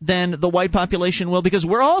faster than the white population will? Because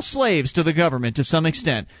we're all slaves to the government to some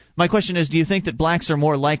extent. My question is, do you think that blacks are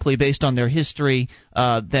more likely, based on their history,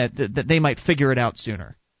 that they might figure it out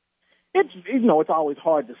sooner? It's always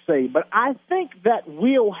hard to say, but I think that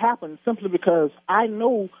will happen simply because I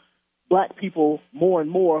know black people more and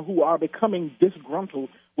more who are becoming disgruntled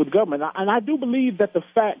with government. And I do believe that the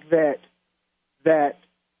fact that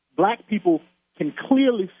black people can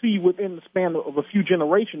clearly see within the span of a few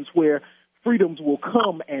generations where freedoms will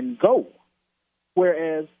come and go,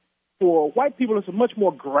 whereas for white people it's a much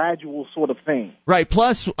more gradual sort of thing. Right.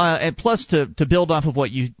 Plus to build off of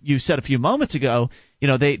what you said a few moments ago,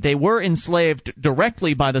 they were enslaved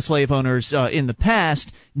directly by the slave owners in the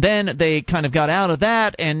past. Then they kind of got out of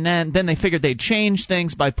that, and then they figured they'd change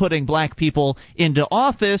things by putting black people into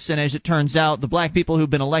office. And as it turns out, the black people who've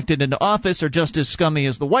been elected into office are just as scummy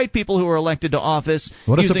as the white people who were elected to office.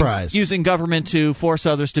 What a surprise! Using government to force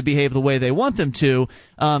others to behave the way they want them to.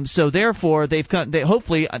 So therefore,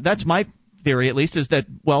 hopefully that's my theory, at least, is that,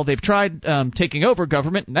 well, they've tried taking over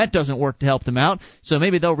government, and that doesn't work to help them out, so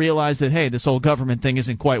maybe they'll realize that, hey, this whole government thing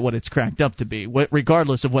isn't quite what it's cracked up to be,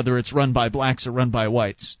 regardless of whether it's run by blacks or run by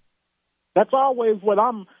whites. That's always what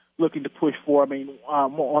I'm looking to push for. I mean,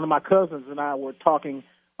 one of my cousins and I were talking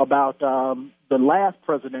about the last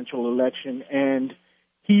presidential election, and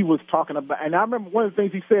he was talking about, and I remember one of the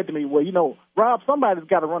things he said to me, well, Rob, somebody's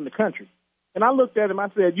got to run the country. And I looked at him, I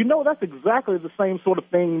said, that's exactly the same sort of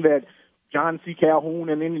thing that John C. Calhoun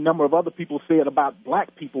and any number of other people said about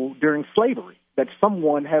black people during slavery, that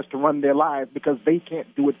someone has to run their lives because they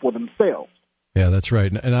can't do it for themselves. Yeah, that's right.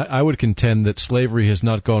 And I would contend that slavery has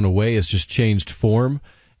not gone away, it's just changed form,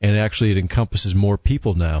 and actually it encompasses more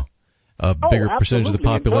people now, a bigger percentage of the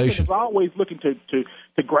population. And government is always looking to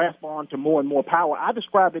grasp on to more and more power. I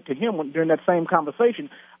described it to him during that same conversation.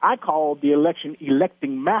 I called the election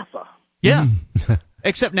electing massa. Yeah,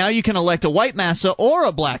 except now you can elect a white massa or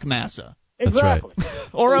a black massa. Exactly.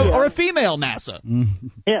 That's right. or a female massa.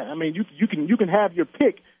 Yeah, I mean, you can have your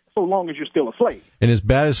pick so long as you're still a slave. And as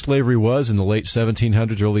bad as slavery was in the late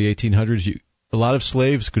 1700s, early 1800s, a lot of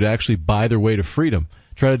slaves could actually buy their way to freedom.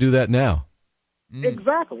 Try to do that now.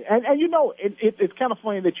 Exactly. And it's kind of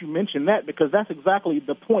funny that you mentioned that, because that's exactly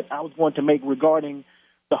the point I was going to make regarding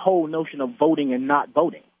the whole notion of voting and not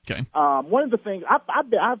voting. Okay. One of the things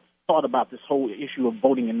I've thought about this whole issue of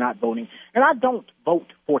voting and not voting, and I don't vote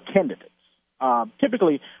for candidates.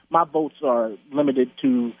 Typically, my votes are limited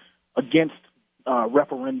to against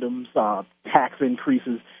referendums, tax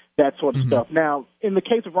increases, that sort of stuff. Now, in the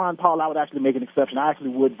case of Ron Paul, I would actually make an exception. I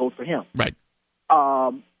actually would vote for him. Right.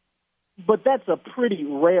 But that's a pretty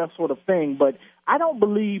rare sort of thing. But I don't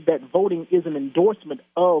believe that voting is an endorsement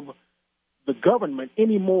of the government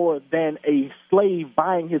any more than a slave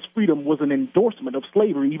buying his freedom was an endorsement of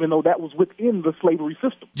slavery, even though that was within the slavery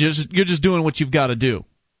system. You're just doing what you've got to do.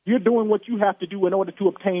 You're doing what you have to do in order to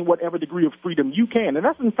obtain whatever degree of freedom you can, and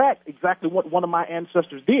that's in fact exactly what one of my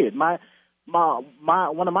ancestors did. One of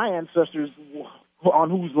my ancestors, on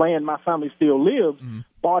whose land my family still lives,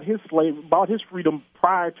 bought his freedom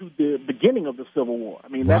prior to the beginning of the Civil War. I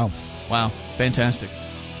mean, wow, fantastic.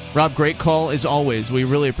 Rob, great call as always. We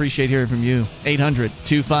really appreciate hearing from you.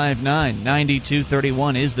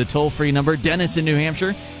 800-259-9231 is the toll-free number. Dennis in New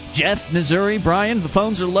Hampshire. Jeff, Missouri. Brian, the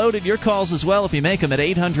phones are loaded. Your calls as well if you make them at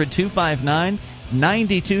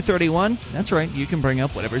 800-259-9231. That's right, you can bring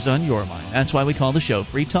up whatever's on your mind. That's why we call the show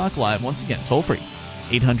Free Talk Live. Once again, toll free.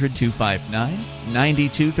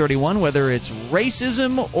 800-259-9231. Whether it's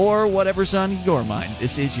racism or whatever's on your mind,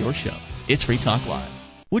 this is your show. It's Free Talk Live.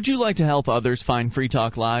 Would you like to help others find Free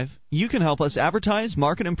Talk Live? You can help us advertise,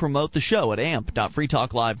 market, and promote the show at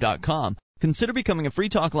amp.freetalklive.com. Consider becoming a Free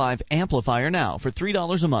Talk Live amplifier now for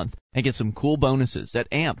 $3 a month and get some cool bonuses at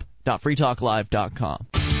amp.freetalklive.com.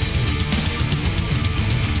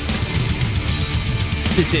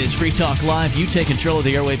 This is Free Talk Live. You take control of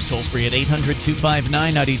the airwaves toll-free at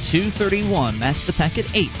 800-259-9231. That's the Packet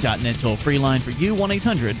 8.net toll-free line for you,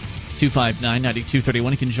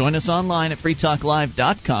 1-800-259-9231. You can join us online at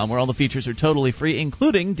freetalklive.com, where all the features are totally free,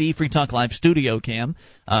 including the Free Talk Live Studio Cam,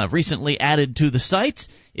 recently added to the site.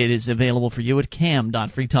 It is available for you at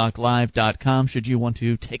cam.freetalklive.com should you want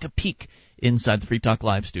to take a peek inside the Free Talk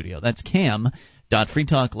Live studio. That's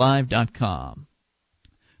cam.freetalklive.com.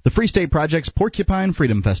 The Free State Project's Porcupine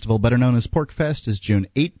Freedom Festival, better known as PorcFest, is June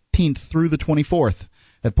 18th through the 24th.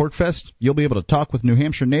 At PorcFest, you'll be able to talk with New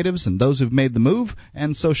Hampshire natives and those who've made the move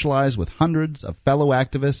and socialize with hundreds of fellow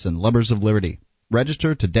activists and lovers of liberty.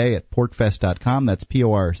 Register today at porcfest.com. That's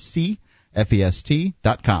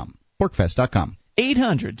PORCFEST.com. Porcfest.com.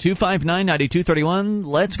 800-259-9231.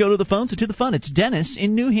 Let's go to the phones and to the fun. It's Dennis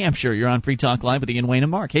in New Hampshire. You're on Free Talk Live with Ian, Wayne,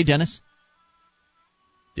 and Mark. Hey, Dennis.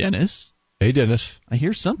 Dennis? Hey, Dennis. I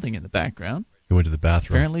hear something in the background. He went to the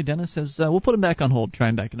bathroom. Apparently, Dennis has... we'll put him back on hold. Try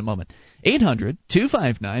him back in a moment.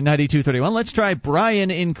 800-259-9231. Let's try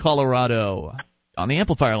Brian in Colorado on the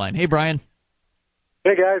amplifier line. Hey, Brian.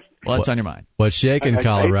 Hey, guys. What's on your mind? What's shaking,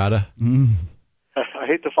 Colorado? I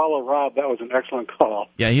hate to follow Rob. That was an excellent call.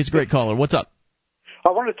 Yeah, he's a great caller. What's up? I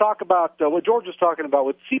wanted to talk about what George was talking about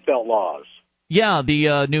with seatbelt laws. Yeah,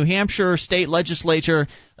 the New Hampshire state legislature,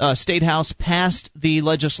 State House, passed the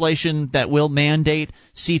legislation that will mandate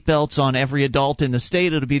seatbelts on every adult in the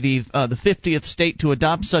state. It'll be the 50th state to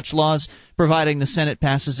adopt such laws, providing the Senate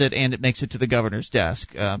passes it and it makes it to the governor's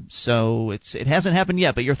desk. So it hasn't happened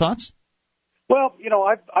yet. But your thoughts? Well, you know,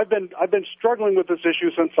 I've been struggling with this issue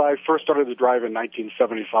since I first started to drive in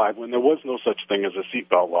 1975, when there was no such thing as a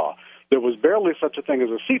seatbelt law. There was barely such a thing as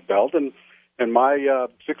a seatbelt, and my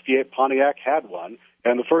 68 Pontiac had one.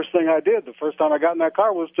 And the first thing I did, the first time I got in that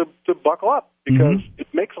car, was to buckle up, because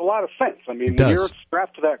it makes a lot of sense. I mean, when you're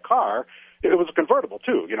strapped to that car, it was a convertible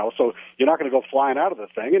too, you know, so you're not going to go flying out of the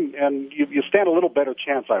thing, and you stand a little better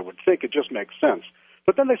chance, I would think. It just makes sense.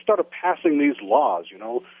 But then they started passing these laws, you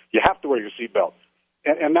know, you have to wear your seatbelt.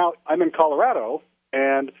 And now I'm in Colorado,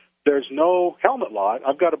 and there's no helmet law.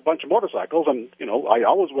 I've got a bunch of motorcycles, and, you know, I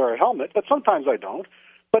always wear a helmet, but sometimes I don't.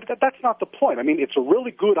 But that's not the point. I mean, it's a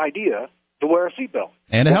really good idea to wear a seatbelt.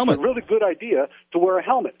 And a helmet. It's a really good idea to wear a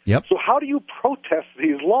helmet. Yep. So how do you protest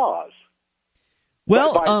these laws?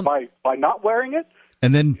 Well, by not wearing it?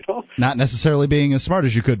 And then not necessarily being as smart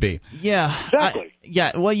as you could be. Yeah. Exactly.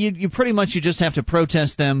 Well, you pretty much you just have to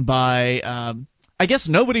protest them by I guess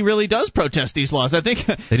nobody really does protest these laws. I think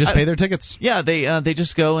they just pay their tickets. Yeah, they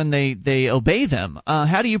just go and they obey them.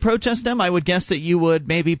 How do you protest them? I would guess that you would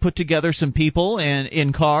maybe put together some people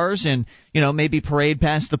in cars and, you know, maybe parade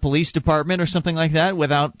past the police department or something like that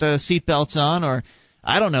without seatbelts on, or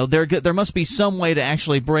I don't know. There must be some way to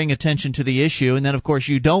actually bring attention to the issue, and then of course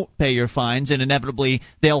you don't pay your fines, and inevitably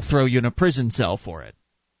they'll throw you in a prison cell for it.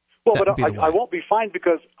 Well, but I won't be fined,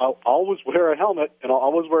 because I'll always wear a helmet and I'll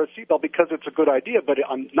always wear a seatbelt, because it's a good idea. But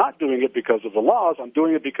I'm not doing it because of the laws. I'm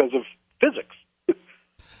doing it because of physics.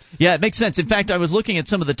 Yeah, it makes sense. In fact, I was looking at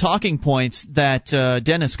some of the talking points that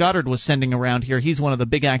Dennis Goddard was sending around here. He's one of the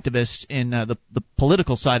big activists in the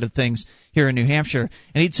political side of things here in New Hampshire.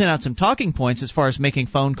 And he'd sent out some talking points as far as making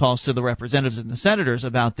phone calls to the representatives and the senators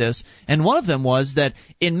about this. And one of them was that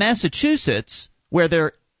in Massachusetts, where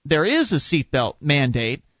there is a seatbelt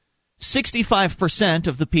mandate, 65%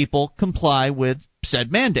 of the people comply with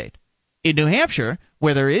said mandate. In New Hampshire,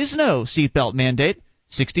 where there is no seatbelt mandate,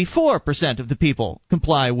 64% of the people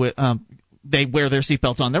comply with they wear their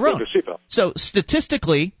seatbelts on their own. So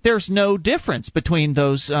statistically, there's no difference between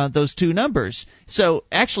those two numbers. So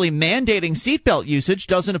actually, mandating seatbelt usage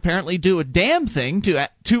doesn't apparently do a damn thing to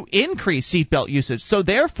increase seatbelt usage. So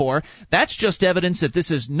therefore, that's just evidence that this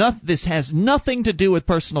has nothing to do with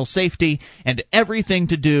personal safety and everything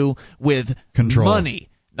to do with money.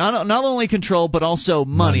 Not only control, but also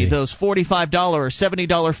money. Those $45 or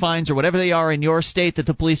 $70 fines or whatever they are in your state that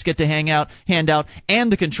the police get to hand out, and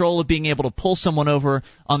the control of being able to pull someone over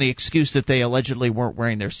on the excuse that they allegedly weren't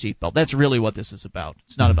wearing their seatbelt. That's really what this is about.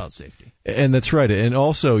 It's not about safety. And that's right. And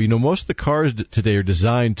also, you know, most of the cars today are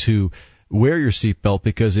designed to wear your seatbelt,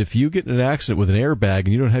 because if you get in an accident with an airbag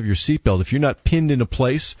and you don't have your seatbelt, if you're not pinned into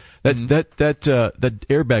place, that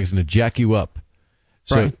airbag is going to jack you up.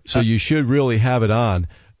 So you should really have it on.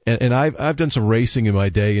 And I've done some racing in my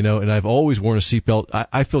day, you know, and I've always worn a seatbelt.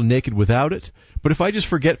 I feel naked without it, But if I just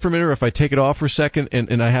forget for a minute, or if I take it off for a second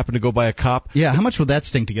and I happen to go by a cop... Yeah, how much would that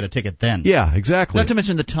sting to get a ticket then? Yeah, exactly. Not to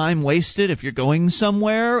mention the time wasted if you're going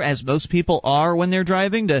somewhere, as most people are when they're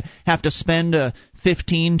driving, to have to spend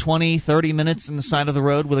 15, 20, 30 minutes on the side of the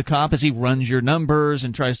road with a cop as he runs your numbers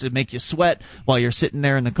and tries to make you sweat while you're sitting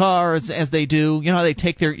there in the car, as they do. You know how they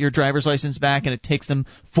take your driver's license back and it takes them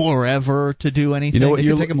forever to do anything? You know what? It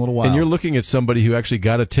can take them a little while. And you're looking at somebody who actually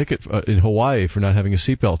got a ticket in Hawaii for not having a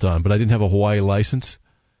seatbelt on, but I didn't have a Hawaii license.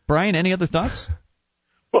 Brian, any other thoughts?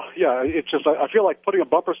 Well, yeah, it's just I feel like putting a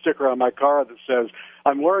bumper sticker on my car that says,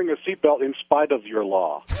 "I'm wearing a seatbelt in spite of your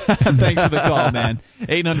law." Thanks for the call, man.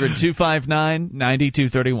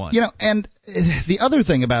 800-259-9231. You know, and the other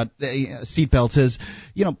thing about seatbelts is,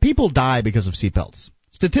 you know, people die because of seatbelts.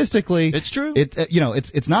 Statistically, it's true.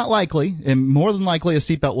 It's not likely, and more than likely a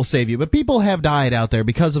seatbelt will save you. But people have died out there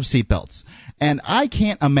because of seatbelts, and I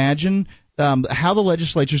can't imagine how the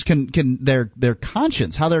legislatures can their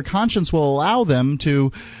conscience will allow them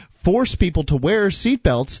to force people to wear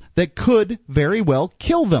seatbelts that could very well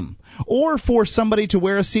kill them, or force somebody to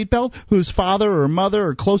wear a seatbelt whose father or mother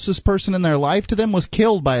or closest person in their life to them was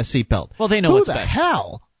killed by a seatbelt. Well, they know what's best. Who the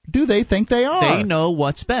hell do they think they are? They know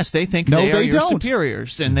what's best. They think they are your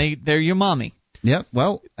superiors, and they're your mommy. Yeah,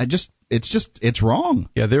 well, it's wrong.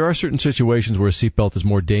 Yeah, there are certain situations where a seatbelt is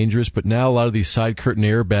more dangerous, but now a lot of these side curtain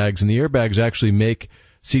airbags, and the airbags actually make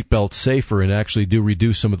seatbelts safer and actually do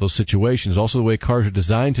reduce some of those situations. Also, the way cars are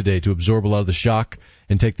designed today to absorb a lot of the shock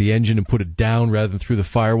and take the engine and put it down rather than through the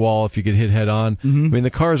firewall if you get hit head on. Mm-hmm. I mean,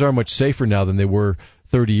 the cars are much safer now than they were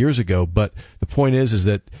 30 years ago, but the point is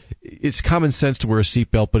that it's common sense to wear a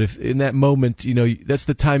seatbelt, but if in that moment, you know, that's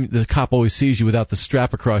the time the cop always sees you without the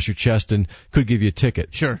strap across your chest and could give you a ticket.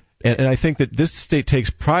 Sure. And I think that this state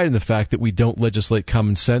takes pride in the fact that we don't legislate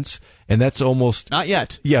common sense, and that's almost... Not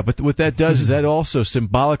yet. Yeah, but what that does is that also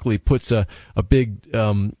symbolically puts a big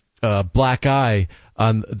black eye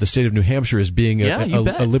on the state of New Hampshire as being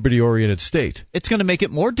a liberty-oriented state. It's going to make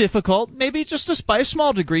it more difficult, maybe just by a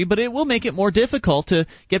small degree, but it will make it more difficult to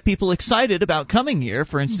get people excited about coming here,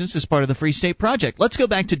 for instance, as part of the Free State Project. Let's go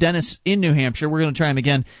back to Dennis in New Hampshire. We're going to try him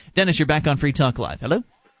again. Dennis, you're back on Free Talk Live. Hello?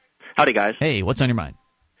 Howdy, guys. Hey, what's on your mind?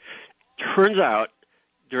 Turns out,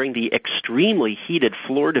 during the extremely heated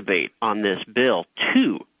floor debate on this bill,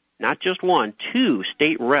 not just one, two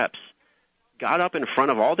state reps got up in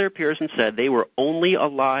front of all their peers and said they were only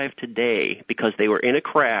alive today because they were in a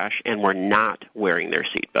crash and were not wearing their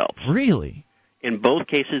seatbelts. Really? In both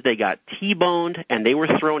cases, they got T-boned and they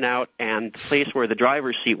were thrown out, and the place where the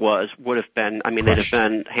driver's seat was would have been, they'd have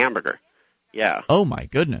been hamburger. Yeah. Oh, my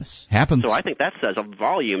goodness. Happens. So I think that says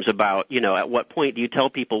volumes about, at what point do you tell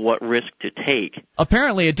people what risk to take?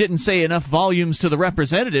 Apparently it didn't say enough volumes to the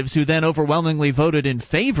representatives who then overwhelmingly voted in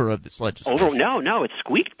favor of this legislation. No, it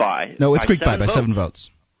squeaked by. No, it squeaked by 7 votes.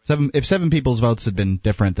 7 If 7 people's votes had been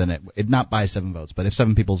different, then it not by 7 votes, but if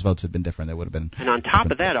 7 people's votes had been different, it would have been. And on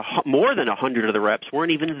top of that, more than 100 of the reps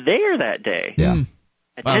weren't even there that day. Yeah.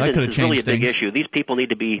 Attendance is really a big issue. These people need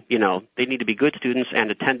to be, they need to be good students,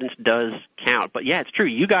 and attendance does count. But yeah, it's true.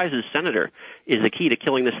 You guys as senator is the key to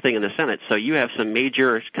killing this thing in the Senate, so you have some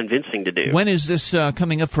major convincing to do. When is this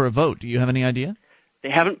coming up for a vote? Do you have any idea? They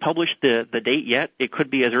haven't published the date yet. It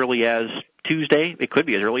could be as early as Tuesday. It could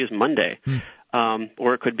be as early as Monday.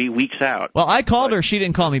 Or it could be weeks out. Well, I called her. She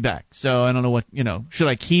didn't call me back. So I don't know what, should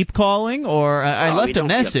I keep calling? Or I left a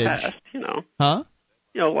message. Huh?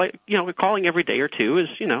 Calling every day or two is,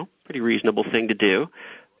 pretty reasonable thing to do.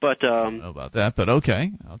 But I don't know about that, but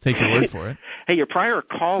okay. I'll take your word for it. Hey, your prior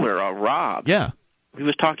caller, Rob. Yeah. He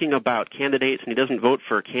was talking about candidates, and he doesn't vote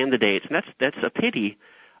for candidates, and that's a pity.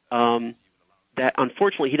 That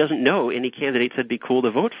unfortunately he doesn't know any candidates that'd be cool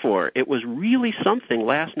to vote for. It was really something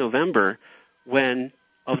last November when,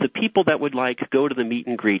 of the people that would go to the meet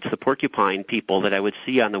and greets, the porcupine people that I would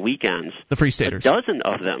see on the weekends, the Free Staters, a dozen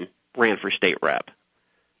of them ran for state rep.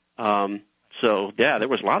 So, yeah, there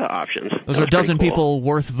was a lot of options. Those are a dozen people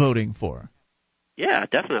worth voting for. Yeah,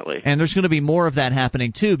 definitely. And there's going to be more of that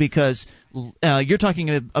happening, too, because you're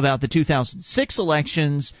talking about the 2006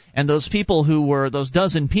 elections, and those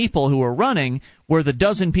dozen people who were running were the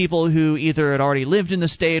dozen people who either had already lived in the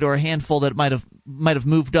state or a handful that might have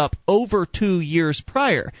moved up over 2 years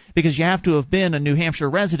prior, because you have to have been a New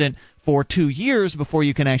Hampshire resident for 2 years before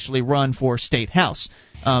you can actually run for state house.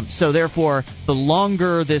 So therefore, the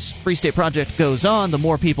longer this Free State Project goes on, the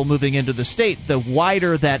more people moving into the state, the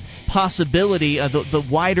wider that possibility, the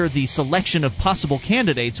wider the selection of possible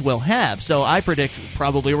candidates will have. So I predict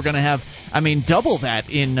probably we're going to have, double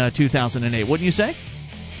that in 2008. Wouldn't you say?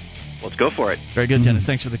 Let's go for it. Very good, Dennis.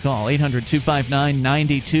 Thanks for the call.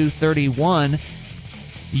 800-259-9231.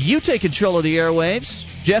 You take control of the airwaves.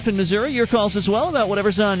 Jeff in Missouri, your calls as well about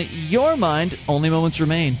whatever's on your mind. Only moments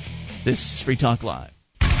remain. This is Free Talk Live.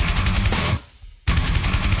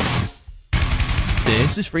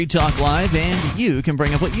 This is Free Talk Live, and you can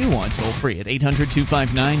bring up what you want toll-free at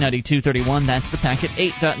 800-259-9231. That's the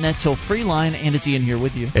Packet8.net toll-free line, and it's Ian here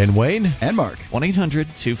with you. And Wayne. And Mark.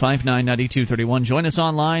 1-800-259-9231. Join us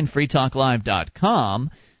online, freetalklive.com.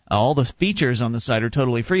 All the features on the site are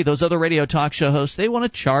totally free. Those other radio talk show hosts, they want to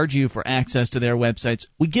charge you for access to their websites.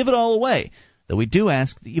 We give it all away. Though we do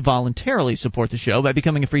ask that you voluntarily support the show by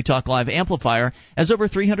becoming a Free Talk Live amplifier, as over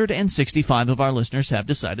 365 of our listeners have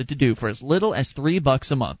decided to do for as little as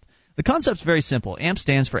 $3 a month. The concept's very simple. AMP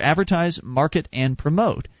stands for Advertise, Market, and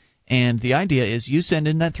Promote. And the idea is you send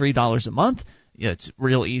in that $3 a month. It's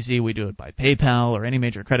real easy. We do it by PayPal or any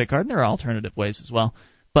major credit card, and there are alternative ways as well.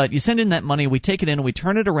 But you send in that money, we take it in, and we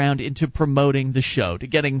turn it around into promoting the show, to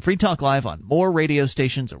getting Free Talk Live on more radio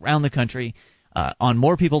stations around the country, on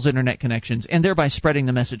more people's internet connections, and thereby spreading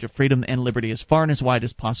the message of freedom and liberty as far and as wide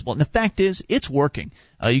as possible. And the fact is, it's working.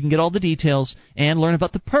 You can get all the details and learn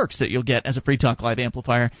about the perks that you'll get as a Free Talk Live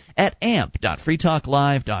amplifier at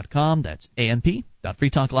amp.freetalklive.com. That's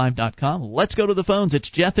amp.freetalklive.com. Let's go to the phones. It's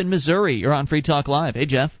Jeff in Missouri. You're on Free Talk Live. Hey,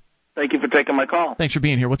 Jeff. Thank you for taking my call. Thanks for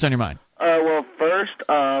being here. What's on your mind? Well, first,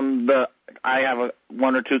 I have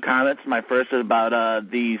one or two comments. My first is about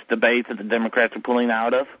these debates that the Democrats are pulling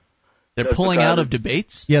out of. They're pulling out of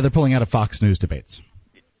debates? Yeah, they're pulling out of Fox News debates.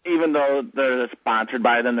 Even though they're sponsored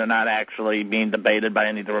by them, they're not actually being debated by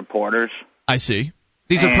any of the reporters. I see.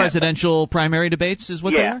 These are presidential primary debates is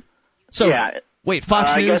what they are? So, wait,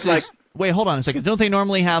 Fox News is... Wait, hold on a second. Don't they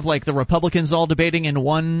normally have, like, the Republicans all debating in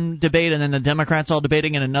one debate and then the Democrats all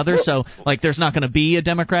debating in another? So, like, there's not going to be a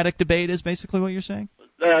Democratic debate is basically what you're saying?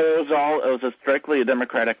 It was strictly a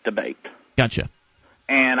Democratic debate. Gotcha.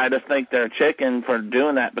 And I just think they're chicken for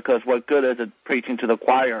doing that, because what good is it preaching to the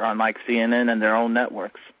choir on, like, CNN and their own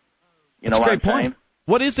networks? That's a great point.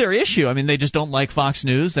 What is their issue? I mean, they just don't like Fox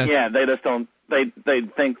News? Yeah, they just don't. They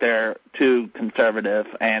think they're too conservative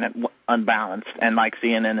and unbalanced, and like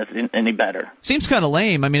CNN is any better. Seems kind of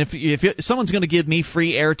lame. I mean, if someone's going to give me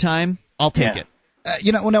free airtime, I'll take it.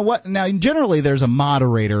 Now, generally there's a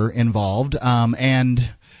moderator involved, and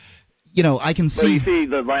I can see. Well, you see,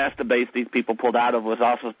 the last debate these people pulled out of was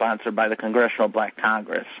also sponsored by the Congressional Black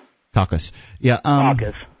Caucus. Yeah.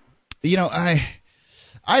 Caucus.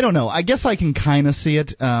 I don't know. I guess I can kind of see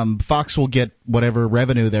it. Fox will get whatever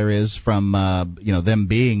revenue there is from them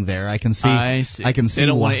being there. I can see. I can see. They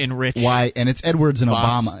don't want to enrich. Why? And it's Edwards and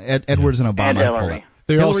Fox. Obama. Edwards and Obama. And Hillary.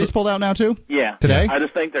 Hillary's pulled out now too. Yeah. Today. I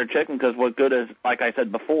just think they're chicken, because what good is, like I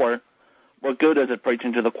said before, what good is it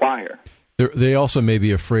preaching to the choir? They also may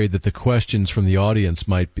be afraid that the questions from the audience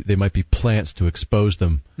might be plants to expose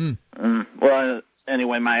them. Well,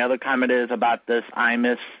 anyway, my other comment is about this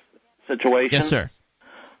IMIS situation. Yes, sir.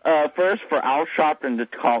 First, for Al Sharpton to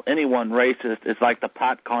call anyone racist is like the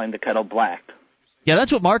pot calling the kettle black. Yeah,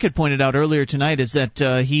 that's what Mark had pointed out earlier tonight, is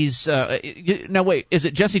that he's... now, wait, is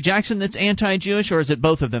it Jesse Jackson that's anti-Jewish, or is it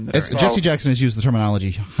both of them? Jesse Jackson has used the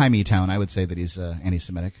terminology Jaimetown. I would say that he's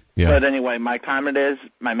anti-Semitic. Yeah. But anyway, my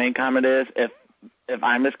main comment is, if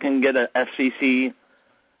IMIS can get an FCC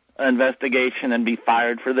investigation and be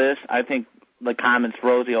fired for this, I think the comments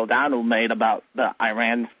Rosie O'Donnell made about the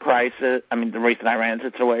Iran crisis, the recent Iran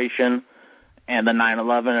situation, and the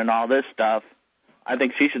 9/11 and all this stuff, I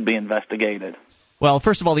think she should be investigated. Well,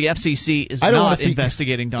 first of all, the FCC is not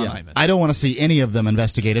investigating Don Imus. I don't want to see any of them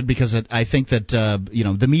investigated, because I think that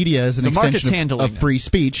the media is an extension of free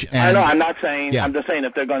speech. And I know. I'm not saying. Yeah. I'm just saying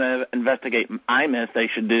if they're going to investigate Imus, they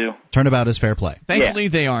should do. Turnabout is fair play. Thankfully,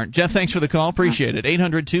 they aren't. Jeff, thanks for the call. Appreciate it.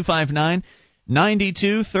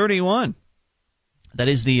 800-259-9231. That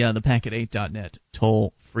is the Packet8.net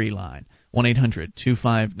toll-free line.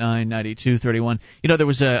 1-800-259-9231. There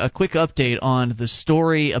was a quick update on the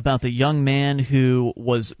story about the young man who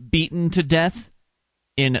was beaten to death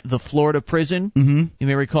in the Florida prison. Mm-hmm. You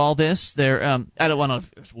may recall this. There, I don't know if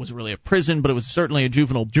it was really a prison, but it was certainly a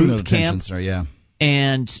juvenile boot camp. Center, yeah.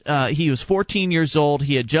 And he was 14 years old.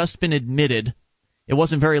 He had just been admitted. It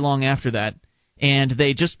wasn't very long after that. And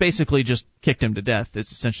they basically kicked him to death.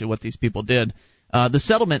 That's essentially what these people did. The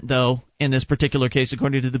settlement, though, in this particular case,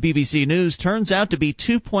 according to the BBC News, turns out to be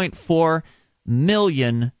 $2.4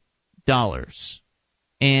 million.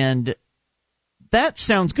 And that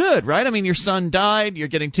sounds good, right? I mean, your son died. You're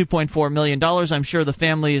getting $2.4 million. I'm sure the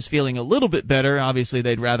family is feeling a little bit better. Obviously,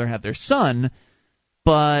 they'd rather have their son.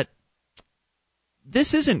 But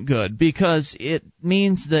this isn't good, because it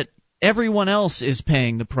means that everyone else is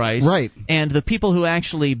paying the price. Right. And the people who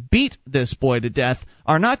actually beat this boy to death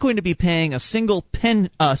are not going to be paying a single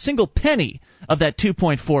penny of that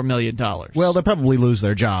 $2.4 million. Well, they'll probably lose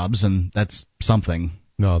their jobs, and that's something.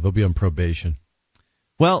 No, they'll be on probation.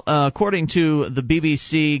 Well, according to the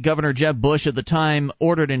BBC, Governor Jeb Bush at the time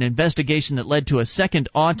ordered an investigation that led to a second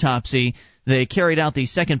autopsy. They carried out the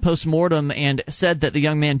second post-mortem and said that the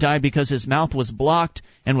young man died because his mouth was blocked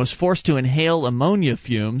and was forced to inhale ammonia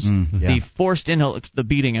fumes. Yeah. The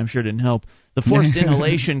beating, I'm sure, didn't help. The forced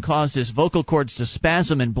inhalation caused his vocal cords to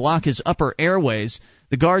spasm and block his upper airways.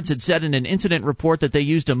 The guards had said in an incident report that they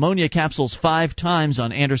used ammonia capsules 5 times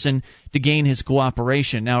on Anderson to gain his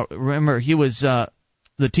cooperation. Now, remember, he was...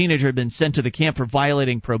 The teenager had been sent to the camp for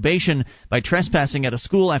violating probation by trespassing at a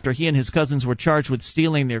school after he and his cousins were charged with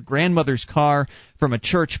stealing their grandmother's car from a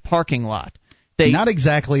church parking lot. Not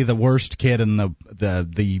exactly the worst kid in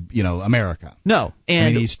the America. No,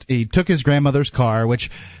 and he took his grandmother's car, which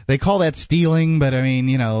they call that stealing, but I mean,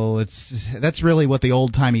 that's really what the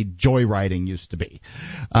old-timey joyriding used to be.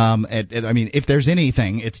 I mean, if there's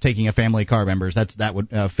anything, it's taking a family member's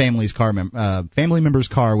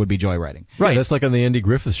car would be joyriding. Right. That's like on the Andy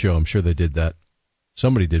Griffith Show. I'm sure they did that.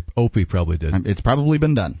 Somebody did. Opie probably did. It's probably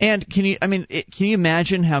been done. And can you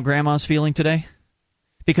imagine how Grandma's feeling today?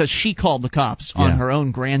 Because she called the cops on her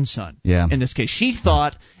own grandson. Yeah. In this case, she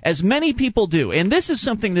thought, as many people do, and this is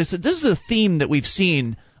something. This is a theme that we've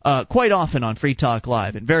seen quite often on Free Talk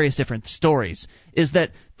Live in various different stories. Is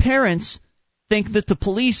that parents think that the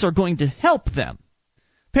police are going to help them.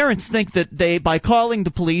 Parents think that by calling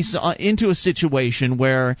the police into a situation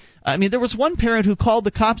where, there was one parent who called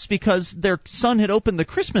the cops because their son had opened the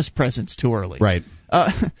Christmas presents too early. Right.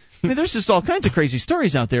 There's just all kinds of crazy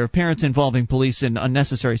stories out there of parents involving police in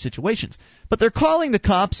unnecessary situations. But they're calling the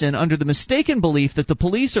cops in under the mistaken belief that the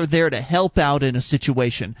police are there to help out in a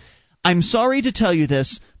situation. I'm sorry to tell you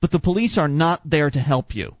this, but the police are not there to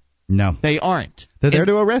help you. No. They aren't. They're there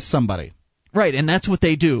to arrest somebody. Right, and that's what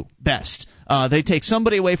they do best. They take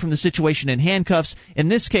somebody away from the situation in handcuffs. In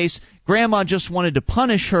this case, Grandma just wanted to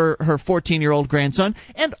punish her 14-year-old grandson,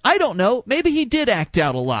 and I don't know, maybe he did act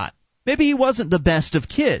out a lot. Maybe he wasn't the best of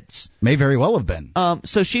kids. May very well have been.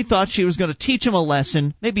 So she thought she was going to teach him a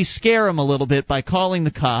lesson, maybe scare him a little bit by calling the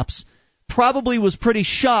cops. Probably was pretty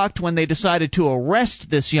shocked when they decided to arrest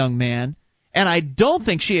this young man, and I don't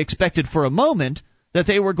think she expected for a moment that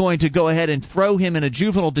they were going to go ahead and throw him in a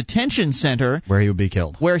juvenile detention center. Where he would be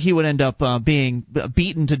killed. Where he would end up being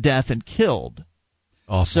beaten to death and killed.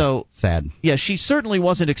 Awesome. So sad. Yeah, she certainly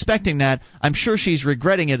wasn't expecting that. I'm sure she's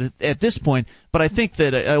regretting it at this point, but I think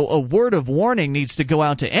that a word of warning needs to go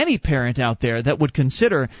out to any parent out there that would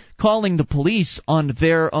consider calling the police on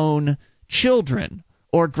their own children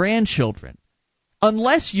or grandchildren.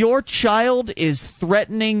 Unless your child is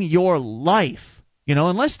threatening your life,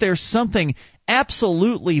 unless there's something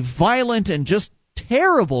absolutely violent and just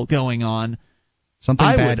terrible going on, something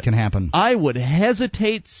bad can happen. I would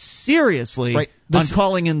hesitate seriously on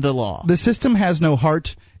calling in the law. The system has no heart.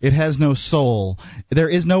 It has no soul. There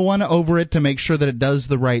is no one over it to make sure that it does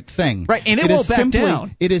the right thing. Right, and it won't back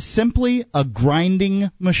down. It is simply a grinding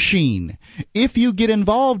machine. If you get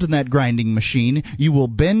involved in that grinding machine, you will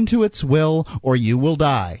bend to its will or you will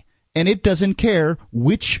die. And it doesn't care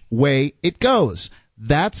which way it goes.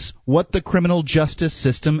 That's what the criminal justice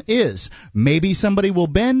system is. Maybe somebody will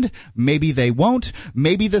bend, maybe they won't.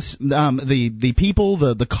 Maybe the people,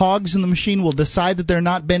 the cogs in the machine will decide that they're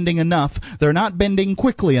not bending enough, they're not bending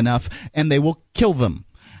quickly enough, and they will kill them.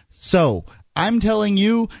 So I'm telling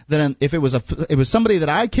you that if it was somebody that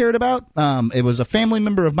I cared about, it was a family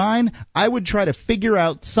member of mine, I would try to figure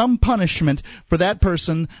out some punishment for that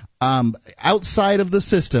person outside of the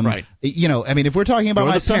system. Right. If we're talking about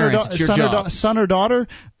my son or daughter,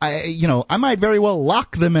 I might very well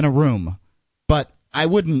lock them in a room, but I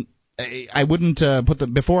wouldn't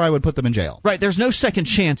before I would put them in jail. Right, there's no second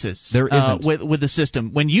chances. There isn't. With the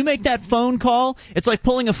system. When you make that phone call, it's like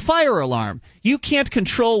pulling a fire alarm. You can't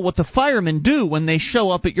control what the firemen do when they show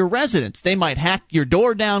up at your residence. They might hack your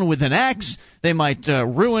door down with an axe. They might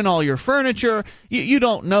ruin all your furniture. You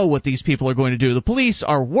don't know what these people are going to do. The police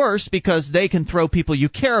are worse because they can throw people you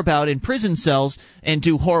care about in prison cells and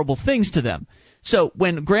do horrible things to them. So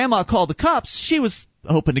when Grandma called the cops, she was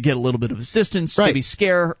hoping to get a little bit of assistance, right. maybe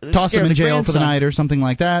toss him in jail grandson for the night or something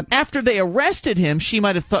like that. After they arrested him, she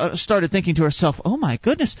might have started thinking to herself, oh my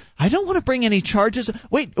goodness, I don't want to bring any charges.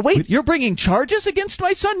 Wait, you're bringing charges against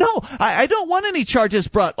my son? No, I don't want any charges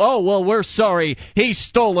brought. Oh, well, we're sorry. He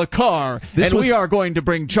stole a car, we are going to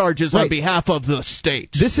bring charges on behalf of the state.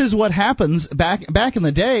 This is what happens. Back in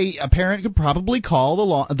the day, a parent could probably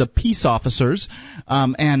call the peace officers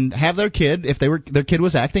and have their kid, if their kid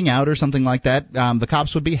was acting out or something like that, the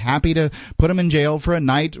cops would be happy to put him in jail for a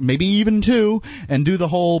night, maybe even 2, and do the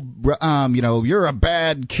whole, you're a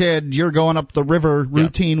bad kid, you're going up the river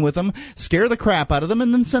routine with them, scare the crap out of them,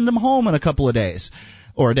 and then send them home in a couple of days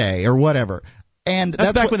or a day or whatever. And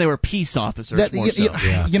that's back when they were peace officers.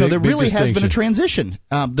 There really has been a transition.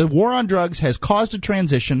 The war on drugs has caused a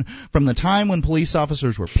transition from the time when police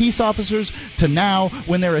officers were peace officers to now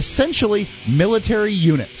when they're essentially military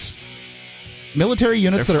units. Military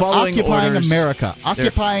units that are occupying America,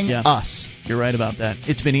 occupying us. You're right about that.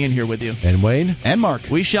 It's been Ian here with you. And Wayne. And Mark.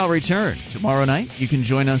 We shall return tomorrow night. You can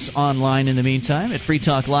join us online in the meantime at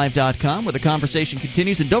freetalklive.com, where the conversation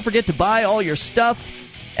continues. And don't forget to buy all your stuff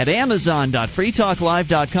at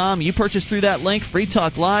amazon.freetalklive.com. You purchase through that link. Free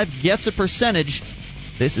Talk Live gets a percentage.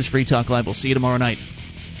 This is Free Talk Live. We'll see you tomorrow night.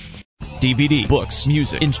 DVD, books,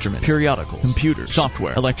 music, instruments, periodicals, computers,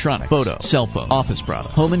 software, electronic, photo, cell phone, office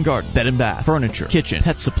product, home and garden, bed and bath, furniture, kitchen,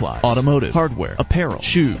 pet supply, automotive, hardware, apparel,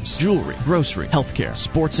 shoes, jewelry, grocery, healthcare,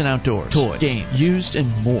 sports and outdoors, toys, games, used, and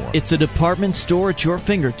more. It's a department store at your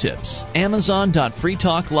fingertips.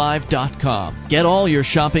 Amazon.freetalklive.com. Get all your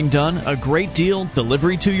shopping done, a great deal,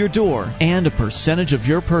 delivery to your door, and a percentage of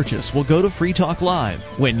your purchase will go to Free Talk Live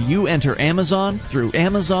when you enter Amazon through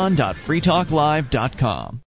Amazon.freetalklive.com.